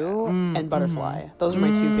About You and Butterfly. Those are my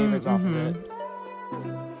two favorites off of it.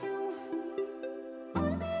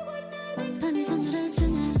 밤이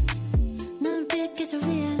서늘해지네 눈빛 계절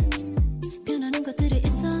위에 변하는 것들이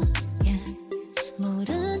있어 yeah.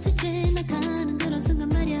 모른 채 지나가는 그런 순간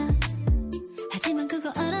말야 하지만 그거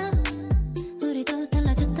알아 우리도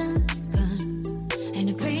달라졌단 걸 And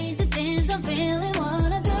the crazy things I really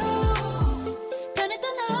wanna do 변했던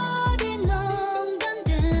어린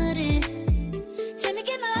농담들이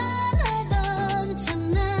재밌기만 하던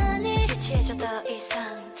장난이 유치해져 더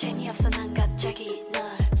이상 재미없어 난 갑자기 널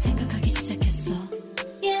생각하기 시작했어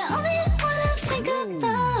Yeah, only wanna think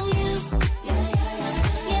about you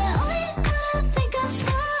Yeah, only wanna think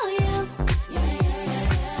about you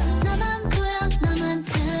나만 보여 나만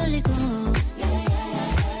들리고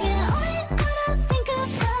Yeah, only wanna think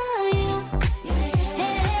about you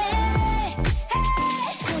Hey,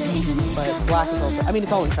 hey, 이제 But 네가 Black is also, I mean,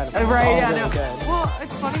 it's all incredible. Right, It's yeah, all no. really good. Well,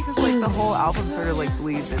 it's funny because like the whole album sort of like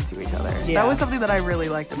bleeds into each other. Yeah. That was something that I really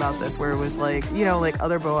liked about this, where it was like, you know, like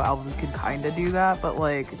other Boa albums can kind of do that, but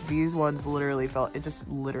like these ones literally felt, it just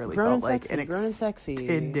literally Grown felt and like sexy, an grown and sexy.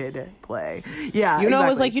 extended play. Yeah, You know, I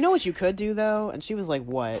was exactly. like, you know what you could do though? And she was like,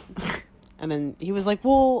 what? And then he was like,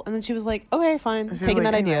 well, and then she was like, okay, fine, She was taking like,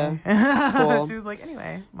 that idea. anyway. Cool. She was like,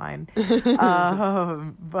 anyway, mine.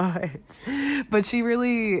 But she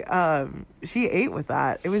really, she ate with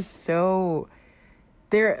that. It was so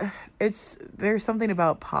there's something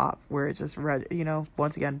about pop where it just you know,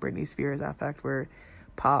 once again, Britney Spears affect where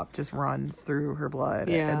pop just runs through her blood,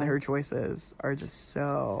 Yeah. and her choices are just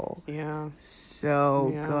so Yeah.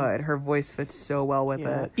 Yeah. good. Her voice fits so well with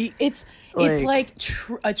Yeah. it. It's like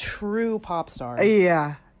a true pop star.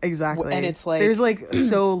 Yeah, exactly. And it's like- there's like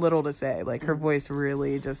so little to say. Like her voice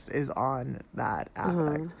really just is on that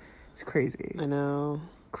affect. It's crazy. I know.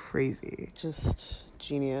 Crazy. Just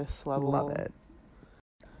genius level. Love it.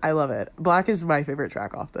 I love it. Black is my favorite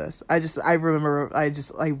track off this. I remember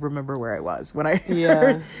where I was when I Yeah.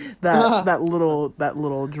 heard that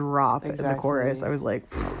little drop in the chorus. Exactly. I was like,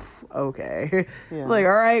 okay. Yeah. Like,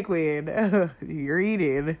 all right, queen, you're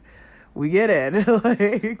eating. we get it.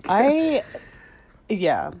 Like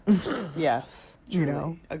yes. You Truly,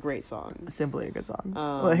 know, a great song. simply a good song.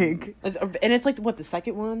 And it's like what, the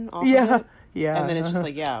second one off of Yeah, it? yeah. And then it's just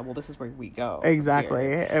like, yeah, well, this is where we go from exactly,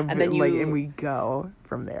 here. and then like, and we go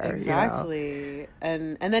from there. exactly,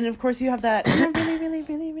 and then of course you have that. And I really, really,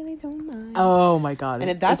 really, really don't mind. Oh my god,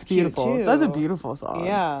 And that's it's beautiful. cute, too. That's a beautiful song.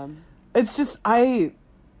 Yeah, It's just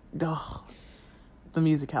the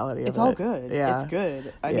musicality of it's all it. good. Yeah, It's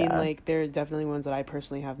good. I mean, Yeah. like, there are definitely ones that I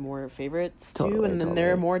personally have more favorites too, Totally, and then there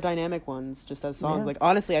are totally. more dynamic ones just as songs. Yeah. Like,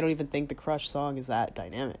 honestly, I don't even think the Crush song is that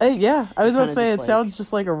dynamic. Yeah, I was about to kinda say it just like- sounds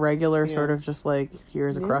just like a regular Yeah. sort of just like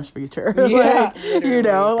here's a Yeah. Crush feature. Yeah, Like, you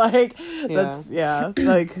know, like Yeah. that's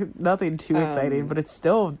like nothing too exciting, but it's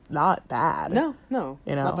still not bad. No, you know,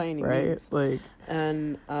 not by any right? means. Like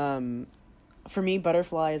And for me,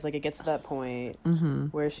 Butterfly is like, it gets to that point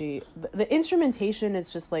where the instrumentation is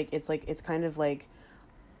just like it's kind of like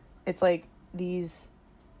it's like these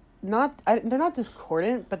they're not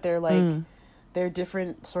discordant, but they're like they're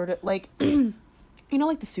different sort of like you know,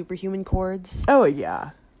 like the superhuman chords. oh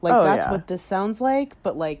yeah, Like oh, that's yeah. what this sounds like,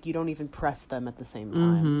 but like you don't even press them at the same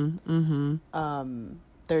time.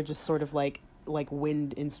 They're just sort of like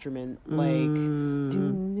wind instrument,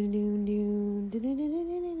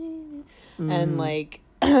 and like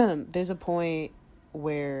there's a point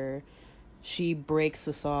where she breaks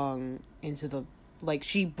the song into the like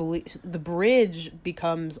the bridge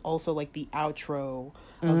becomes also like the outro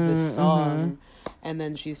of this song, and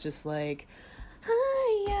then she's just like,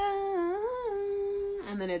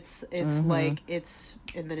 and then it's like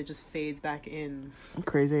and then it just fades back in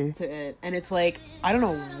crazy. to it, and it's like, I don't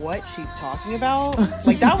know what she's talking about.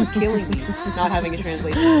 Like, that was killing me, not having a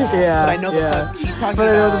translation of that. Yeah, But I know the yeah. fuck she's talking But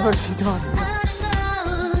I know the about. fuck she's talking about.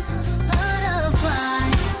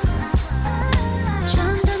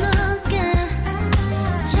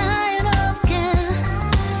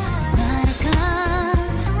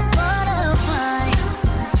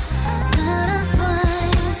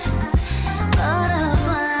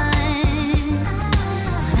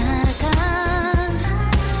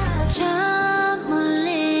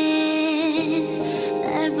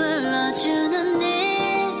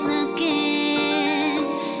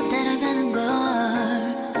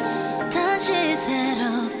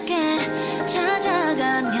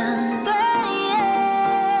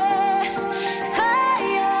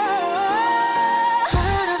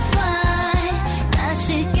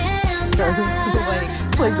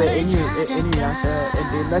 It's like the Inuyasha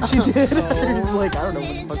ending that she did. She's like, I don't know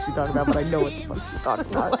what the fuck she's talking about, but I know what the fuck she's talking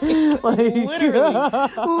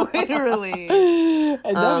about. Literally.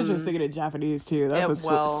 And that was just singing in Japanese too. That was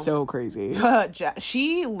so crazy.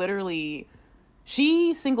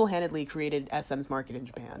 She single-handedly created SM's market in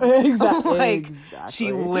Japan. Exactly. Like, exactly.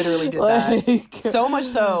 she literally did that. So much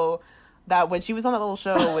so that when she was on that little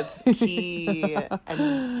show with Key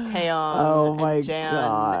and Taeyong and Jan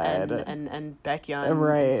God. and Baekhyun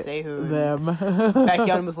Right. and Sehun, Them.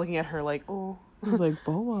 Baekhyun was looking at her like, oh. I was like,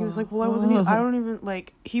 Boa. He was like, well, I don't even,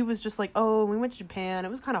 like, he was just like, oh, we went to Japan. It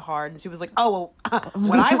was kind of hard. And she was like, oh, well,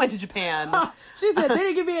 when I went to Japan. She said, they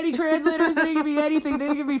didn't give me any translators. They didn't give me anything. They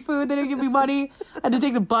didn't give me food. They didn't give me money. I had to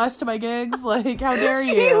take the bus to my gigs. Like, how dare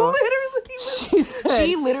you?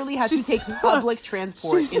 She literally had to take public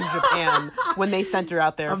transport in Japan when they sent her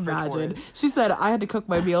out there for tours. She said, I had to cook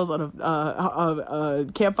my meals on a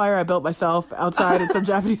campfire I built myself outside in some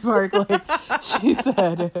Japanese park. Like, she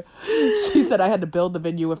said I had to build the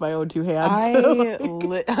venue with my own two hands.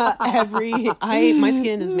 My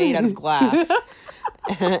skin is made out of glass.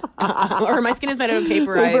 Or my skin is made out of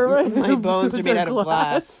paper. My bones are made out of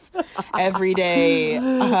glass. Every day,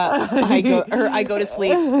 I go to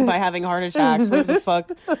sleep by having heart attacks. What the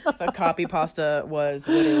fuck a copy pasta was,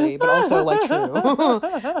 literally, but also like true,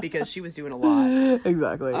 because she was doing a lot.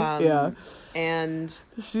 Exactly. Yeah. And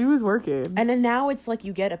she was working. And then now it's like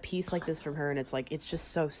you get a piece like this from her, and it's like, it's just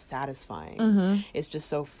so satisfying. It's just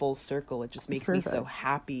so full circle. It just makes me so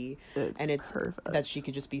happy. It's perfect that she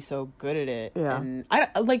could just be so good at it. Yeah. And I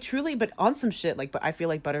like, truly, but on some shit, like, but I feel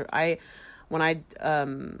like when I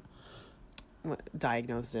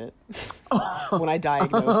diagnosed it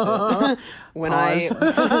when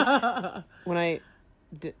I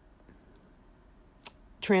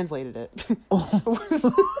translated it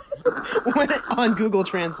on Google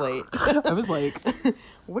Translate. I was like,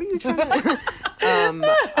 what are you trying to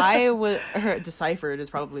deciphered is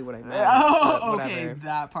probably what I meant. Oh, okay,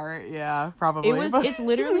 that part, yeah, probably. It's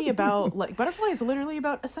literally about, like, Butterfly is literally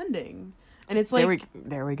about ascending, and it's like,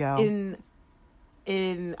 there we go.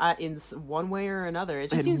 In one way or another,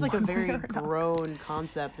 it just seems like a very grown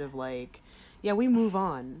concept of, like, yeah, we move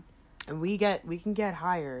on. and we can get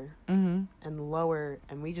higher and lower,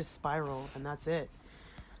 and we just spiral, and that's it.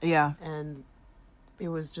 Yeah. And it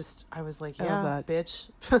was just, I was like, I love yeah, that. bitch.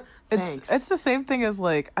 Thanks. It's the same thing as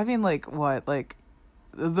like, I mean, like what, like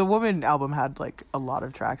the Woman album had like a lot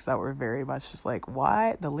of tracks that were very much just like,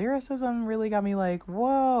 what? The lyricism really got me like,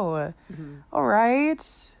 whoa, all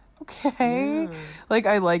right, okay. Yeah. Like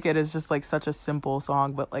I like it as just like such a simple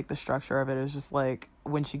song, but like the structure of it is just like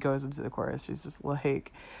when she goes into the chorus, she's just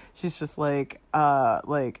like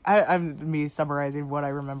I'm me summarizing what I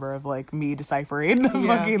remember of like me deciphering the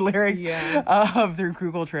fucking lyrics through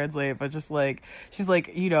Google Translate, but just like she's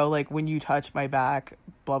like, you know, like when you touch my back,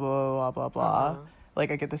 blah blah blah blah blah. Like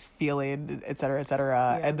I get this feeling, et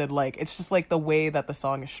cetera, and then like it's just like the way that the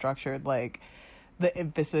song is structured, like the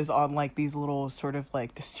emphasis on like these little sort of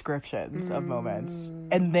like descriptions of moments,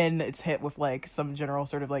 and then it's hit with like some general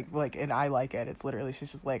sort of like and I like it. It's literally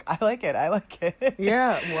she's just like I like it.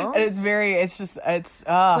 Yeah, well, and it's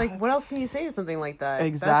like what else can you say to something like that?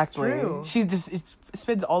 Exactly. That's true. She just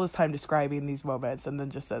spends all this time describing these moments and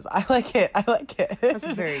then just says I like it. That's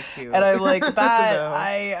very cute. And I'm like that. No.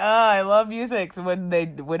 I love music when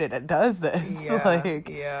it does this.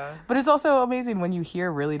 But it's also amazing when you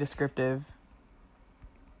hear really descriptive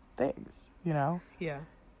things, you know.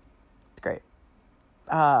 It's great.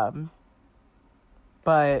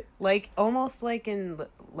 But like almost like in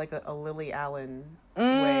like a Lily Allen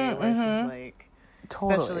way, where she's like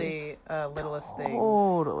especially Littlest Things.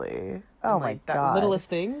 Totally. Oh and, my like, that god. Littlest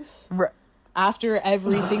Things. After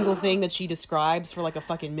every single thing that she describes for like a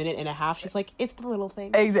fucking minute and a half, she's like, "It's the little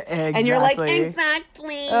things." Exactly. And you're like,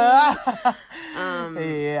 "Exactly."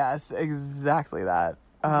 Yes, exactly that.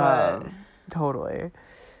 But totally.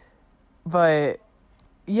 But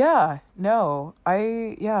yeah, no,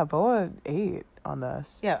 Boa ate on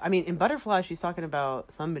this. yeah, I mean, in Butterfly, she's talking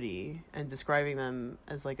about somebody and describing them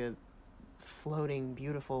as like a floating,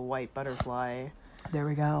 beautiful white butterfly. There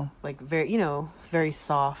we go. Like very, you know, very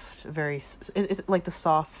soft, it's like the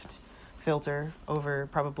soft filter over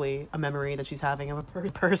probably a memory that she's having of a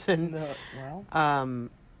person.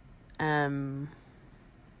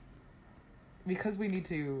 Because we need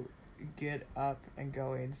to get up and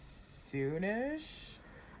going soonish.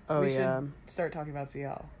 Oh, we should start talking about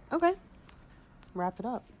CL. Okay. Wrap it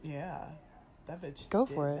up. Yeah. That bitch Go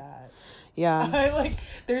did for it. that. Yeah.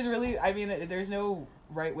 There's no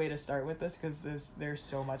right way to start with this because there's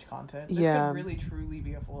so much content. This Yeah. could really truly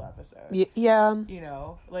be a full episode. Yeah. You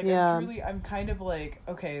know? Like, Yeah. I'm kind of like,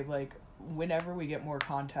 okay, like, whenever we get more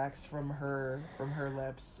context from her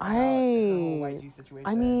lips about her whole YG situation.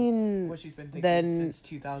 I mean, what she's been thinking then, since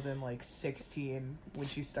 2016 when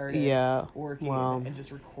she started working and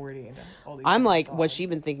just recording all these I'm like, songs. what's she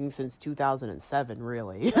been thinking since 2007,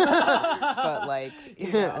 really? But like,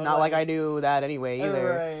 not like I knew that anyway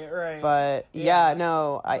either. Right. But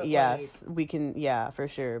But, yes, we can, for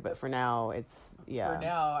sure. But for now, it's For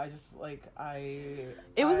now, I just like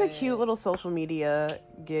It was a cute little social media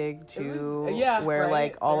gig too, where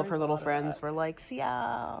like all of her little friends were like, "See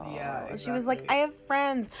ya." Yeah, exactly. She was like, "I have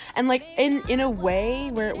friends," and like in a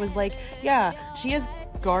way where it was like, she has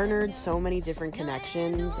garnered so many different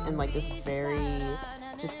connections in like this very,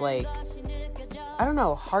 just like, I don't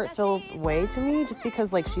know, heart-filled way to me, just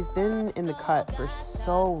because like she's been in the cut for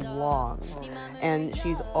so long, and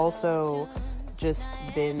she's also just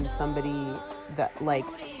been somebody that like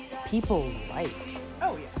people like.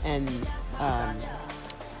 Oh yeah. And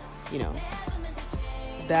you know,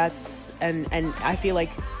 that's and I feel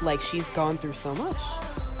like she's gone through so much,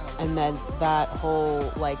 and then that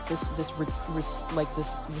whole like this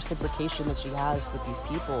reciprocation that she has with these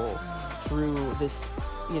people through this,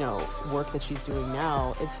 you know, work that she's doing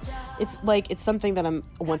now, it's like it's something that I'm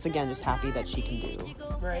once again just happy that she can do.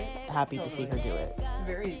 Right. Happy to see her do it.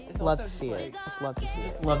 It's Love also to see just, it. Just love to see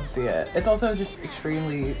it. Love to see it. It's also just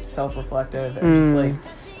extremely self-reflective and just like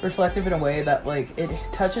reflective in a way that like it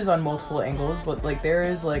touches on multiple angles, but like there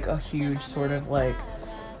is like a huge sort of like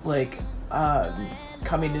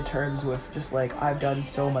coming to terms with just like I've done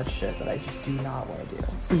so much shit that I just do not want to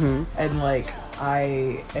do, and like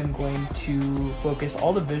I am going to focus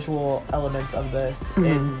all the visual elements of this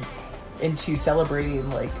into celebrating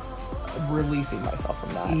like releasing myself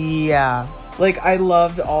from that. Yeah. Like I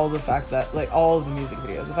loved all the fact that like all of the music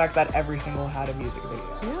videos, the fact that every single had a music video.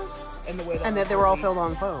 Yeah. And the way that And that they were all filmed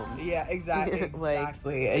on phones. Yeah, exactly. Like-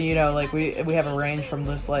 Exactly. And you know, like we have a range from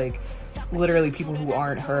just like literally people who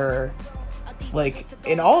aren't her, like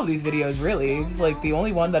in all of these videos really. It's like the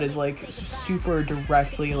only one that is like super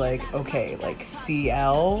directly like okay, like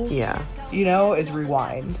CL. Yeah. You know, is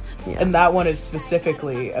Rewind. Yeah. And that one is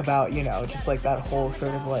specifically about, you know, just like that whole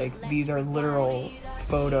sort of like these are literal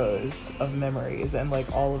photos of memories and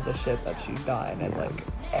like all of the shit that she's done and like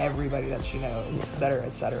everybody that she knows, et cetera,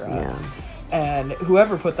 et cetera. Yeah. And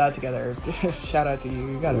whoever put that together, shout out to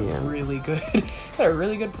you. You got a really good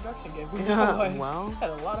production gig. Well, had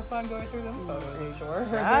a lot of fun going through them photos, I'm sure.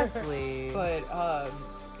 exactly.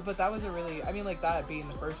 But that was a really, I mean, like that being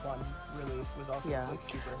the first one released was also like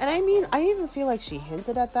super. And I mean, I even feel like she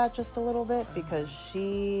hinted at that just a little bit because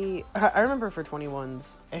I remember for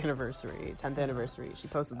 21's anniversary, 10th anniversary, she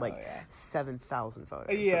posted 7,000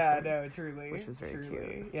 photos. Yeah, no, truly. Which was very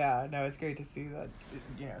cute. Yeah, no, it's great to see that,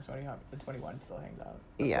 21 still hangs out.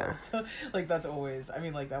 Yeah. Like that's always, I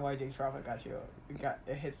mean, like that YJ Trauma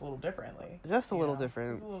it hits a little differently. Just a little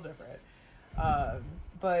different. Just a little different.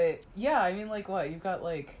 But yeah, I mean, like what you've got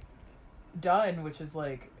like Done, which is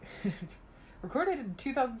like recorded in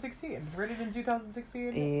 2016, written in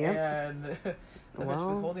 2016, and the bitch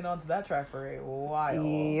was holding on to that track for a while.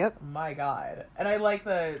 Yep. My God, and I like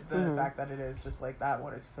the fact that it is just like that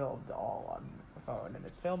one is filmed all on the phone, and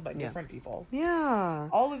it's filmed by different people. Yeah.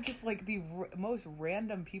 All of just like the most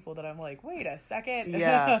random people that I'm like, wait a second.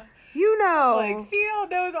 Yeah. Like CL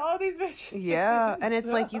knows all these bitches. Yeah, and it's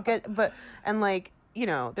like you get,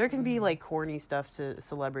 there can be like corny stuff to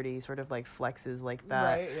celebrity sort of like flexes like that.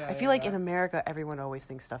 Right, yeah, I feel like in America, everyone always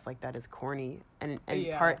thinks stuff like that is corny, and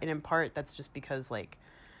in part that's just because like.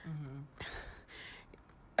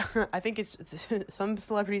 I think it's some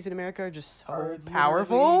celebrities in America are just so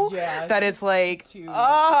powerful that it's like,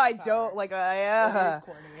 I don't like.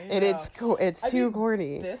 It's too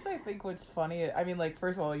corny. This, I think, what's funny. I mean, like,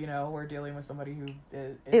 first of all, we're dealing with somebody who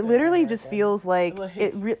is it literally just feels like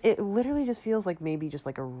it literally just feels like maybe just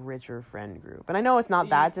like a richer friend group. And I know it's not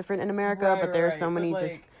that different in America, but there are so many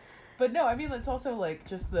just. But no, I mean, it's also like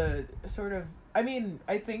just the sort of. I mean,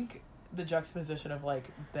 I think. The juxtaposition of like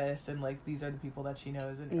this and like these are the people that she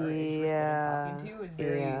knows and are interested in talking to is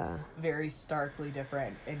very very starkly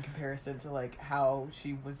different in comparison to like how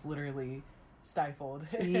she was literally stifled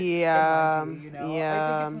in YG, I think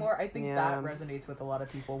it's more that resonates with a lot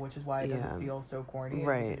of people, which is why it doesn't feel so corny,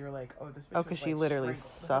 because you're like, oh, this bitch because was, she like, literally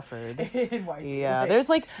suffered in YG. Like, there's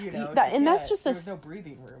like and that's just there's no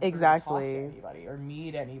breathing room exactly to talk to anybody or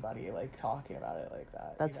meet anybody like talking about it like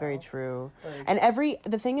that. That's very true. Like, and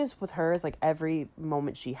the thing is with her is like every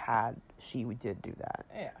moment she had, she did do that.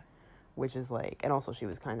 Yeah. Which is like, and also she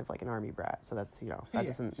was kind of like an army brat, so that's that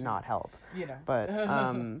doesn't not help. But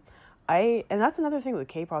and that's another thing with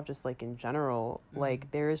K-pop, just like in general,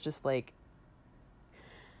 like there is just like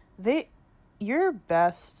your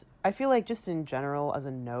best, I feel like just in general as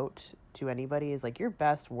a note to anybody is like your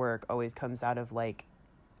best work always comes out of like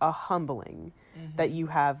a humbling that you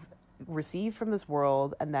have received from this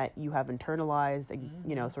world and that you have internalized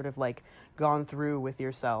and sort of like gone through with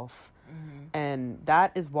yourself. And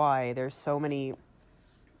that is why there's so many,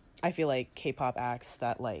 I feel like, K-pop acts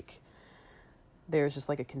that like there's just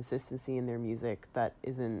like a consistency in their music that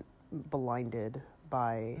isn't blinded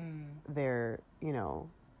by their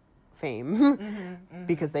fame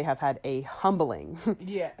because they have had a humbling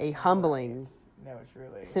no,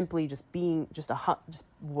 truly simply just being just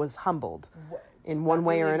was humbled in one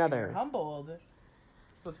way or another. You're humbled, that's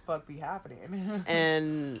what the fuck be happening.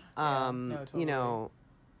 And totally.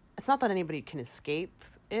 It's not that anybody can escape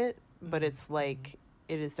it, but it's like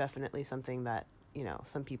it is definitely something that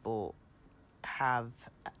some people have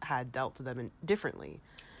had dealt to them differently.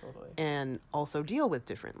 Totally. And also deal with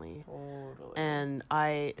differently. Totally. And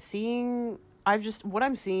what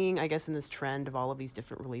I'm seeing, I guess, in this trend of all of these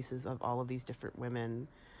different releases of all of these different women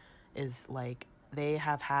is like they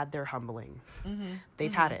have had their humbling.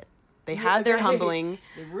 They've had it. They had their humbling.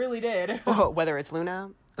 They really did. Whether it's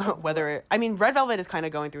Luna, Red Velvet is kind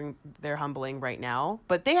of going through their humbling right now,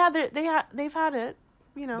 but they've had it,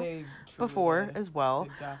 before did. As well.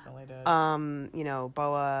 They definitely did.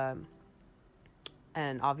 BoA,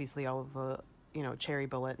 and obviously all of the, Cherry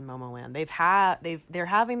Bullet and Momoland. They're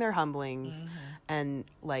having their humblings, and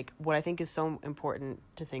like what I think is so important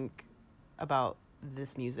to think about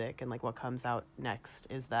this music and like what comes out next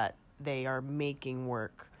is that they are making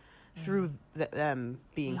work through them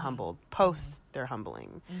being humbled post their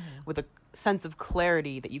humbling with a sense of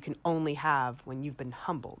clarity that you can only have when you've been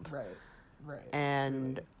humbled. Right.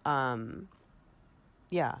 And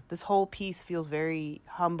this whole piece feels very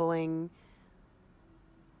humbling,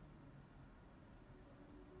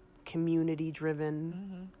 community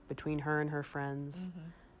driven between her and her friends.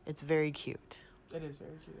 It's very cute. It is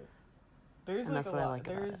very cute. There's and like that's a what lot. I like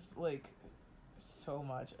There's about like so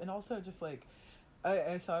much, and also just like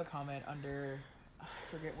I saw a comment under, I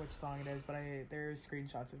forget which song it is, but there's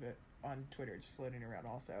screenshots of it on Twitter just floating around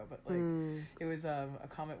also, but like it was a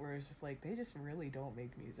comment where it was just like they just really don't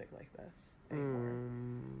make music like this anymore,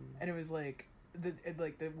 and it was like the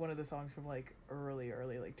one of the songs from like early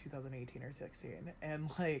like 2018 or 16, and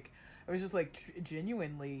like it was just like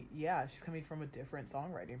genuinely, yeah, she's coming from a different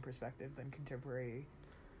songwriting perspective than contemporary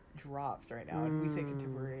drops right now, and we say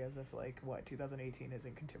contemporary as if like what 2018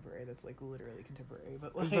 isn't contemporary. That's like literally contemporary,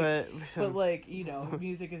 but like you know,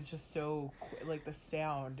 music is just so like the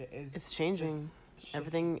sound is it's changing.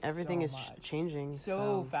 Everything so is changing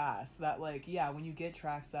so fast that like when you get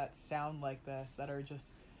tracks that sound like this that are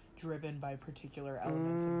just driven by particular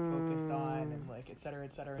elements and focused on and like et cetera,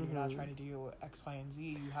 and you're not trying to do X, Y, and Z.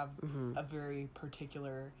 You have a very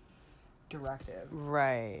particular directive.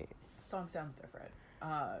 Right. Song sounds different.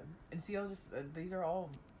 And CL just these are all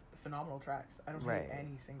phenomenal tracks. I don't hate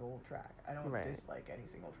any single track. I don't dislike any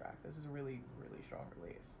single track. This is a really, really strong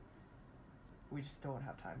release. We just don't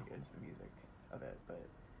have time to get into the music of it, but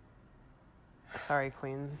sorry,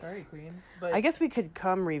 Queens. But I guess we could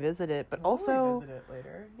come revisit it, but also revisit it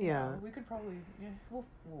later. Yeah, we could probably we'll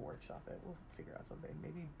workshop it. We'll figure out something.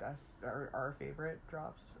 Maybe best our favorite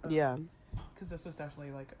drops. Because this was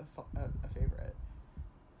definitely like a favorite.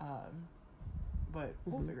 But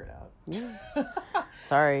we'll figure it out. Yeah.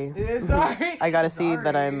 Sorry. I gotta see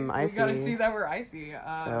that I'm icy. We gotta see that we're icy.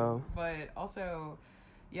 So. But also,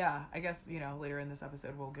 I guess, later in this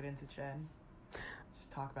episode we'll get into Chen.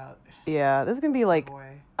 Just talk about... Yeah, this is gonna be like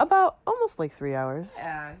about almost like 3 hours.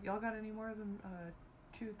 Yeah. Y'all got any more than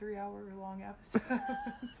 2-3 hour long episodes?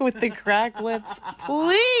 With the cracked lips.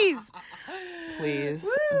 Please! Please.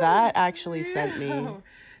 Woo! That actually sent me...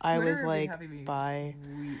 I Twitter was like, bye.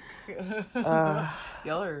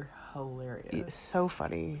 Y'all are hilarious. So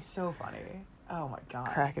funny. Oh my god.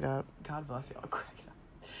 Crack it up. God bless y'all.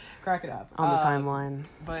 Crack it up. On the timeline.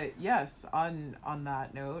 But yes, on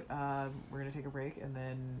that note, we're going to take a break, and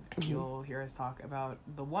then you'll hear us talk about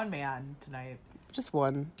the one man tonight. Just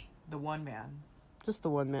one. The one man. Just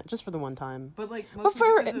the one man, just for the one time. But like,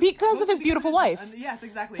 because of his beautiful wife. Yes,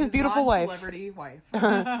 exactly. His beautiful wife. Celebrity wife.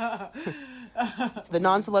 The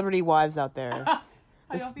non-celebrity wives out there.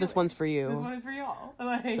 This one's for you. This one is for y'all.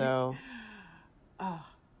 So.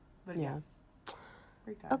 But yes.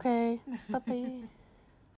 Break time. Okay. Puppy.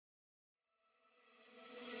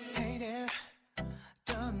 Hey there,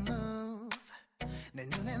 don't move. 내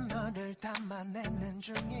눈에 너를 담아내는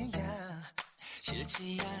중이야.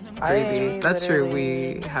 Crazy. That's true.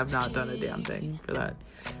 We have not done a damn thing for that.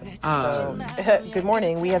 Good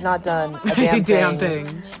morning. We have not done a damn thing.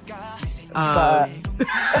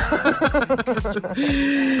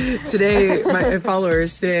 Today, my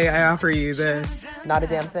followers, I offer you this. Not a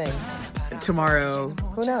damn thing. Tomorrow.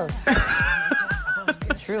 Who knows?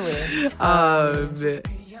 Truly.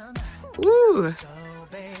 Woo.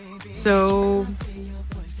 So...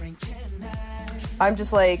 I'm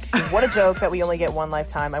just like, what a joke that we only get one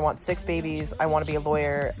lifetime. I want 6 babies. I want to be a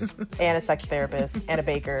lawyer and a sex therapist and a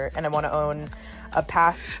baker. And I want to own a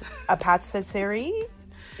patisserie,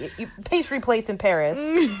 pastry place in Paris,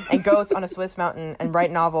 and goats on a Swiss mountain, and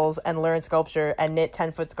write novels and learn sculpture and knit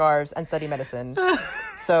 10-foot scarves and study medicine.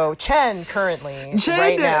 So Chen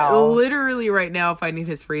right now, literally right now, finding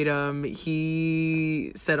his freedom.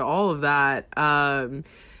 He said all of that.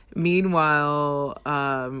 Meanwhile,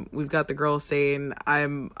 we've got the girl saying,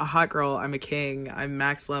 I'm a hot girl, I'm a king, I'm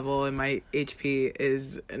max level, and my HP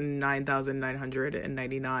is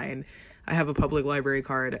 9,999. I have a public library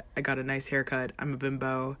card, I got a nice haircut, I'm a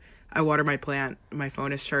bimbo, I water my plant, my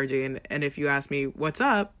phone is charging, and if you ask me, what's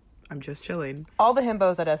up? I'm just chilling. All the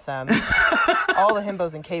himbos at SM, all the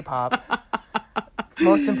himbos in K-pop.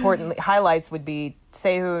 Most importantly, highlights would be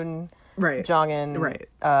Sehun, right, Jongin, right,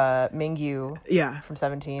 Mingyu, from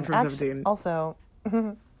 17. From 17. Also,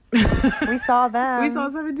 we saw them. We saw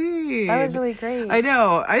 17. That was really great. I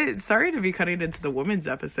know. Sorry to be cutting into the women's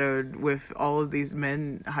episode with all of these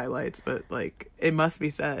men highlights, but like, it must be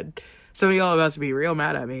said. Some of y'all are about to be real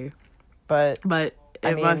mad at me, but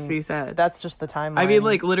it must be said. That's just the timeline. I mean,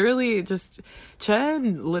 like, literally, just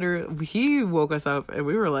Chen, he woke us up, and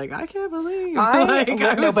we were like, I can't believe. When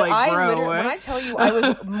I tell you,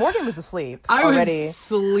 Morgan was asleep already. I was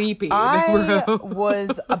sleepy. I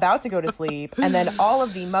was about to go to sleep, and then all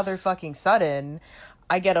of the motherfucking sudden,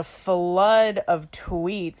 I get a flood of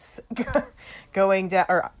tweets going down,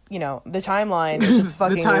 or, the timeline is just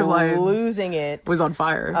fucking losing it. Was on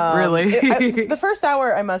fire, really. The first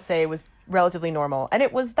hour, I must say, was relatively normal, and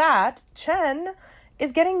it was that Chen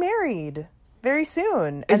is getting married. very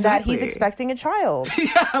soon, and that he's Exactly. expecting a child.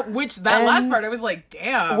 Yeah, which that last part I was like,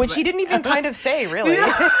 damn. Which he didn't even kind of say, really.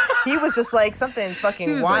 He was just like, something fucking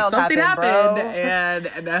He was wild like, something happened,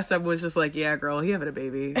 bro. and SM was just like, yeah, girl, he having a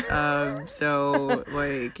baby. So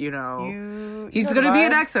like, you know, he's know gonna the be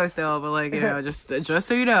an vibes? EXO still, but like, you know, just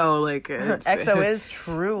so you know, like, it's, EXO is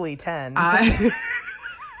truly 10. I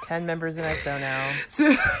 10 members in EXO now.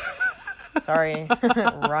 so, Sorry,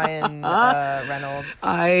 Ryan Reynolds.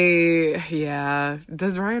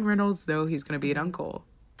 Does Ryan Reynolds know he's gonna be an uncle?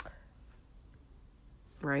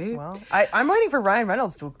 Right. Well, I'm waiting for Ryan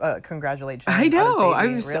Reynolds to congratulate Chen I know.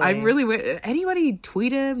 on his baby, I'm really. Anybody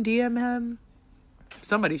tweet him, DM him.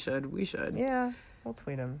 Somebody should. We should. Yeah, we'll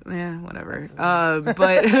tweet him. Yeah, whatever.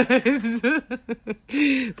 But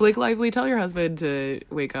Blake Lively, tell your husband to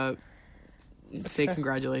wake up. Say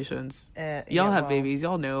congratulations. Y'all have babies.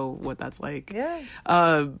 Y'all know what that's like. Yeah.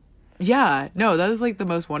 Yeah. No, that is like the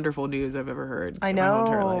most wonderful news I've ever heard. I in my whole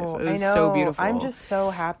entire know. life. It I was know. so beautiful. I'm just so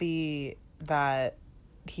happy that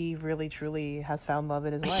he really truly has found love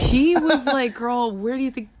in his life. He was like, "Girl, where do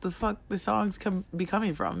you think the fuck the songs be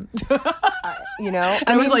coming from?" You know,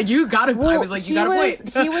 I was like, "You gotta." I was like, "You gotta wait."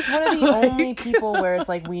 He was one of the only people where it's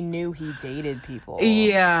like we knew he dated people.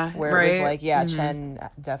 Yeah. Where right? it was like, yeah, Chen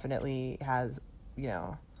definitely has, you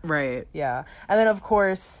know. Right. Yeah. And then of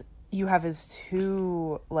course you have his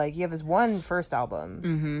you have his one first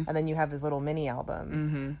album, and then you have his little mini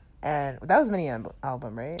album, and that was a mini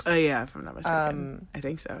album, right? Yeah, if I'm not mistaken, I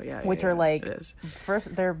think so. Yeah, Which yeah, are like it is.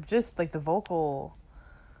 first, they're just like the vocal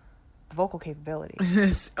capability,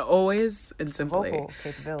 always and simply. vocal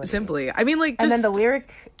capability, Simply, I mean, like, just, and then the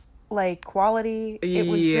lyric like quality. It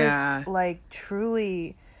was Yeah. just like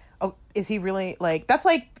truly. Oh, is he really like? That's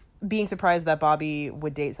like being surprised that Bobby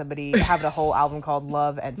would date somebody having a whole album called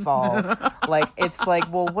Love and Fall. Like, it's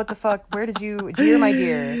like, well, what the fuck? Where did you, Dear My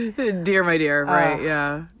Dear? Dear My Dear, right?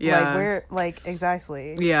 Yeah, yeah. Like, where, like,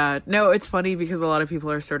 exactly. Yeah, no, it's funny because a lot of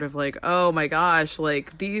people are sort of like, oh my gosh,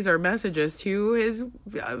 like, these are messages to his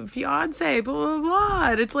fiance, blah, blah, blah.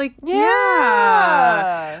 And it's like,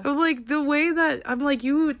 yeah. Like, the way that, I'm like,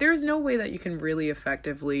 there's no way that you can really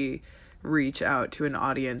effectively reach out to an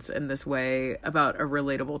audience in this way about a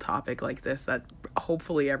relatable topic like this that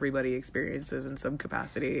hopefully everybody experiences in some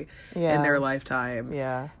capacity in their lifetime.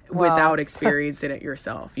 Yeah. Without experiencing it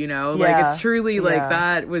yourself, you know? Yeah. Like, it's truly like Yeah.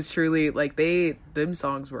 that was truly like them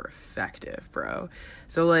songs were effective, bro.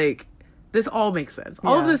 So like this all makes sense.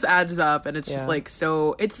 All of Yeah. this adds up, and it's just Yeah. like,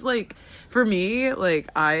 so it's like, for me, like,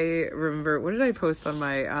 I remember, what did I post on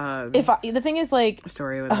my The thing is, like,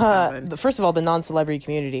 story when this happened? first of all, the non-celebrity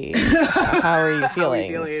community. How are you feeling?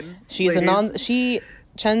 feeling, She's ladies?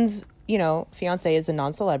 Chen's, you know, fiance is a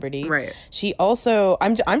non-celebrity. Right. She also,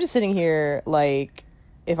 I'm just sitting here like,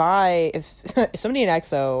 if somebody in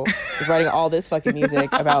EXO is writing all this fucking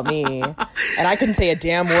music about me, and I couldn't say a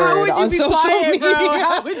damn word How would you on be social quiet, media, bro?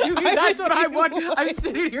 How would you be? That's what I want. I'm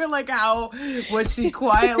sitting here like, how was she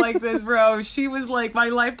quiet like this, bro? She was like, my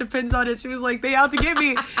life depends on it. She was like, they out to get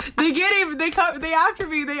me. They get him. They come. They after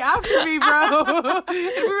me, bro. And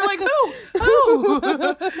we were like, who?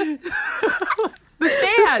 The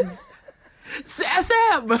stands.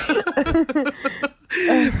 SM.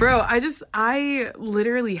 Bro, I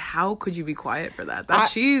literally, how could you be quiet for that?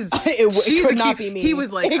 She's could a not be me. He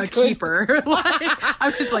was like a keeper. Like,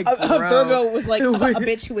 I was like, a bro. Virgo was like a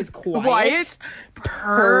bitch who was quiet. Quiet?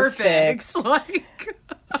 Perfect. Like,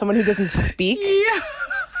 Someone who doesn't speak yeah.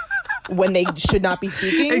 when they should not be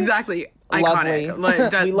speaking. Exactly. Lovely. Iconic.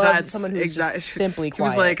 Like, We love that's someone who's just simply He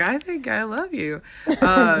was quiet. like, I think I love you.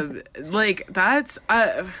 Like, that's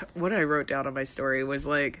what I wrote down on my story was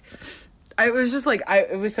like, I was just like,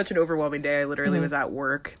 it was such an overwhelming day. I literally was at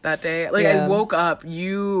work that day. Like, Yeah. I woke up,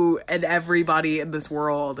 you and everybody in this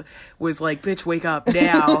world was like, bitch, wake up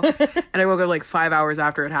now. And I woke up like 5 hours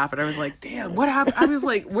after it happened. I was like, damn, what happened? I was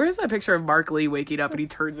like, where's that picture of Mark Lee waking up? And he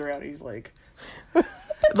turns around and he's like,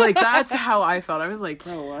 like, that's how I felt. I was like,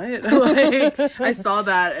 bro, what? Like, I saw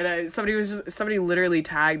that, and somebody literally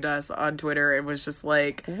tagged us on Twitter and was just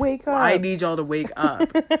like, Wake up. I need y'all to wake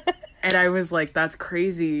up. And I was like, that's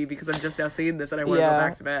crazy because I'm just now seeing this and I want to go Yeah.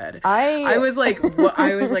 back to bed. I was like,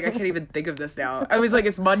 I can't even think of this now. I was like,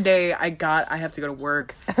 it's Monday. I have to go to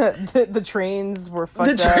work. the trains were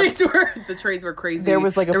fucked up. The trains were crazy. There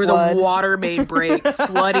was, like, a there was flood. a water main break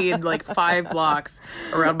flooding like 5 blocks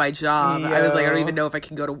around my job. I was like, I don't even know if I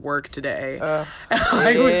can go to work today. I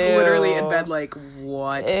was literally in bed like,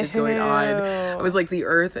 what is going on? I was like, the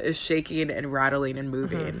earth is shaking and rattling and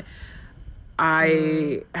moving.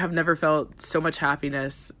 I have never felt so much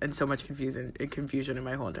happiness and so much confusion in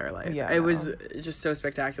my whole entire life. Yeah, it was just so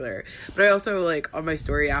spectacular. But I also, like, on my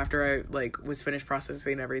story after I, like, was finished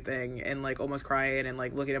processing everything and, like, almost crying and,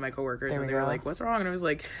 like, looking at my coworkers and they were like, what's wrong? And I was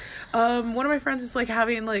like, one of my friends is, like,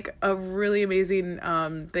 having, like, a really amazing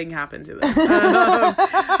thing happen to them.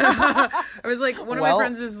 I was like, one of my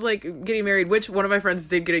friends is, like, getting married, which one of my friends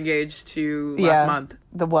did get engaged to last month.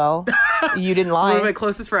 You didn't lie. One of my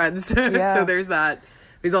closest friends. So there's that.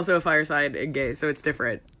 He's also a fire sign and gay, so it's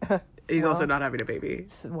different. He's also not having a baby.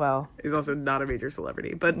 He's also not a major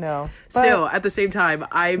celebrity. But still, at the same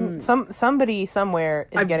time, somebody somewhere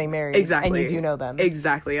is getting married. Exactly. And you do know them.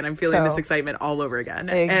 Exactly. And I'm feeling this excitement all over again.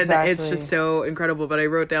 And it's just so incredible. But I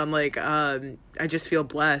wrote down, like, I just feel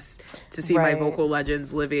blessed to see my vocal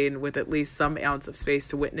legends living with at least some ounce of space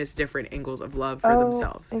to witness different angles of love for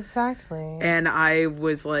themselves. Exactly. And I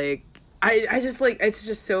was like, I just, like, it's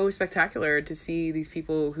just so spectacular to see these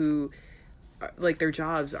people who, like, their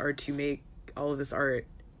jobs are to make all of this art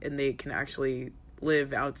and they can actually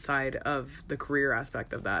live outside of the career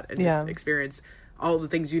aspect of that and just experience all the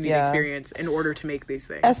things you need to experience in order to make these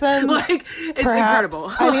things. SM, like, it's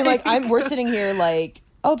incredible. I mean, like, we're sitting here like,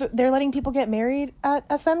 oh, they're letting people get married at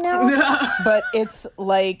SM now? But it's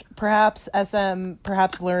like perhaps SM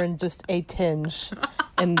learned just a tinge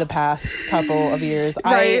in the past couple of years.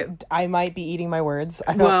 Right. I might be eating my words.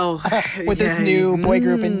 With this new boy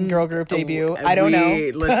group and girl group debut. I don't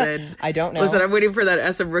know. Listen. I don't know. Listen, I'm waiting for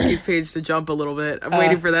that SM Rookies page to jump a little bit. I'm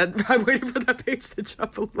waiting for that page to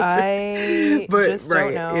jump a little bit. I just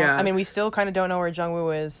don't know. Yeah. I mean, we still kind of don't know where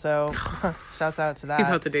Jungwoo is, so shouts out to that. He's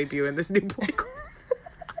about to debut in this new boy group.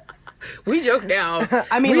 We joke now.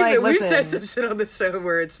 I mean, we've said some shit on this show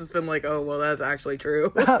where it's just been like, oh, well, that's actually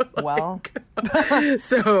true. Well,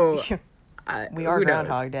 so we are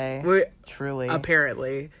Groundhog Day, truly,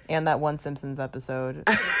 apparently, and that one Simpsons episode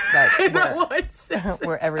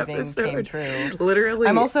where everything came true. Literally,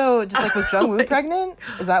 I'm also just like, was Jungwoo pregnant?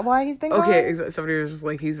 Is that why he's been gone? Okay, somebody was just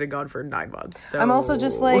like, he's been gone for 9 months. So I'm also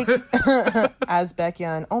just like, as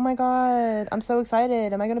Baekhyun, oh my god, I'm so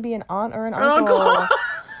excited. Am I going to be an aunt or an uncle?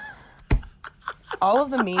 All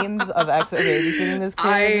of the memes of EXO babysitting this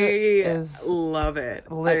kid love it.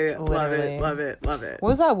 I love it. What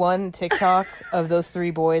was that one TikTok of those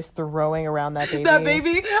 3 boys throwing around that baby? That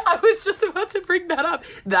baby? I was just about to bring that up.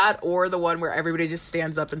 That or the one where everybody just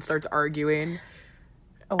stands up and starts arguing.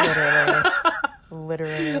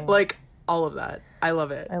 Literally. Like, all of that. I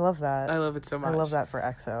love it. I love that. I love it so much. I love that for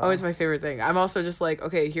EXO. Oh, it's my favorite thing. I'm also just like,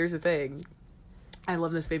 okay, here's the thing. I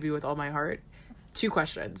love this baby with all my heart. 2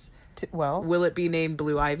 questions. Will it be named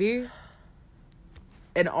Blue Ivy?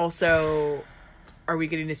 And also, are we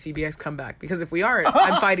getting a CBX comeback? Because if we aren't,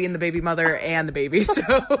 I'm fighting the baby mother and the baby, so...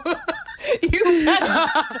 You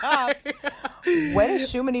better stop. When is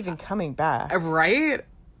Schumann even coming back? Right?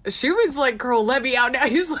 Schumann's like, girl, let me out now.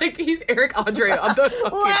 He's Eric Andre on the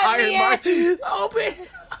fucking Iron Man. Open.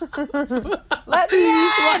 Let me in.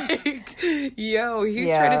 Like, yo, he's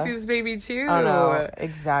trying to see this baby too. Oh no,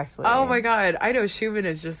 exactly. Oh my god, I know Schumann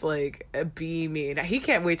is just like beaming. He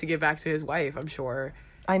can't wait to get back to his wife, I'm sure.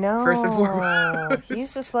 I know. First and foremost,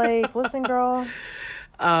 he's just like, listen, girl.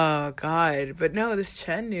 Oh god, but no, this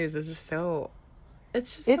Chen news is just so.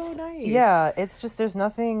 It's so nice. Yeah, it's just, there's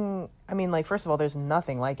nothing. I mean, like, first of all, there's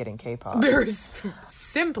nothing like it in K-pop. There's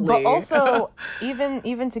simply. But also,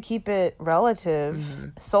 even to keep it relative,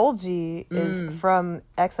 Seulgi is from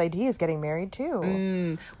XID is getting married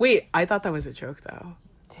too. Wait, I thought that was a joke though.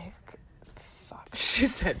 Fuck. She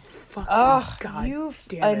said, "Fuck." Oh, God, you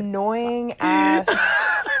annoying ass.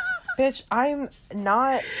 Bitch, I'm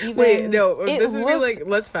not even. Wait, no. This is like,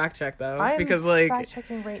 let's fact check though, because like fact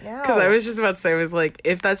checking right now. Because I was just about to say, I was like,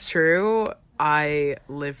 if that's true, I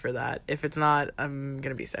live for that. If it's not, I'm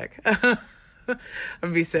gonna be sick. I'm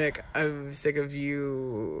sick of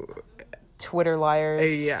you, Twitter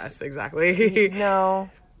liars. Yes, exactly. No,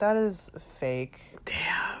 that is fake.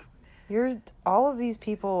 Damn. All of these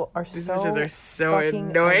people are these so bitches are so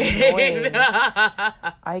annoying.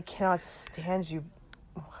 I cannot stand you.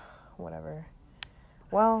 Whatever.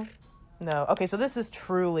 Well, no. Okay, so this is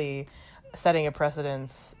truly setting a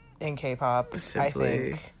precedence in K-pop.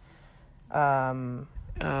 Simply. I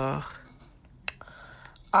think.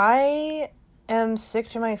 I am sick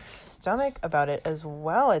to my stomach about it as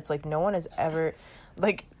well. It's like no one has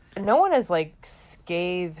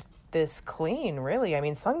scathed this clean, really. I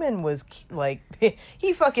mean, Sungmin was like,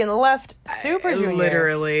 he fucking left Super Junior.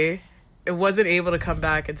 Literally. It wasn't able to come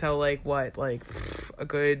back until like a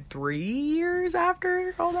good 3 years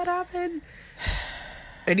after all that happened.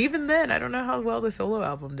 And even then, I don't know how well the solo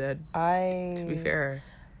album did. To be fair,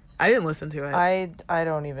 I didn't listen to it. I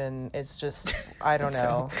don't even. It's just I don't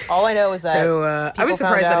know. All I know is that I was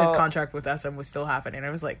surprised that his out- contract with SM was still happening.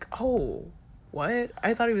 I was like, oh, what?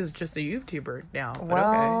 I thought he was just a YouTuber now. But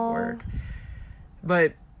Well- okay, work.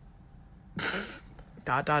 But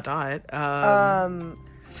dot.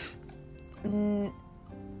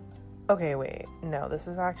 Okay, wait. No, this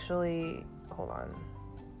is actually. Hold on.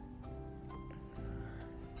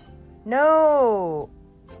 No.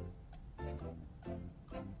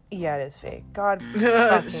 Yeah, it is fake. God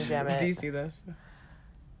fucking damn Do you it. see this?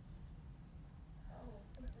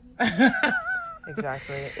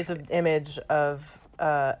 Exactly. It's an image of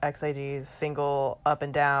XID's single Up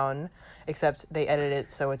and Down, except they edit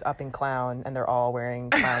it so it's up in clown and they're all wearing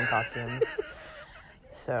clown costumes.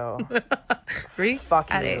 So,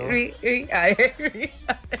 fuck you.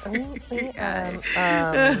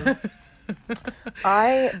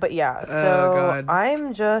 But yeah, so God.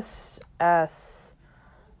 I'm just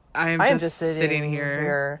I'm just sitting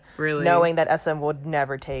here, really knowing that SM would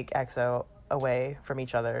never take EXO away from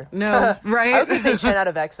each other. No, right? I was gonna say Chen out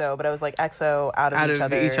of EXO, but I was like EXO out of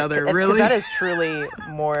each other. 'Cause really? that is truly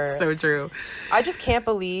more. So true. I just can't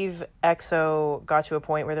believe EXO got to a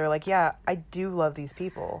point where they're like, yeah, I do love these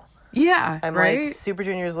people. Yeah, And right? like Super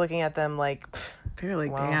Junior's looking at them like, pff, They're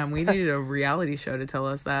like, wow. damn, we needed a reality show to tell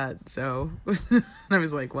us that. So and I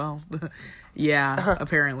was like, well, yeah,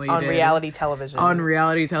 apparently on did. reality television. On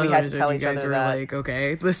reality television, tell you each guys other were that. like,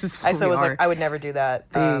 okay, this is what EXO we was are. like, I would never do that.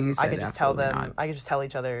 They I said could just tell absolutely them. not. I could just tell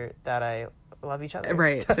each other that I love each other.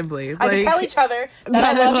 Right, simply. I could tell each other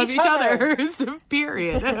that I love each other.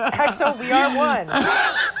 Period. EXO, we are one.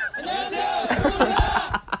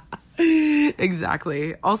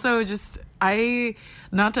 Exactly. Also, just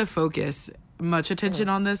not to focus much attention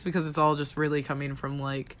on this because it's all just really coming from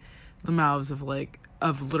like the mouths of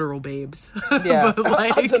literal babes. Yeah, But,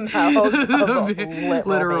 like, the mouths of literal babes.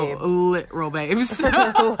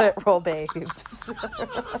 literal babes.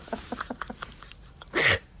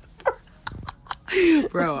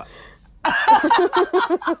 Bro.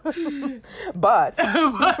 But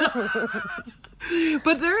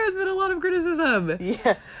But there has been a lot of criticism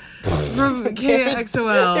yeah, from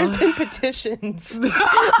KXOL. there's been petitions.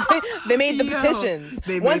 they made the Yo, petitions.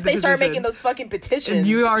 they made Once the they start making petitions. those fucking petitions,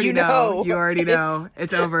 You already know. You already it's know.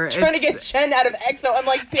 It's over. Trying to It's- get Chen out of EXO. I'm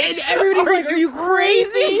like, bitch. everybody's I'm like, "Are you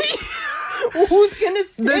crazy?" Who's gonna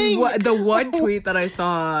sing? The one tweet that I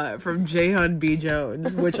saw from Jaehyun B.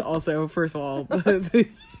 Jones, which also, first of all, the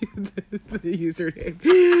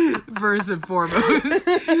username, first and foremost.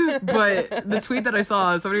 But the tweet that I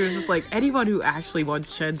saw, somebody was just like, anyone who actually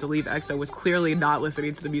wants Chen to leave EXO was clearly not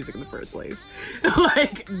listening to the music in the first place.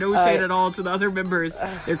 Like, no shade at all to the other members.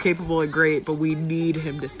 They're capable and great, but we need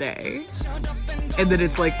him to stay. And then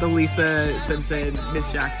it's like the Lisa Simpson,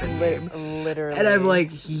 Miss Jackson game. Literally. And I'm like,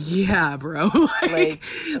 yeah, bro.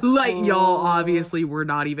 like y'all obviously were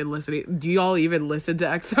not even listening. Do y'all even listen to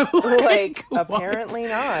EXO? like what? apparently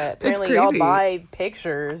not. Apparently y'all crazy. buy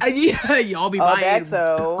pictures. Yeah, y'all be Of buying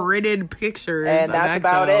EXO. printed pictures, And of that's EXO.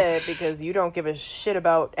 about it because you don't give a shit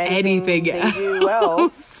about anything they do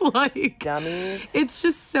else. Like, Dummies. it's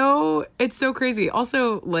so crazy.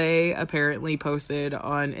 Also, Lay apparently posted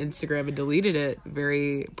on Instagram and deleted it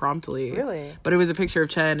very promptly. Really? But it was a picture of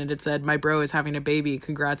Chen and it said, "My bro is having a baby.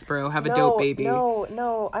 Congrats, bro. Have a dope baby."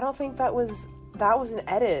 No, I don't think that was an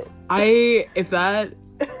edit. If that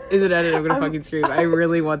is an edit, I'm gonna fucking scream. I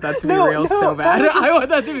really want that to be real so that bad. was I want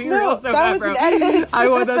that to be real so that bad, was bro. an edit. I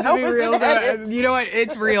want that to That be was real an so bad. edit. You know what?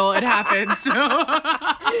 It's real. It happened. So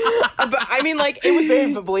But I mean, like, it was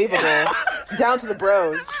very believable. Down to the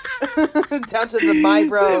bros. Down to the my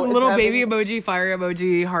bro. is little having- baby emoji, fire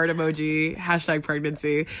emoji, heart emoji, hashtag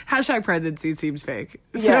pregnancy. Hashtag pregnancy seems fake.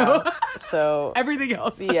 Yeah. So So, everything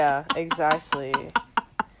else. yeah, exactly.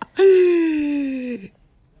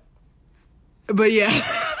 But yeah.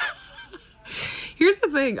 Here's the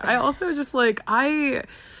thing. I also just like I'm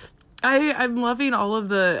loving all of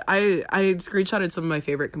the I screenshotted some of my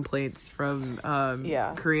favorite complaints from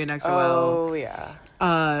Korean XOL. Oh, yeah.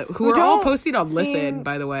 Who are all don't posting on seem- Listen,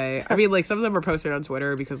 by the way. I mean, like, some of them are posted on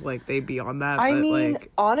Twitter because, like, they be on that. I but, mean,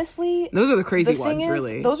 like, honestly, those are the crazy thing ones, is,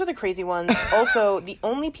 really. Those are the crazy ones. Also, the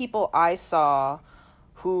only people I saw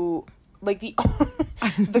who, like,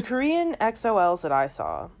 the Korean XOLs that I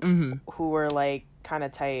saw Mm-hmm. who were, like, kind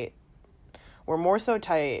of tight were more so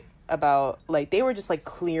tight about, like, they were just, like,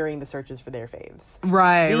 clearing the searches for their faves.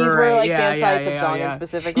 Right. These were, right. like, Yeah, fan yeah, sites of yeah, Jongin yeah.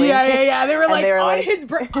 specifically. Yeah. They were And like, they were on like- his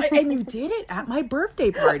birthday. And you did it at my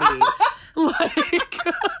birthday party. Like,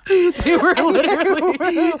 they were literally.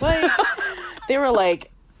 They were like,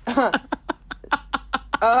 not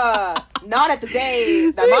at the day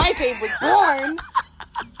that my fave was born.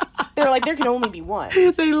 They were like, there can only be one.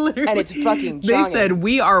 They literally, And it's fucking They Jongin. said,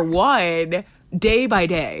 we are one day by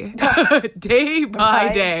day. Day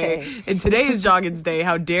by day. And today is Jongin's day.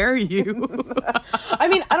 How dare you? I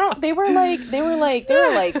mean, they were like,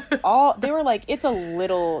 it's a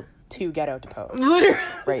little too ghetto to post Literally.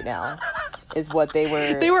 right now, is what they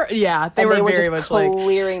were. They were very just much like,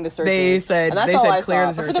 clearing the searches. they said, and that's all I clear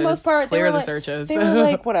saw. the But for the most searches, part, clear they were the like, searches. They were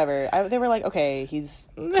like, whatever. They were like, okay, he's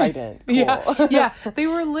pregnant. Cool. Yeah. They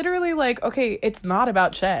were literally like, okay, it's not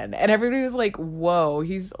about Chen. And everybody was like, whoa,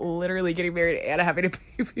 he's literally getting married and having a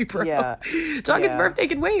baby, bro. Yeah. Jongin's birthday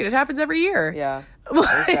can wait. It happens every year. Yeah.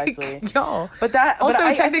 Like, Exactly. y'all. But that Also,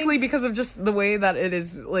 I technically, think, because of just the way that it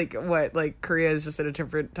is, like, Korea is just in a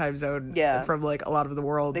different time zone from, like, a lot of the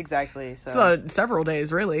world. exactly. So It's on several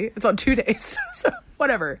days, really. It's on 2 days. So,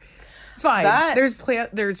 whatever. It's fine. That- there's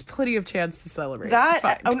plenty of chance to celebrate. that. It's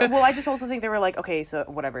fine. Well, I just also think they were like, okay, so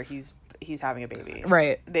whatever. He's having a baby.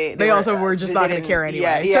 Right. They also were just not going to didn't- care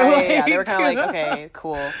anyway. Yeah, so, yeah. They were like, kind of like, okay,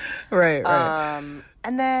 cool. Right.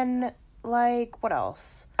 And then like what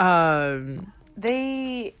else?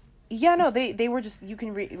 They were just, you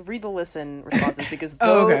can read the listen responses because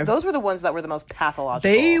those were the ones that were the most pathological.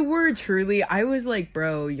 They were truly, I was like,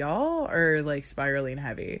 bro, y'all are like spiraling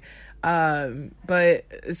heavy. But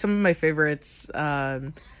some of my favorites are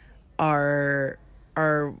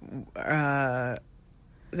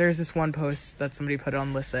there's this one post that somebody put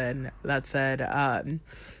on Listen that said, or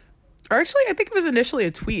actually I think it was initially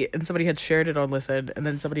a tweet and somebody had shared it on Listen and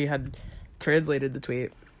then somebody had translated the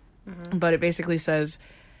tweet. But it basically says,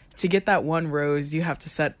 to get that one rose, you have to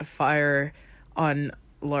set a fire on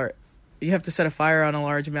a large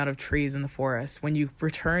amount of trees in the forest. When you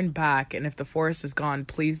return back, and if the forest is gone,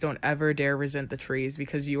 please don't ever dare resent the trees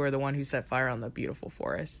because you are the one who set fire on the beautiful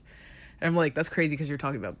forest. And I'm like, that's crazy because you're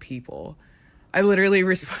talking about people. I literally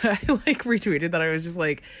retweeted that.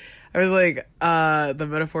 I was like, the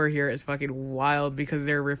metaphor here is fucking wild because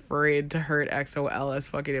they're referring to hurt XOL as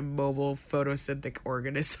fucking immobile photosynthetic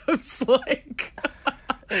organisms. Like,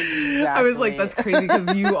 Exactly. I was like, that's crazy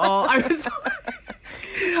because you all, I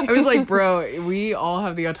was like, bro, we all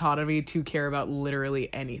have the autonomy to care about literally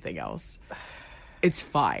anything else. It's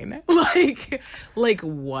fine. Like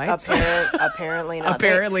what? Apparently not.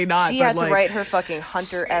 Apparently not. She but had to like, write her fucking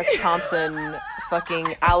Hunter S. Thompson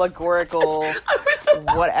fucking allegorical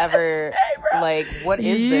whatever. Like, what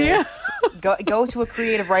is this? Go to a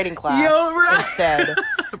creative writing class instead.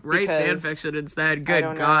 Write fan because fiction instead. Good I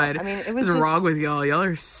don't know. God. I mean, it was what's just, wrong with y'all? Y'all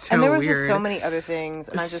are so and there was weird. just so many other things,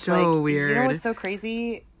 and I'm just So like, you weird. know what's so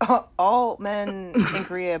crazy? All men in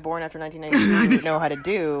Korea born after 1992 know how to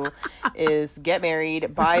do is get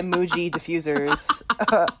married, buy Muji diffusers,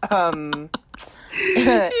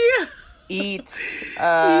 eat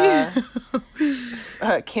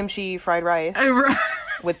kimchi fried rice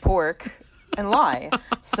with pork. And lie.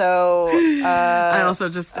 So I also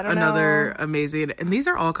just I don't another know. amazing, and these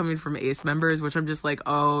are all coming from ACE members, which I'm just like,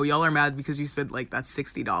 oh, y'all are mad because you spent like that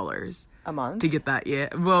 $60 a month to get that. Yeah,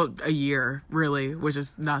 well, a year really, which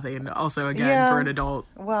is nothing. Also, again, Yeah. for an adult,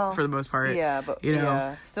 Well, for the most part, yeah, but you know,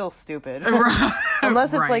 yeah, it's still stupid.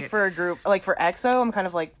 Unless it's like for a group, like for EXO, I'm kind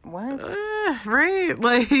of like, what? right,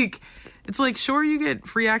 like. It's like, sure, you get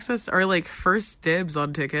free access or like first dibs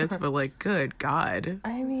on tickets, but like, good God.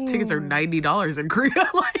 I mean, Tickets are $90 in Korea.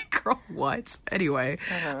 Like, girl, what? Anyway,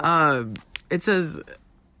 it says,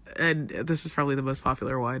 and this is probably the most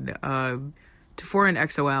popular one, to foreign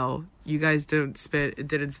XOL, you guys didn't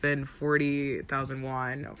spend 40,000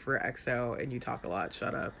 won for EXO and you talk a lot,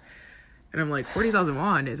 shut up. And I'm like, 40,000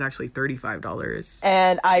 won is actually $35.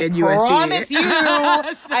 And I in USD. promise you,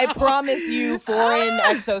 I promise you, foreign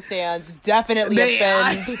EXO stands definitely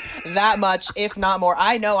spend that much, if not more.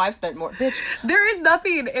 I know I've spent more. Bitch, There is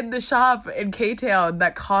nothing in the shop in K-Town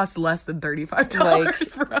that costs less than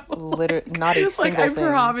 $35, bro. literally, not a single Like, I thing.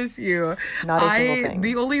 promise you. Not a single thing.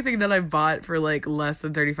 The only thing that I've bought for, like, less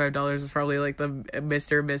than $35 was probably, like, the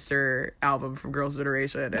Mr. album from Girls'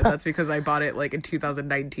 Generation. And that's because I bought it, like, in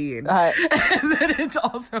 2019. And then it's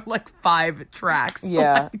also, like, 5 tracks.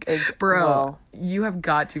 Yeah, Like, bro, well, you have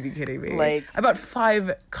got to be kidding me. Like, I bought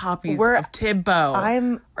 5 copies of Timbo.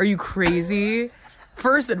 Are you crazy?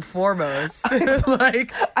 First and foremost,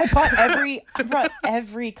 like I bought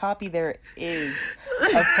every copy there is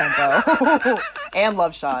of Tempo and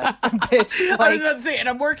Love Shot, bitch. I was Like, about to say, and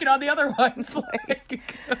I'm working on the other ones. Like,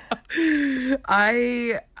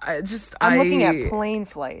 I'm looking at plane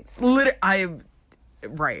flights,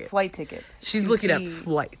 right. flight tickets. She's looking at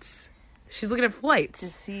flights. She's looking at flights. to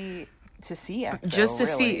see EXO, Just to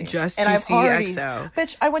see really. EXO.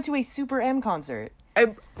 Bitch, I went to a Super M concert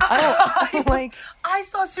Like, I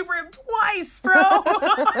saw Super M twice, bro.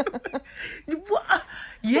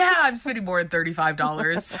 Yeah, I'm spending more than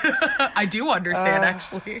 $35. I do understand,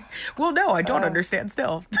 actually. Well, no, I don't understand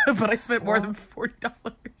still, but I spent more than $40.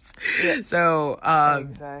 Yeah. So,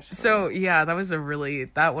 Exactly. so yeah,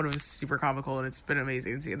 that one was super comical, and it's been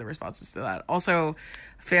amazing seeing the responses to that. Also,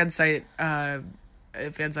 fan sites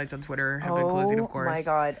on Twitter have been closing, of course.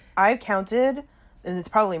 Oh my god, I've counted, and it's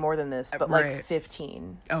probably more than this, but like Right.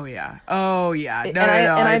 15. Oh yeah. No, And no.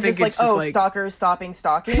 I'm think just like, it's just like stalkers stopping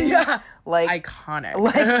stalking. Yeah. Like, iconic.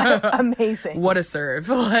 like amazing. What a serve.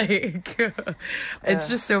 Like, it's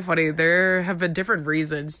just so funny. There have been different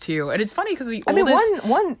reasons too. And it's funny because the fan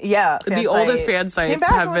oldest fan site came sites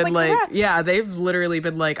back have and was been like, "Congrats." yeah, they've literally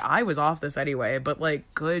been like, I was off this anyway, but like,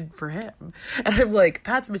 good for him. And I'm like,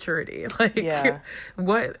 that's maturity. Like, Yeah.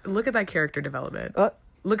 look at that character development.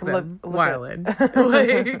 Look at them, look wildin'.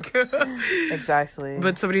 Like, Exactly.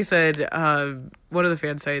 but somebody said, one of the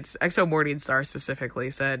fan sites, EXO Morningstar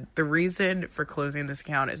specifically, said the reason for closing this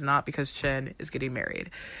account is not because Chen is getting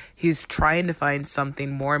married. He's trying to find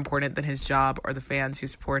something more important than his job or the fans who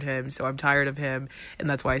support him. So I'm tired of him, and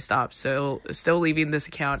that's why I stopped. So still leaving this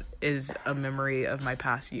account is a memory of my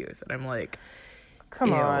past youth. And I'm like, Come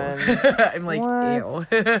ew. on. I'm like, What? ew.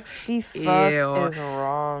 The fuck Ew. is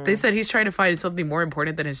wrong? They said he's trying to find something more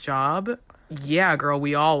important than his job. Yeah, girl,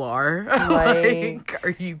 we all are. Like, are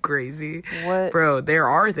you crazy? what? Bro, there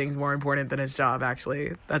are things more important than his job,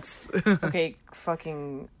 actually. That's Okay,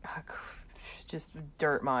 fucking just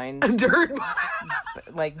dirt mind. dirt,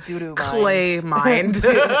 Like doo-doo mind. clay mind,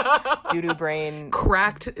 Doo-doo brain.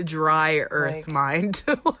 cracked, dry earth Like- mind.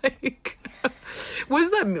 Like, what is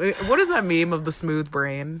that meme of the smooth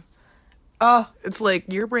brain? It's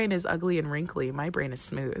like, your brain is ugly and wrinkly. My brain is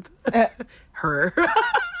smooth. Her.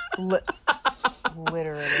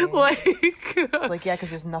 Literally. Like, It's like, yeah, because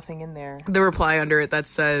there's nothing in there. the reply under it that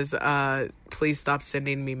says, please stop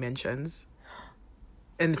sending me mentions.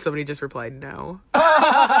 And somebody just replied, no.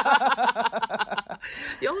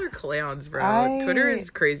 Y'all are clowns, bro. Twitter is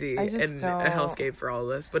crazy I just and don't- a hellscape for all of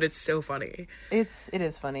this, but it's so funny. It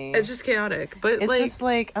is funny. It's just chaotic. But It's like, just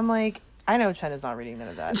like, I'm like, I know Chen is not reading none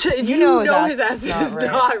of that. you know his ass is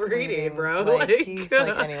not reading, bro. Like, he's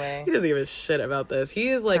like, anyway. He doesn't give a shit about this. He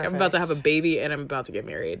is like, I'm about to Perfect. have a baby and I'm about to get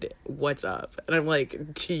married. What's up? And I'm like,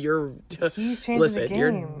 you're He's changing the listen,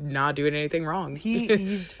 you're game. not doing anything wrong.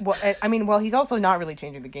 He's well. I mean, well, he's also not really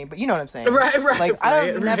changing the game, but you know what I'm saying, Right, Like,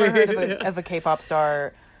 I've right, never heard right. of a K-pop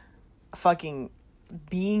star, fucking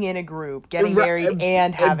being in a group, getting married,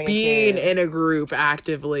 and having being a kid. in a group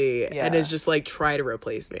actively, and Yeah. is just like, try to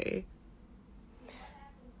replace me.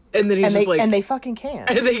 And then he's just like, and they fucking can.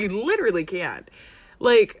 and they literally can't.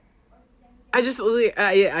 Like, I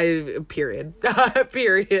period,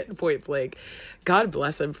 period, point blank. God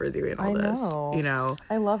bless him for doing all I this. know. You know,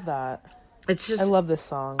 I love that. it's just. I love this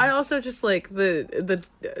song. I also just like the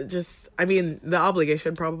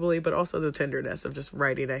obligation probably, but also the tenderness of just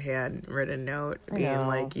writing a handwritten note, being know.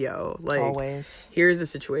 like, "Yo, like, Always. here's the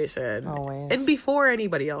situation," Always. and before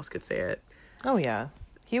anybody else could say it, Oh yeah,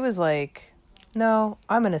 he was like, "No,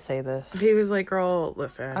 I'm gonna say this. he was like, "Girl,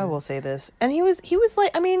 listen, I will say this." And he was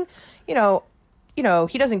like, I mean, you know,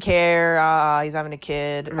 he doesn't care. He's having a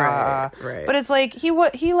kid. Right, right. But it's like he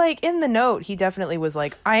like in the note, he definitely was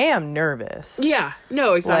like, I am nervous. Yeah,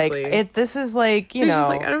 no, exactly. Like this is like, you He's know, just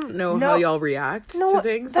like, I don't know no- how y'all react no, to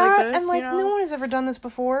things that, like this, and like you know? no one has ever done this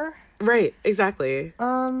before. Right, exactly,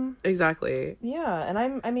 Um, exactly. yeah, and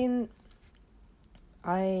I'm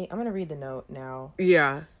gonna read the note now.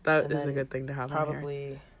 Yeah, that And is a then good thing to have on here.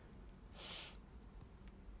 Probably.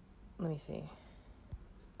 Let me see.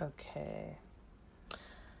 Okay.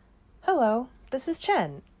 Hello, this is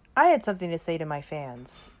Chen. I had something to say to my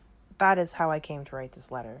fans. That is how I came to write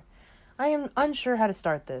this letter. I am unsure how to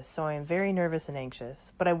start this, so I am very nervous and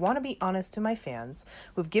anxious, but I want to be honest to my fans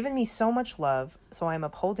who have given me so much love, so I am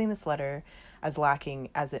upholding this letter as lacking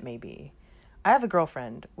as it may be. I have a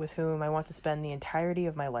girlfriend with whom I want to spend the entirety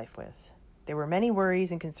of my life with. There were many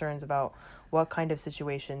worries and concerns about what kind of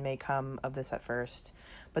situation may come of this at first,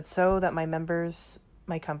 but so that my members,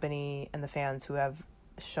 my company, and the fans who have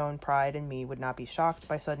shown pride in me would not be shocked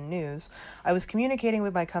by sudden news, I was communicating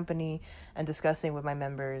with my company and discussing with my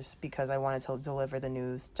members because I wanted to deliver the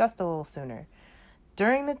news just a little sooner.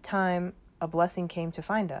 During the time, a blessing came to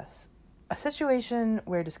find us. A situation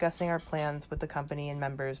where discussing our plans with the company and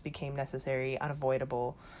members became necessary,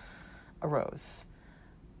 unavoidable, arose.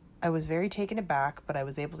 I was very taken aback, but I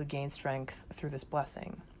was able to gain strength through this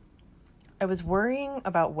blessing. I was worrying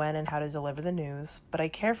about when and how to deliver the news, but I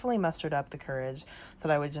carefully mustered up the courage so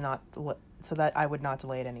that I would not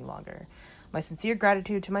delay it any longer. My sincere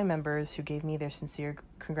gratitude to my members who gave me their sincere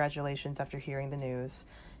congratulations after hearing the news,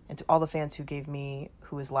 and to all the fans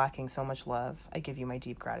who is lacking so much love. I give you my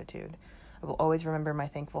deep gratitude. I will always remember my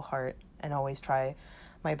thankful heart and always try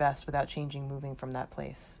my best without changing, moving from that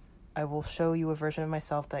place. I will show you a version of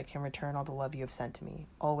myself that can return all the love you have sent to me.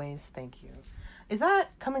 Always, thank you. Is that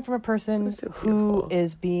coming from a person who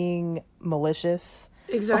is being malicious?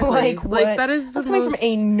 Exactly. Like that is that's coming from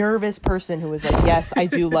a nervous person who is like, yes, I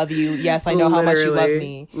do love you. Yes, I know how much you love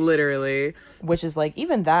me. Literally. Which is like,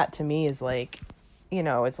 even that to me is like, you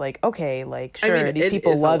know, it's like, okay, like, sure, these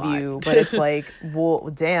people love you, but it's like, well,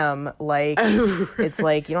 damn, like, it's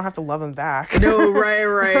like, you don't have to love them back. No, right,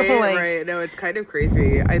 Like- right. No, it's kind of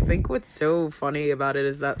crazy. I think what's so funny about it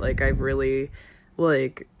is that, like, I've really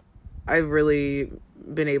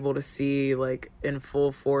been able to see, like, in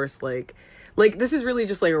full force, like this is really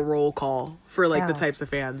just like a roll call for like the types of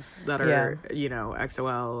fans that are you know,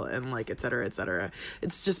 XOL and like et cetera, et cetera.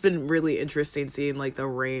 It's just been really interesting seeing like the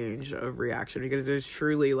range of reaction, because there's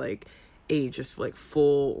truly like a just like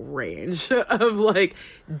full range of like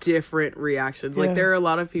different reactions. Like there are a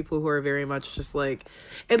lot of people who are very much just like,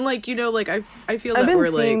 and like, you know, like I feel I've that been we're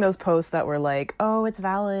seeing like those posts that were like, oh, it's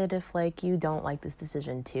valid if like you don't like this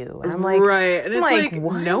decision too, and I'm like, right, and it's like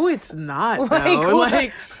what? no, it's not. Like, though. what?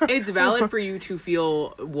 Like it's valid for you to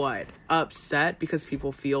feel upset because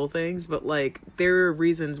people feel things, but like there are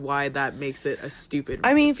reasons why that makes it a stupid.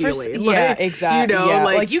 I mean, feeling. exactly. You know,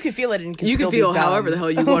 like you can feel it and you can still feel be dumb. however the hell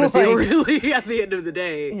you want to feel. Like- Really, at the end of the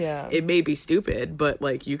day, it may be stupid, but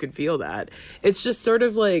like you can feel that. It's just sort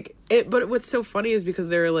of like it. But what's so funny is because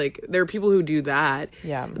there are people who do that.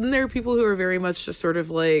 Yeah. And there are people who are very much just sort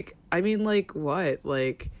of like, I mean, like what,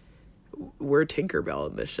 like we're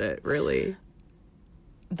Tinkerbell in this shit, really.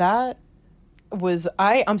 That was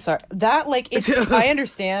I'm sorry, that like it's I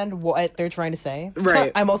understand what they're trying to say, right?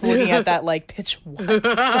 I'm also looking at that like, bitch,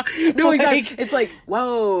 what? No, Like- exactly. It's like,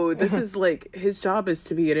 whoa, this is like his job is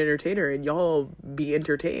to be an entertainer and y'all be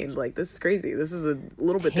entertained. Like this is crazy. This is a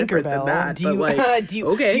little bit different than Tinkerbell. that. Do you, but like, do you,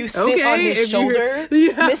 okay, do you sit on his if shoulder,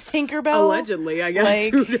 yeah. Miss Tinkerbell? Allegedly, I guess.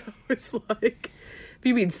 Like- Who knows? Like, if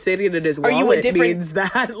you mean sitting in his Are you a wallet different- means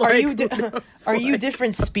that. Are Like, you who knows? are you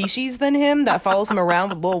different species than him that follows him around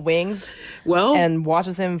with little wings Well, and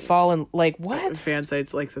watches him fall and like what? fan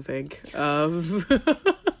sites like to think.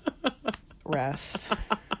 Rest.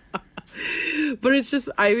 But it's just,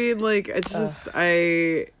 I mean, like, it's just,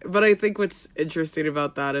 but I think what's interesting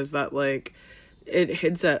about that is that, like, it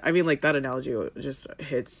hints at, I mean, like, that analogy just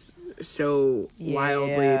hits so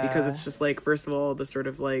wildly because it's just, like, first of all, the sort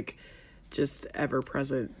of, like, just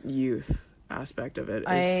ever-present youth aspect of it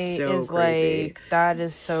is so crazy. Like, that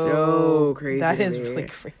is so crazy. That to is me. really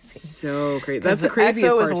crazy. So crazy. That's the craziest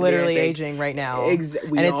EXO part is to me, I literally think. aging right now. We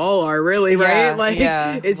And it's- all are really, Yeah, right? Like,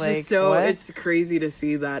 yeah, it's like, just so, what? it's crazy to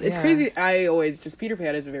see that. It's Yeah. crazy. I always, just Peter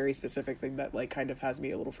Pan is a very specific thing that, like, kind of has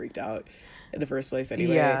me a little freaked out in the first place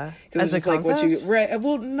anyway. Yeah. Because As it's a just like what you, concept? right,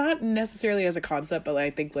 well, not necessarily as a concept, but I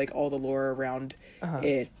think, like, all the lore around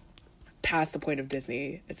it past the point of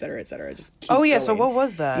Disney, et cetera, just keep Oh yeah, so going. what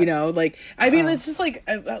was that? You know, like, I mean, it's just like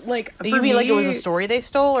for you mean like it was a me- story they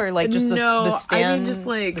stole, or like just the stand? I mean just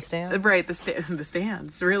like the stands? right, the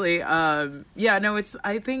stands, really. Yeah, no, it's,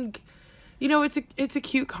 I think, you know, it's a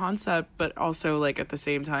cute concept, but also like at the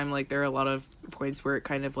same time, like there are a lot of points where it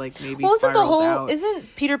kind of like maybe Well, isn't the spirals whole out.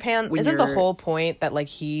 isn't Peter Pan when isn't the you're- whole point that like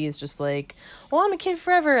he's just like, well, I'm a kid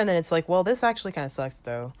forever, and then it's like, well, this actually kind of sucks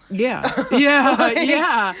though. Yeah, yeah, Like-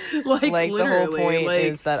 yeah. Like Like the whole literally, point like,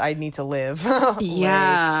 is that I need to live. Like-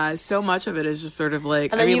 yeah. So much of it is just sort of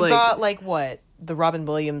like, and then I mean, you've like, got like what the Robin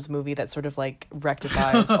Williams movie that sort of like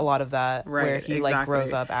rectifies a lot of that, Right, where he like exactly.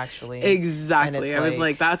 grows up actually. exactly. And it's I was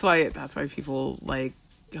like, like- that's why people like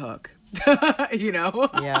Hook. You know?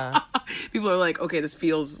 Yeah. People are like, okay, this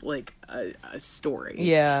feels like a story.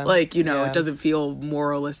 Yeah. Like, you know, Yeah. it doesn't feel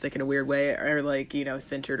moralistic in a weird way, or like, you know,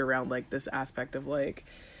 centered around like this aspect of like,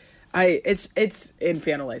 it's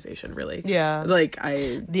infantilization, really. Yeah. Like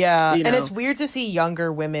Yeah, you and know. it's weird to see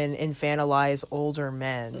younger women infantilize older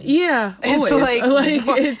men. yeah, It's always. like,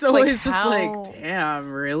 what- it's always just how- like,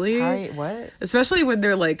 damn, really? What? Especially when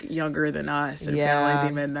they're like younger than us and Yeah.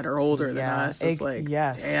 fantasizing men that are older than Yeah. us. It's like,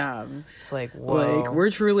 Yes. damn. It's like, whoa. Like, we're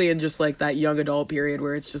truly in just like that young adult period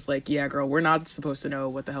where it's just like, yeah, girl, we're not supposed to know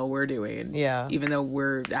what the hell we're doing. Yeah. Even though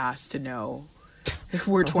we're asked to know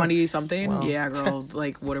We're 20 something. Well. Yeah, girl.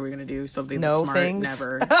 Like, what are we gonna do? Something No that's smart? things?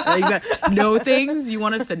 Never. Exactly. No things. You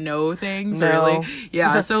want us to know things? No. Really?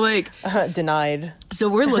 Yeah. So like, Denied. so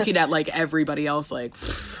we're looking at like everybody else. Like,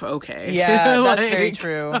 okay. Yeah, that's Like, very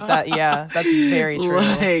true. That's very true.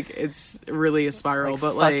 Like, it's really a spiral.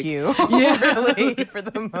 but Fuck like, you. Yeah. Really, for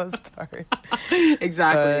the most part.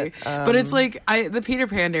 Exactly. But, But it's like the Peter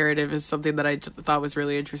Pan narrative is something that I thought was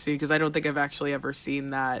really interesting because I don't think I've actually ever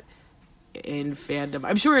seen that in fandom.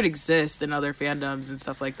 I'm sure it exists in other fandoms and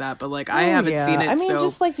stuff like that, but like I haven't seen it. I mean, so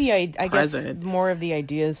just like I guess present. more of the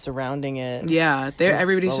ideas surrounding it. yeah,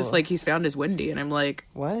 everybody's just well- like he's found his Wendy, and I'm like,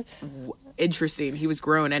 What? interesting. He was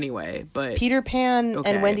grown anyway, but Peter Pan Okay.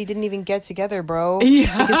 and Wendy didn't even get together, bro.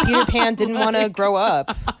 Yeah. Because Peter Pan didn't want to grow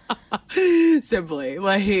up. simply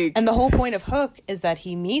like And the whole point of Hook is that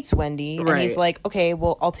he meets Wendy and he's Right. like, okay,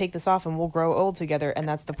 well, I'll take this off and we'll grow old together. And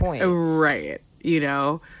that's the point. right, you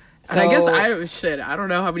know. And I guess So- I don't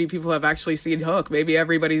know how many people have actually seen Hook. Maybe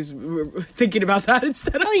everybody's thinking about that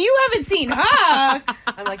instead of Oh, you haven't seen Hook.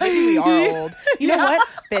 I'm like, maybe we are old. You know what?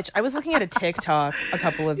 Bitch, I was looking at a TikTok a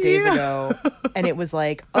couple of days ago and it was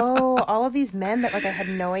like, oh, all of these men that like I had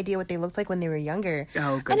no idea what they looked like when they were younger.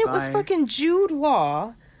 Oh, and it was goodbye. fucking Jude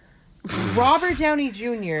Law, Robert Downey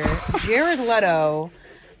Jr., Jared Leto,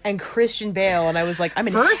 and Christian Bale. And I was like, I'm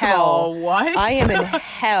in First hell. of all, what? I am in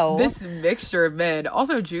hell. This mixture of men.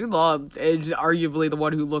 Also, Jude Law is arguably the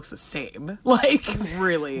one who looks the same. Like,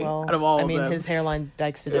 really, well, out of all I mean, of them. his hairline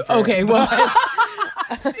begs to differ. Okay, well,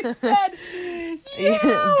 she said,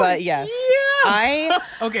 but yes. yeah.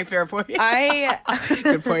 Okay, fair point.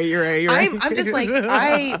 Good point. You're right. You're right. I'm just like,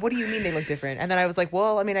 what do you mean they look different? And then I was like,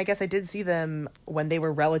 well, I mean, I guess I did see them when they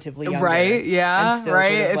were relatively younger. Right, yeah, and still right.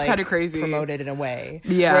 sort of, It's like, kinda crazy. Promoted in a way.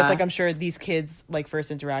 Yeah. Where it's like, I'm sure these kids, like,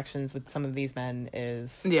 first interactions with some of these men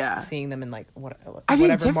is Yeah. seeing them in, like, whatever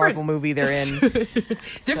different- Marvel movie they're in.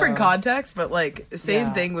 Different So- context, but like same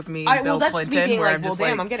Yeah. thing with me and Bill that's Clinton, speaking, where like, I'm just well,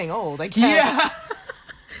 damn, like, I'm getting old. I can't. yeah.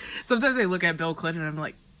 Sometimes I look at Bill Clinton and I'm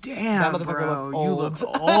like, damn, That motherfucker bro, look you old. look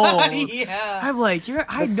old. Yeah. I'm like,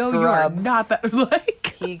 I The know you are scrubs. not that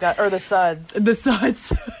like He got, or the Suds. the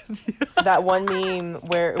Suds. That one meme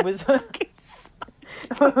where it was like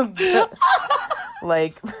Bill,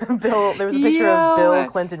 there was a picture of Bill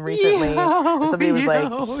Clinton recently and somebody was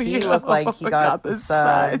like, he looked like he got the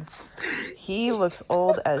Suds. He looks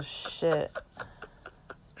old as shit.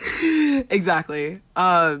 Exactly.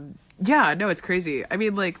 Yeah, no, it's crazy. I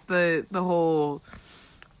mean, like the whole,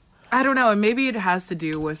 I don't know, and maybe it has to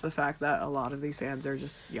do with the fact that a lot of these fans are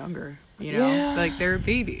just younger, you know? Yeah. Like they're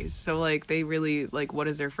babies. So like they really like, what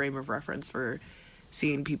is their frame of reference for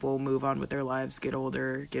seeing people move on with their lives, get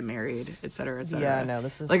older, get married, et cetera, et cetera. Yeah, no,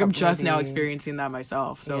 this is like I'm just now maybe- experiencing that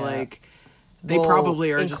myself. So Yeah. like they Well,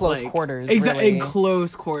 probably are in just close like quarters, in really.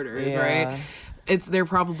 close quarters, Yeah. right? They're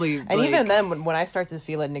probably And like, even then, when I start to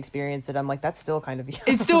feel it and experience it, I'm like, that's still kind of young.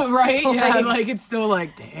 it's still right. Yeah, Like- like it's still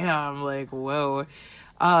like, damn, like whoa.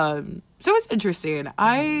 So it's interesting.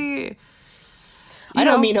 I know-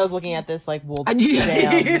 know Mino's looking at this like, well, damn.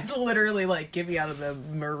 It's literally like, get me out of the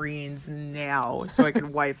Marines now so I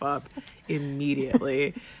can wife up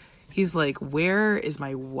immediately. He's like, where is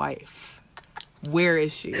my wife? Where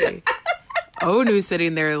is she? Onu's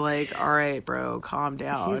sitting there like, all right, bro, calm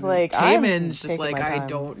down. He's like, I'm Taemin's just taking like, my I time.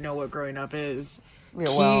 don't know what growing up is. Yeah,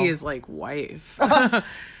 He well. is like, wife.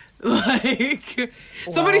 Like,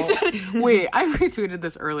 somebody said, wait, I retweeted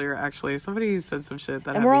this earlier actually. Somebody said some shit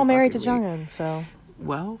that And had we're me all married to fucking Jong weak. Un, so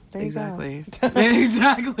Well, There you go. exactly.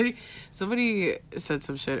 Exactly. Somebody said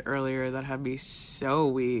some shit earlier that had me so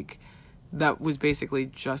weak. That was basically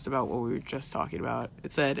just about what we were just talking about.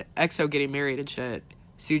 It said EXO getting married and shit,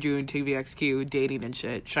 Suju and TVXQ dating and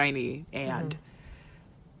shit, Shiny and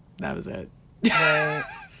that was it. right.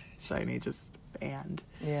 Shiny just and.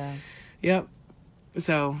 Yeah. Yep.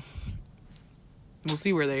 So we'll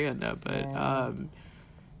see where they end up,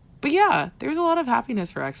 but yeah, there's a lot of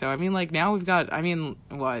happiness for EXO. I mean, like now we've got, I mean,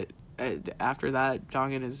 what after that,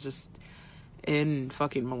 Jongin is just in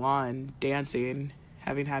fucking Milan dancing,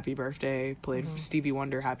 having Happy Birthday played. Stevie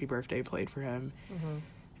Wonder Happy Birthday played for him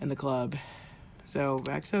in the club. So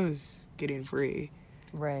EXO's getting free.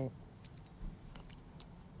 Right.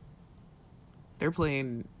 They're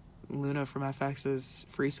playing Luna from FX's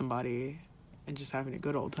Free Somebody and just having a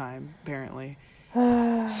good old time, apparently.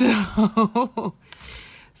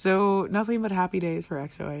 So nothing but happy days for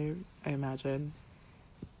EXO, I imagine.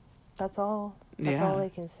 That's all. That's Yeah. all I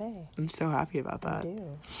can say. I'm so happy about I that.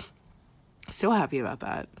 do. So happy about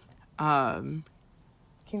that.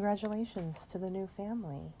 Congratulations to the new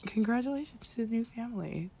family. Congratulations to the new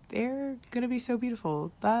family. They're gonna be so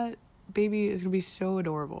beautiful. That baby is gonna be so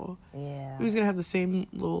adorable. Yeah. He's gonna have the same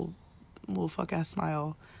little fuck ass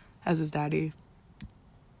smile as his daddy.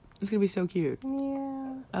 It's gonna be so cute.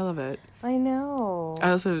 Yeah. I love it. I know.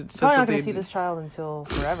 I also said Probably not something. gonna see this child until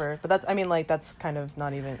forever, but that's. I mean, like that's kind of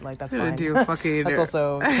not even like that's Gonna fine. do fucking. That's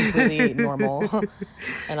also completely normal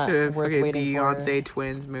and worth fucking waiting for. Beyonce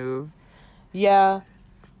twins move. Yeah.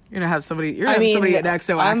 You're gonna have somebody. You're gonna have somebody at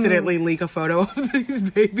EXO accidentally leak a photo of these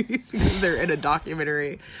babies because they're in a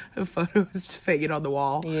documentary. A photo is just hanging on the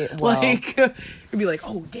wall. Yeah, well, like you'd be like,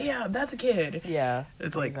 "Oh damn, that's a kid." Yeah.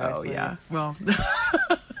 It's like, oh exactly. yeah. Well.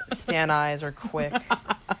 Stan eyes are quick.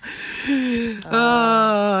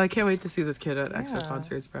 Oh, I can't wait to see this kid at EXO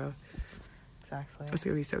concerts, bro. Exactly. It's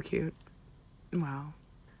gonna be so cute. Wow.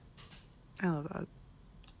 I love that.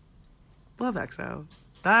 Love EXO.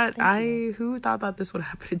 Who thought that this would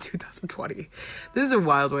happen in 2020? This is a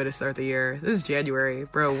wild way to start the year. This is January.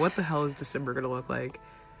 Bro, what the hell is December gonna look like?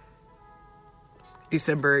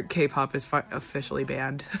 December, K-pop is officially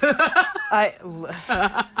banned.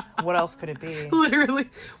 What else could it be? Literally.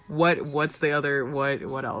 What's the other,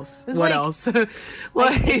 what else? It's what like- else?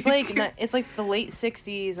 It's like the late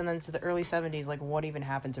 60s and then to the early 70s. Like, what even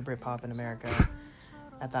happened to Britpop in America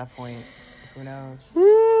at that point? Who knows?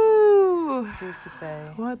 Woo. Who's to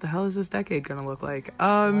say? What the hell is this decade gonna look like?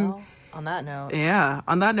 Well, on that note, Yeah,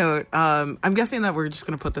 on that note, I'm guessing that we're just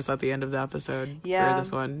gonna put this at the end of the episode Yeah. for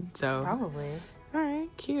this one. So probably. all right,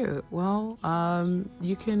 cute. Well,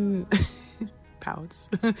 you can pouts.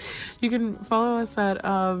 You can follow us at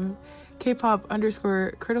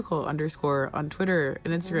Kpop_critical_ on Twitter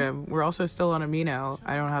and Instagram. We're also still on Amino.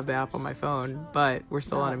 I don't have the app on my phone, but we're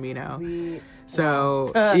still on Amino.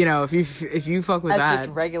 So if you fuck with That's that,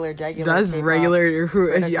 just regular. that's K-pop regular.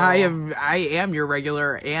 critical. I am your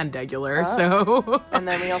regular and degular. So And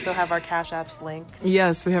then we also have our Cash Apps linked.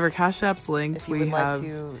 yes, we have our Cash Apps linked. If you We would have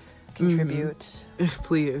like to contribute.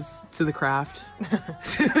 please to the craft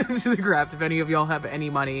to the craft. If any of y'all have any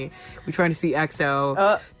money, we're trying to see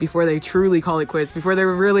EXO before they truly call it quits, before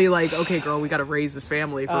they're really like, okay girl, we gotta raise this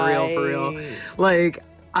family for real. Like,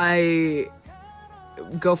 I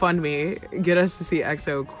GoFundMe, get us to see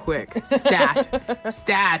EXO quick.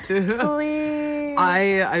 Stat Please.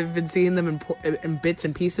 I've been seeing them in bits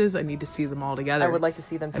and pieces. I need to see them all together. I would like to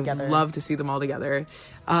see them together. I would love to see them all together.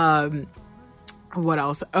 What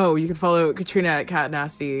else? Oh, you can follow Katrina at Cat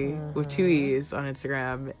Nasty with 2 E's on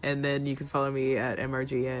Instagram, and then you can follow me at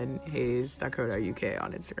mrgnhaze.co.uk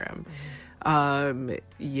on Instagram.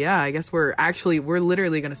 Yeah, I guess we're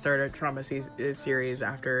literally going to start our trauma series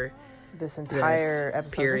after this entire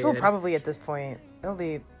episode. Which will probably at this point, it'll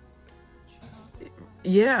be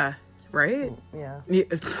right? yeah.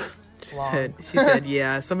 She said,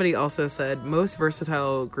 yeah. Somebody also said, most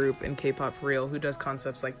versatile group in K-pop for real. Who does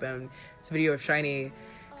concepts like them? It's a video of SHINee,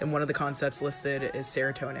 and one of the concepts listed is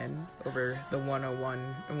serotonin over the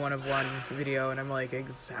 101 video, and I'm like,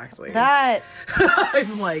 exactly. That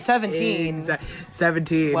I'm like 17.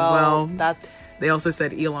 17. Well, Well, that's they also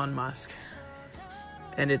said Elon Musk,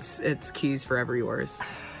 and it's Keys Forever Yours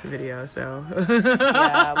video. So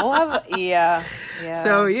yeah. We'll have yeah.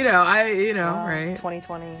 So right.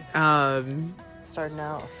 2020. Starting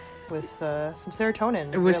out with some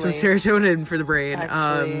serotonin. With some serotonin for the brain.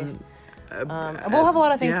 Actually, we'll have a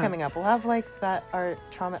lot of things coming up. We'll have like our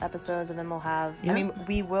trauma episodes, and then we'll have. Yeah. I mean,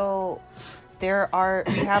 we will. We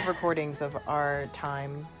have recordings of our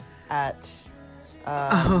time at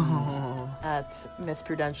Miss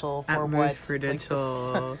Prudential for At what? Miss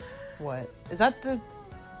Prudential. What is that? The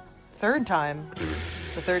third time.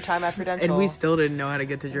 The third time at Prudential. And we still didn't know how to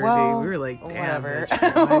get to Jersey. Well, we were like, damn, whatever.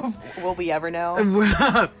 bitch, Will we ever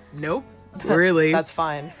know? nope. Really? That's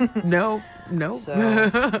fine. Nope. So,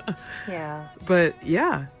 yeah. But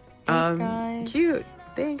yeah. Thanks, guys. Cute.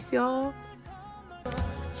 Thanks, y'all.